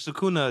after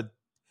Sukuna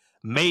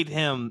made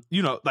him,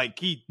 like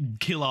he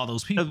kill all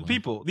those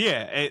people.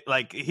 Yeah,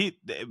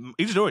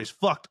 Itadori's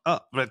fucked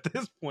up. But at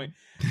this point,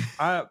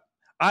 I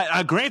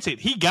granted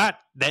he got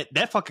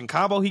that fucking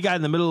combo he got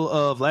in the middle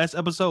of last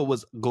episode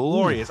was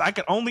glorious. Ooh. I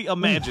could only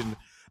imagine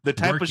the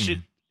type of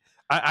shit.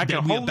 I can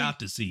only about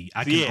to see.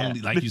 I can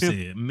only, like you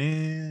said,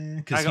 man,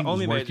 because he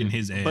was working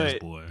his ass,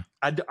 boy.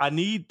 I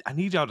need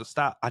y'all to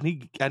stop. I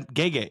need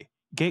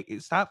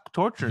Gege, stop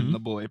torturing the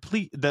boy,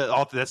 please.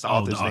 That's the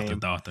author's name.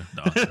 The author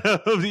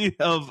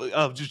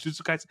of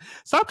Jujutsu Kaisen.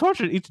 Stop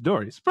torturing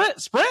Itadori.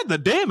 Spread the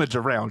damage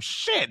around.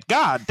 Shit,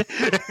 God.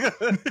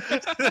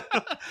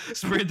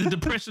 Spread the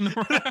depression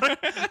around.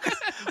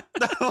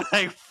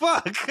 Like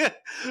fuck.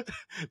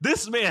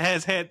 This man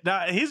has had.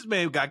 His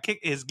man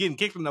is getting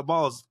kicked in the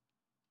balls.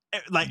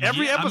 Like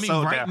every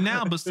episode, right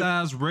now,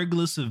 besides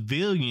regular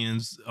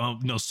civilians,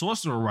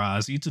 sorcerer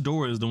rise,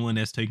 Itadori is the one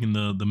that's taking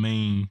the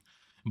main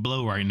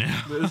blow right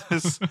now.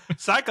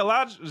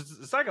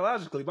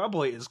 Psychologically, my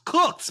boy is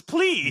cooked.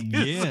 Please,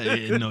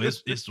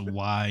 it's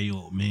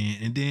wild, man.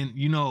 And then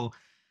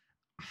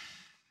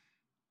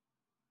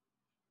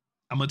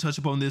I'm gonna touch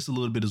upon this a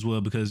little bit as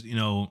well, because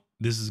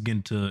this is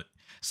getting to,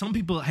 some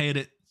people hate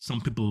it,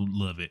 some people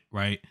love it,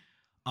 right?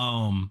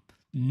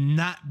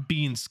 Not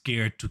being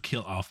scared to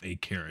kill off a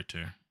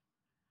character.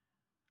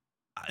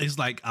 It's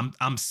like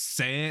I'm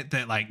sad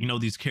that like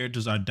these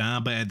characters are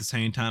dying, but at the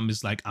same time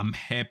it's like I'm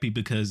happy,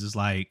 because it's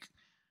like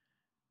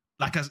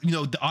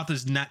the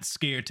author's not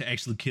scared to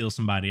actually kill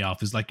somebody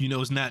off. It's like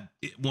it's not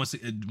once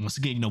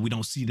again we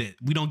don't see that,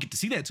 we don't get to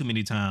see that too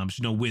many times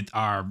with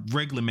our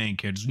regular main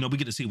characters. We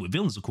get to see it with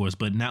villains, of course,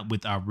 but not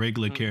with our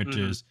regular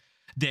characters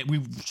that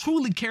we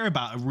truly care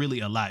about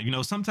really a lot.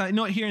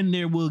 Sometimes, here and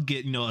there we'll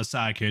get, a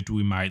side character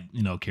we might,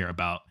 care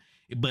about.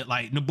 But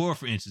like Nobara,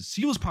 for instance,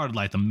 she was part of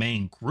like the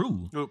main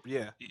crew.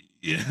 Yeah.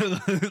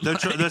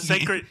 The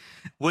sacred,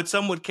 what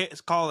some would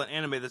call an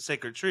anime, the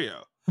sacred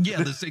trio.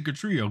 Yeah, the sacred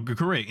trio,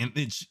 correct. And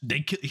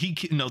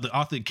the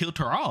author killed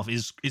her off.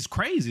 Is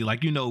crazy.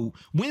 Like,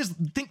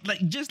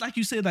 just like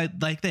you said,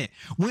 like that.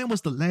 When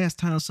was the last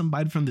time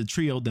somebody from the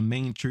trio, the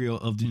main trio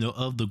of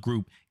the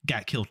group,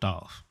 got killed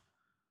off?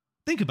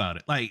 Think about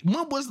it. Like,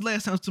 when was the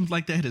last time something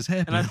like that has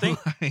happened? And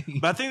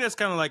I think that's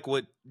kind of like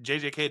what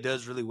JJK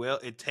does really well.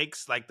 It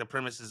takes like the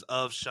premises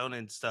of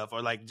shonen stuff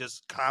or like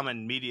just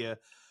common media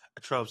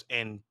tropes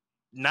and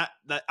not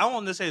that I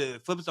won't necessarily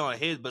flip it on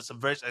head, but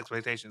subverts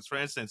expectations. For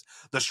instance,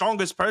 the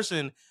strongest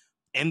person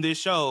in this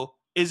show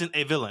isn't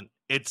a villain.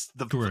 It's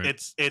the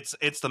Correct.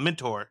 it's the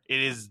mentor.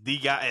 It is the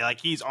guy, like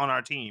he's on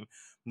our team.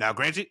 Now,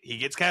 granted, he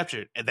gets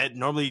captured, and that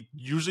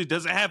usually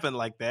doesn't happen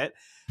like that.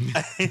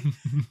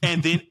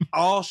 And then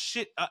all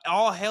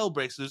hell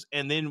breaks loose,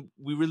 and then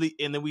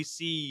we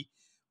see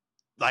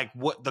like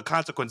what the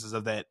consequences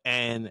of that,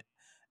 and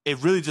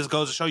it really just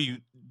goes to show you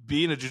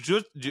being a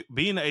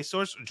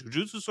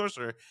jujutsu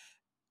sorcerer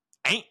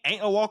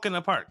ain't a walk in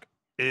the park.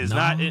 It is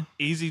not an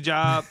easy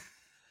job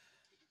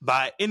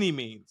by any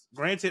means.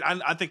 Granted,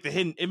 I think the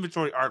hidden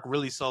inventory arc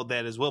really sold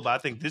that as well, but I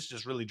think this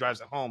just really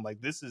drives it home.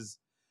 Like, this is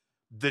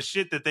the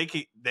shit that they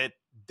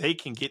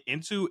can get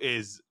into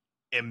is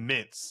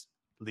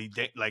immensely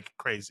like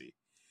crazy,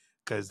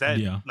 because that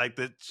like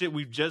the shit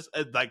we've just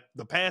like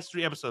the past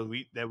 3 episodes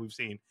that we've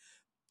seen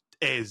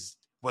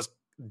was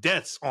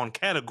deaths on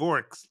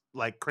categoric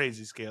like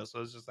crazy scale.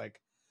 So it's just like,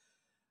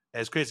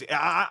 it's crazy.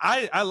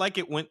 I like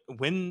it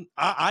when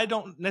I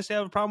don't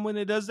necessarily have a problem when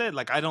it does that.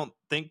 Like, I don't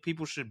think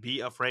people should be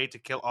afraid to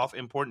kill off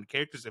important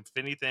characters. If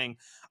anything,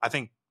 I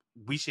think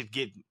we should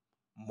get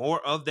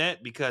more of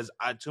that, because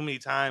too many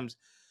times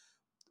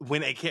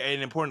when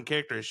an important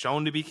character is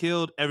shown to be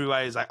killed,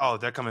 everybody's like, oh,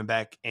 they're coming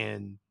back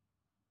in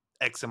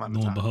X amount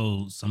of time.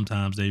 Behold,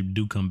 sometimes they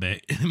do come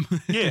back.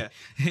 Yeah.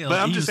 Hell, but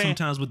I'm just saying,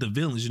 sometimes with the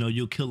villains,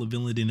 you'll kill a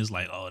villain, then it's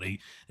like, oh, they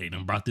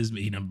done brought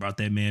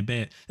that man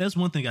back. That's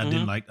one thing I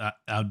didn't like.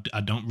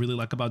 I don't really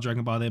like about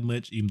Dragon Ball that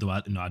much, even though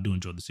I do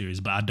enjoy the series,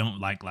 but I don't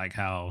like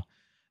how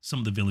some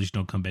of the villains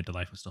don't come back to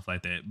life and stuff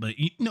like that. But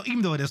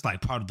even though that's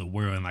like part of the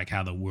world and like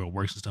how the world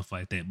works and stuff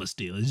like that, but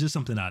still, it's just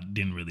something I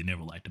didn't really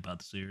never liked about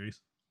the series.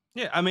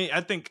 Yeah, I mean,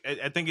 I think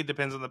it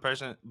depends on the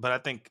person, but I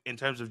think in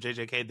terms of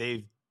JJK,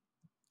 they've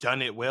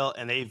done it well,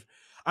 and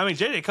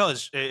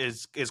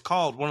JJK is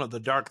called one of the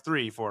Dark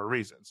Three for a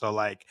reason. So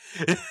like,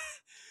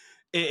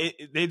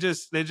 they're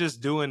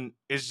doing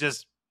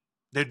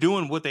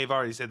what they've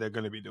already said they're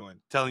going to be doing,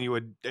 telling you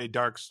a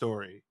dark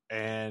story,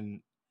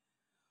 and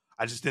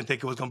I just didn't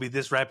think it was going to be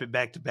this rapid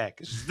back to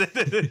back.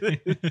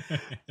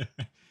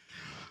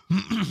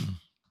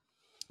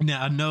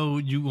 Now, I know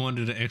you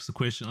wanted to ask the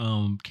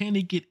question, can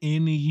it get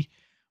any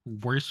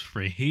worse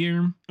for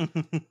here?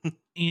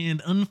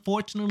 And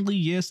unfortunately,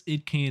 yes,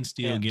 it can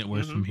still get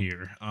worse from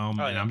here. And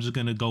I'm just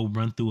going to go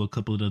run through a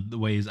couple of the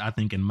ways I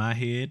think in my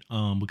head,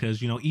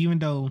 because, even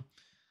though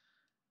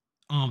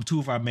 2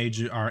 of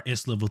our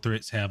S-level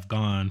threats have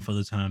gone for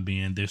the time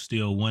being, there's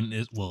still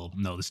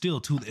there's still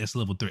 2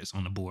 S-level threats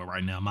on the board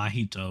right now,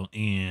 Mahito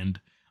and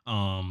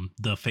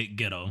the fake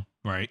ghetto,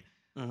 right?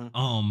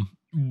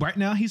 Right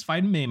now he's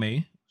fighting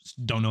Mei.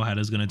 Don't know how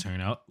that's gonna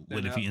turn out.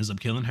 What if he ends up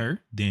killing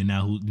her? Then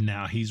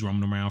now he's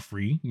roaming around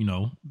free,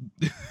 to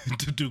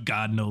do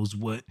God knows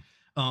what.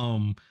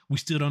 We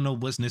still don't know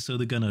what's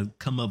necessarily gonna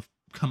come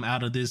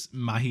out of this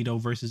Mahito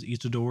versus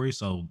Itadori.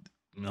 So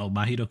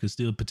Mahito could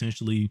still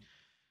potentially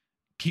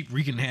keep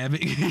wreaking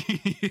havoc,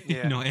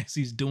 as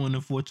he's doing,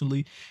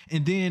 unfortunately.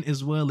 And then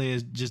as well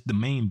as just the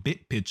main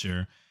big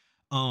picture,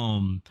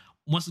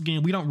 once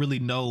again, we don't really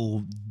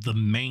know the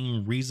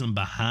main reason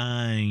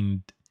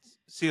behind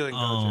sealing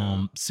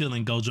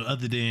Gojo,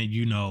 other than,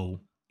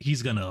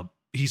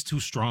 he's too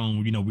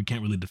strong. We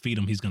can't really defeat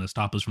him. He's going to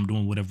stop us from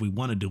doing whatever we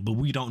want to do, but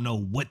we don't know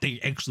what they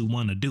actually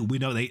want to do. We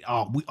know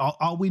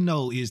all we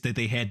know is that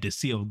they had to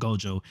seal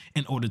Gojo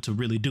in order to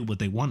really do what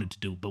they wanted to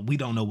do, but we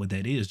don't know what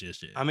that is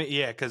just yet. I mean,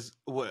 yeah, because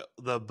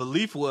the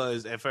belief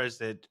was at first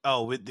that,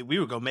 we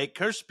were going to make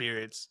curse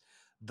spirits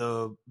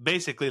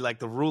basically like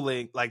the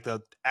ruling, like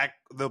the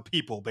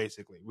people,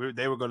 basically.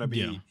 They were going to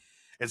be,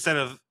 instead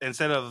of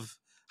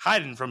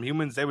hiding from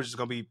humans, they were just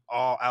going to be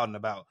all out and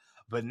about.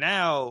 But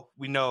now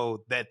we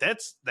know that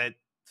that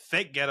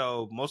fake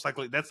ghetto, most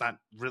likely that's not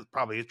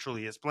probably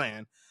truly his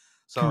plan.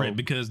 So, correct,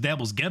 because that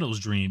was Ghetto's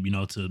dream,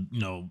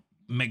 to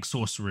make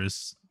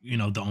sorcerers,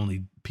 the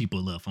only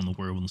people left on the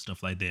world and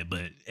stuff like that.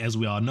 But as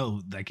we all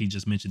know, like he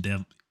just mentioned,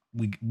 that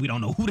we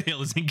don't know who the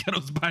hell is in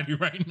Ghetto's body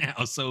right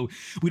now, so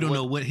we don't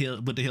know what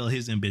the hell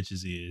his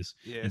ambitions is,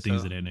 and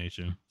things of that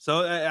nature.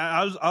 So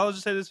I'll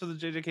just say this for the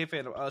JJK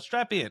fan: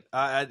 strap in.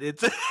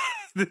 It's.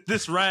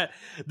 This ride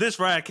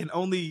can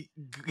only,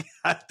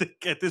 I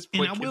think at this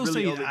point. And I will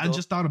say, I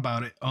just thought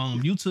about it.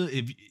 Yuta,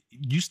 if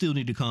you still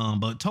need to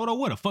come, but Toto,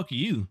 where the fuck are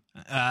you?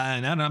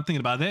 Now that I'm thinking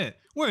about that,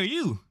 where are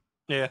you?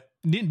 Yeah,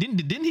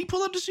 didn't he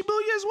pull up to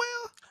Shibuya as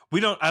well?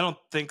 I don't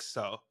think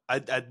so.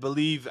 I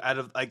believe out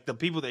of like the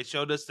people they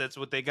showed us, that's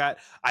what they got.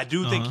 I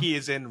do think he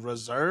is in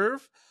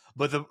reserve,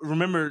 but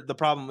remember the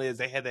problem is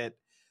they had that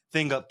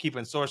thing up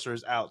keeping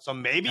sorcerers out. So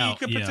maybe he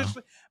could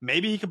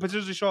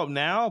potentially show up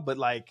now, but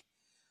like.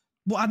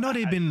 Well, I know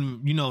they've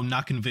been,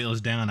 knocking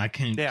veils down. I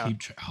can't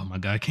keep oh my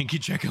God, I can't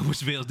keep track of which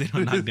veils they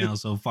don't knock down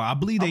so far. I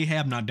believe they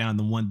have knocked down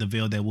the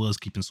veil that was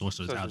keeping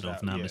sorcerers out, though,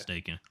 if not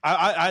mistaken.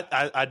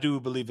 I do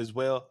believe as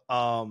well.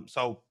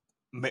 So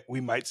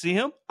we might see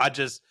him.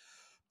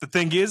 the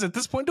thing is, at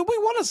this point, do we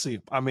want to see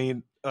him? I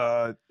mean,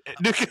 well, now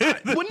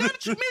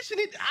that you mention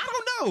it, I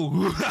don't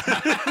know.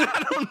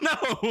 I don't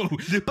know.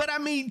 But I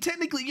mean,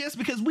 technically, yes,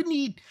 because we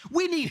need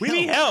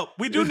help.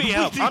 We do need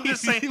help. I'm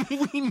just saying.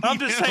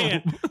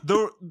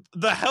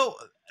 The help.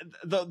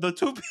 The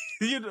two.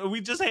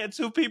 We just had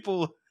two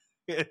people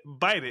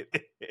bite it,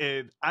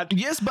 and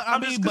yes, but I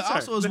mean, but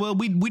also as well,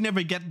 we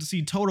never got to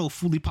see Toto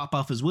fully pop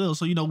off as well.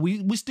 So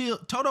we still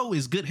Toto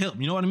is good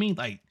help. You know what I mean?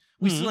 Like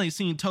we still ain't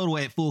seen Toto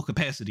at full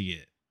capacity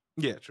yet.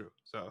 Yeah, true.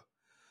 So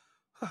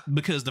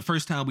because the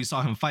first time we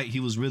saw him fight, he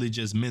was really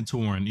just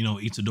mentoring,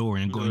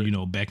 Itadori and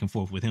going, back and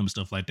forth with him,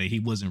 stuff like that. He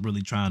wasn't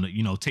really trying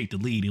to, take the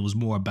lead. It was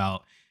more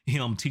about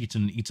him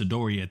teaching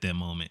Itadori at that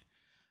moment.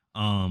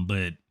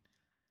 But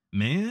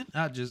man,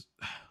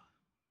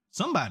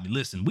 somebody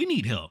listen. We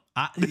need help.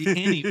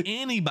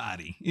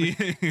 Anybody.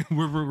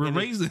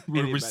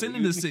 We're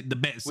sending the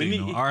bat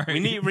signal. All right.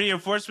 We need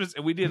reinforcements,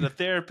 and we need a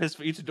therapist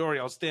for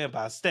Itadori on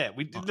standby stat.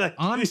 We did that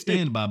on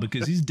standby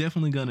because he's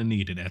definitely gonna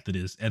need it after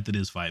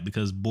this fight.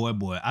 Because boy,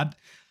 I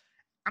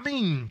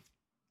mean,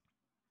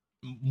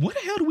 where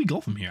the hell do we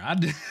go from here?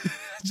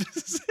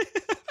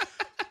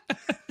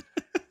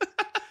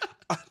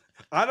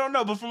 I don't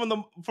know, but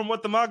from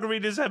what the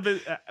margaritas have been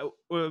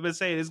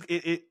saying, is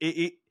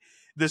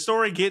the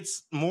story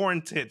gets more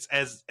intense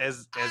as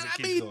it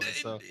keeps going.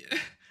 So.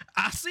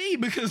 I see,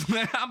 because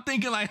man, I'm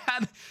thinking like,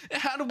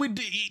 how do we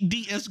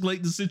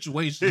de-escalate the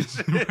situation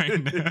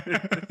right now?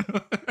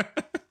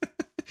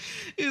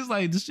 It's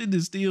like the shit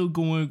is still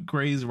going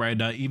crazy right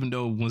now, even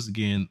though once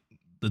again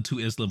the two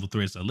S-level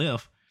threats are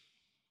left.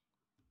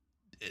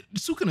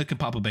 Sukuna can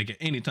pop it back at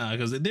any time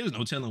because there's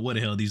no telling what the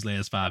hell these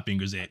last 5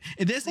 fingers at.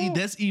 And that's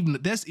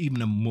even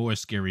a more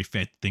scary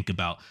fact to think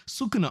about.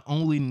 Sukuna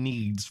only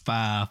needs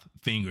 5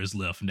 fingers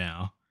left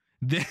now.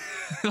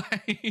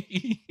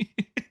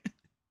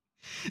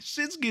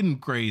 Shit's getting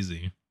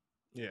crazy.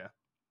 Yeah,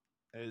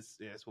 it's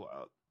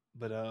wild,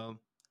 but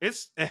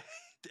it's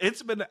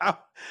been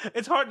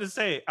it's hard to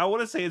say. I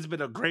want to say it's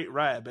been a great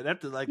ride, but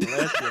after like the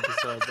last 2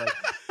 episodes, like.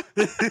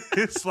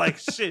 It's like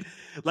shit.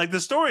 Like the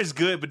story's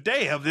good, but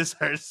damn, this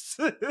hurts.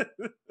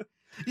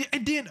 Yeah,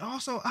 and then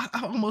also I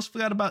almost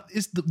forgot about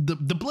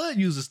the blood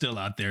user still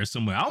out there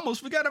somewhere. I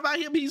almost forgot about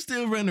him. He's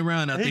still running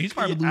around out there. He's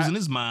probably losing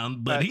his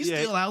mind, but he's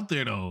still out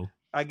there though.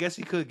 I guess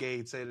he could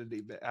gain sanity,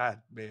 but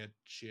man,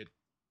 shit.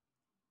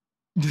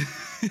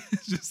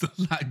 It's just a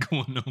lot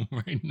going on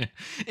right now.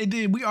 And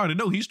then we already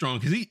know he's strong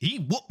because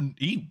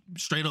he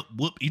straight up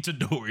whooped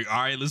Itadori.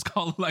 All right, let's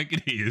call it like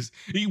it is.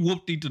 He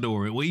whooped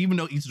Itadori. Well, even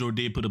though Itadori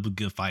did put up a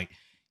good fight,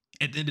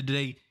 at the end of the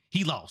day,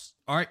 he lost.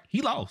 All right,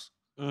 he lost.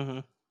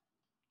 Mm-hmm.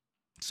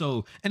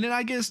 So, and then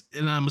I guess,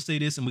 and I'm gonna say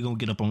this, and we're gonna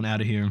get up on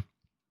out of here.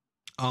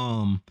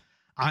 I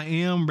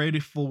am ready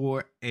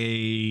for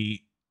a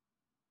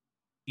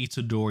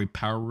Itadori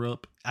power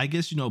up. I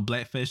guess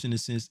Blackfish in a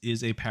sense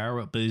is a power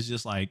up, but it's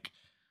just like.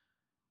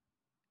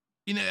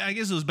 I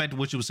guess it was back to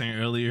what you were saying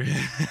earlier.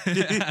 We're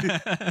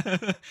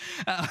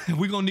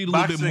going to need a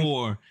little bit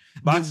more.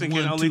 Boxing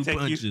can only take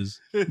punches.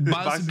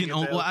 Boxing can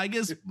well, I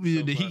guess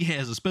he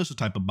has a special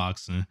type of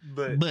boxing.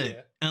 But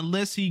yeah.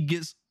 unless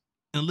his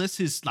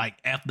like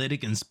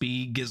athletic and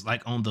speed gets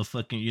like on the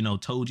fucking,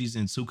 Toji's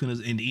and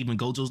Sukuna's and even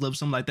Gojo's level,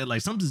 something like that,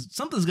 like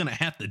something's going to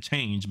have to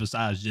change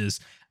besides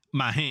just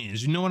my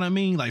hands. You know what I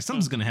mean? Like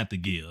something's going to have to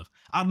give.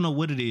 I don't know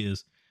what it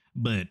is,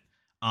 but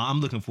I'm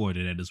looking forward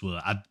to that as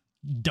well. I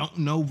don't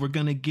know we're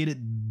gonna get it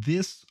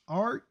this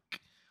arc.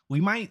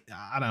 We might.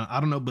 I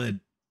don't know, but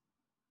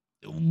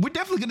we're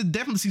definitely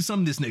gonna see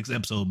some of this next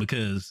episode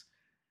because,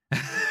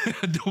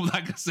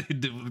 like I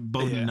said,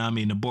 both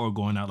Nami and the board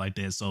going out like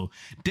that. So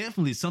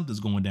definitely something's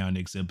going down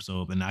next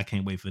episode, and I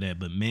can't wait for that.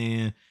 But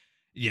man,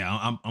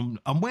 yeah,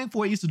 I'm waiting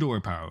for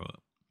Itadori power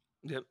up.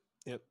 Yep.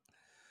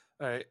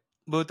 All right,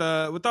 but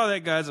with all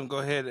that, guys, I'm go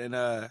ahead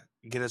and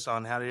get us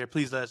on out of here.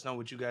 Please let us know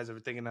what you guys are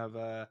thinking of.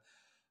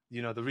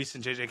 The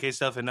recent JJK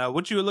stuff and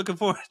what you were looking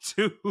forward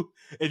to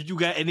if you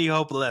got any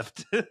hope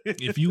left.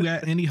 If you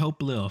got any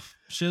hope left,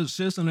 share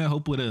some of that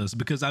hope with us.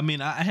 Because I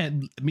mean,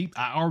 I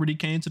already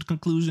came to the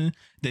conclusion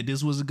that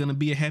this wasn't going to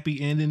be a happy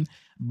ending,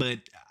 but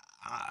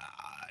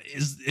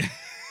it's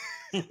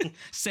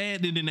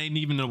sad that it ain't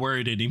even a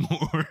word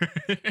anymore.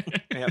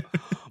 Yeah.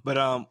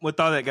 But with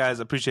all that, guys,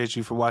 I appreciate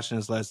you for watching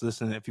this last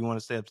listen. If you want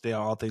to stay up to date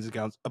on all things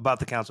about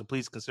the council,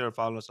 please consider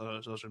following us on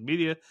our social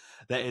media.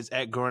 That is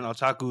at Growing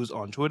Otakus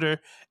on Twitter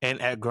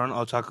and at Growing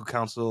Otaku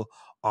Council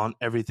on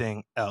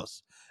everything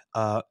else.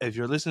 If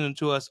you're listening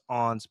to us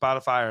on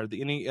Spotify or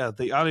any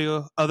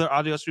other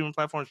audio streaming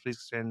platforms, please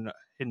consider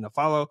hitting the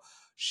follow,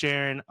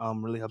 sharing.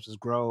 Really helps us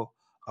grow.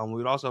 We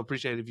would also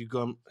appreciate if you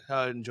go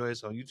enjoy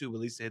us on YouTube,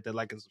 at least hit that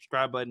like and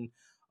subscribe button.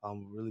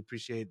 Really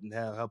appreciate and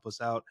help us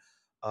out.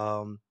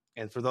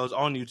 And for those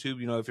on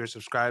YouTube, if you're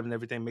subscribed and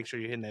everything, make sure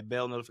you're hitting that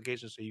bell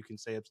notification so you can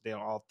stay up to date on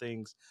all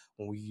things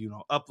when we,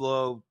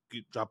 upload,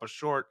 drop a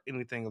short,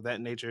 anything of that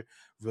nature.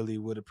 Really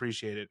would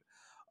appreciate it.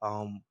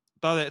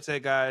 With all that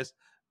said, guys,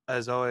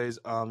 as always,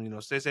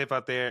 stay safe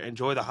out there.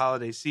 Enjoy the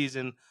holiday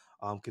season.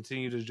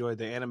 Continue to enjoy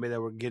the anime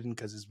that we're getting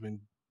because it's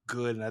been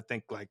good. And I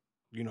think like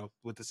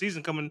with the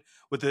season coming,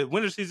 with the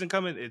winter season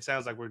coming, it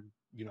sounds like we're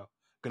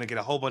gonna get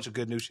a whole bunch of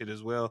good new shit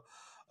as well.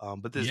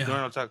 But this is Yeah.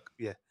 Gurno Talk,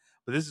 yeah.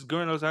 But this is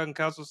Gurno Talking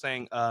Council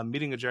saying,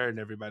 meeting adjourned,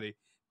 everybody.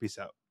 Peace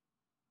out.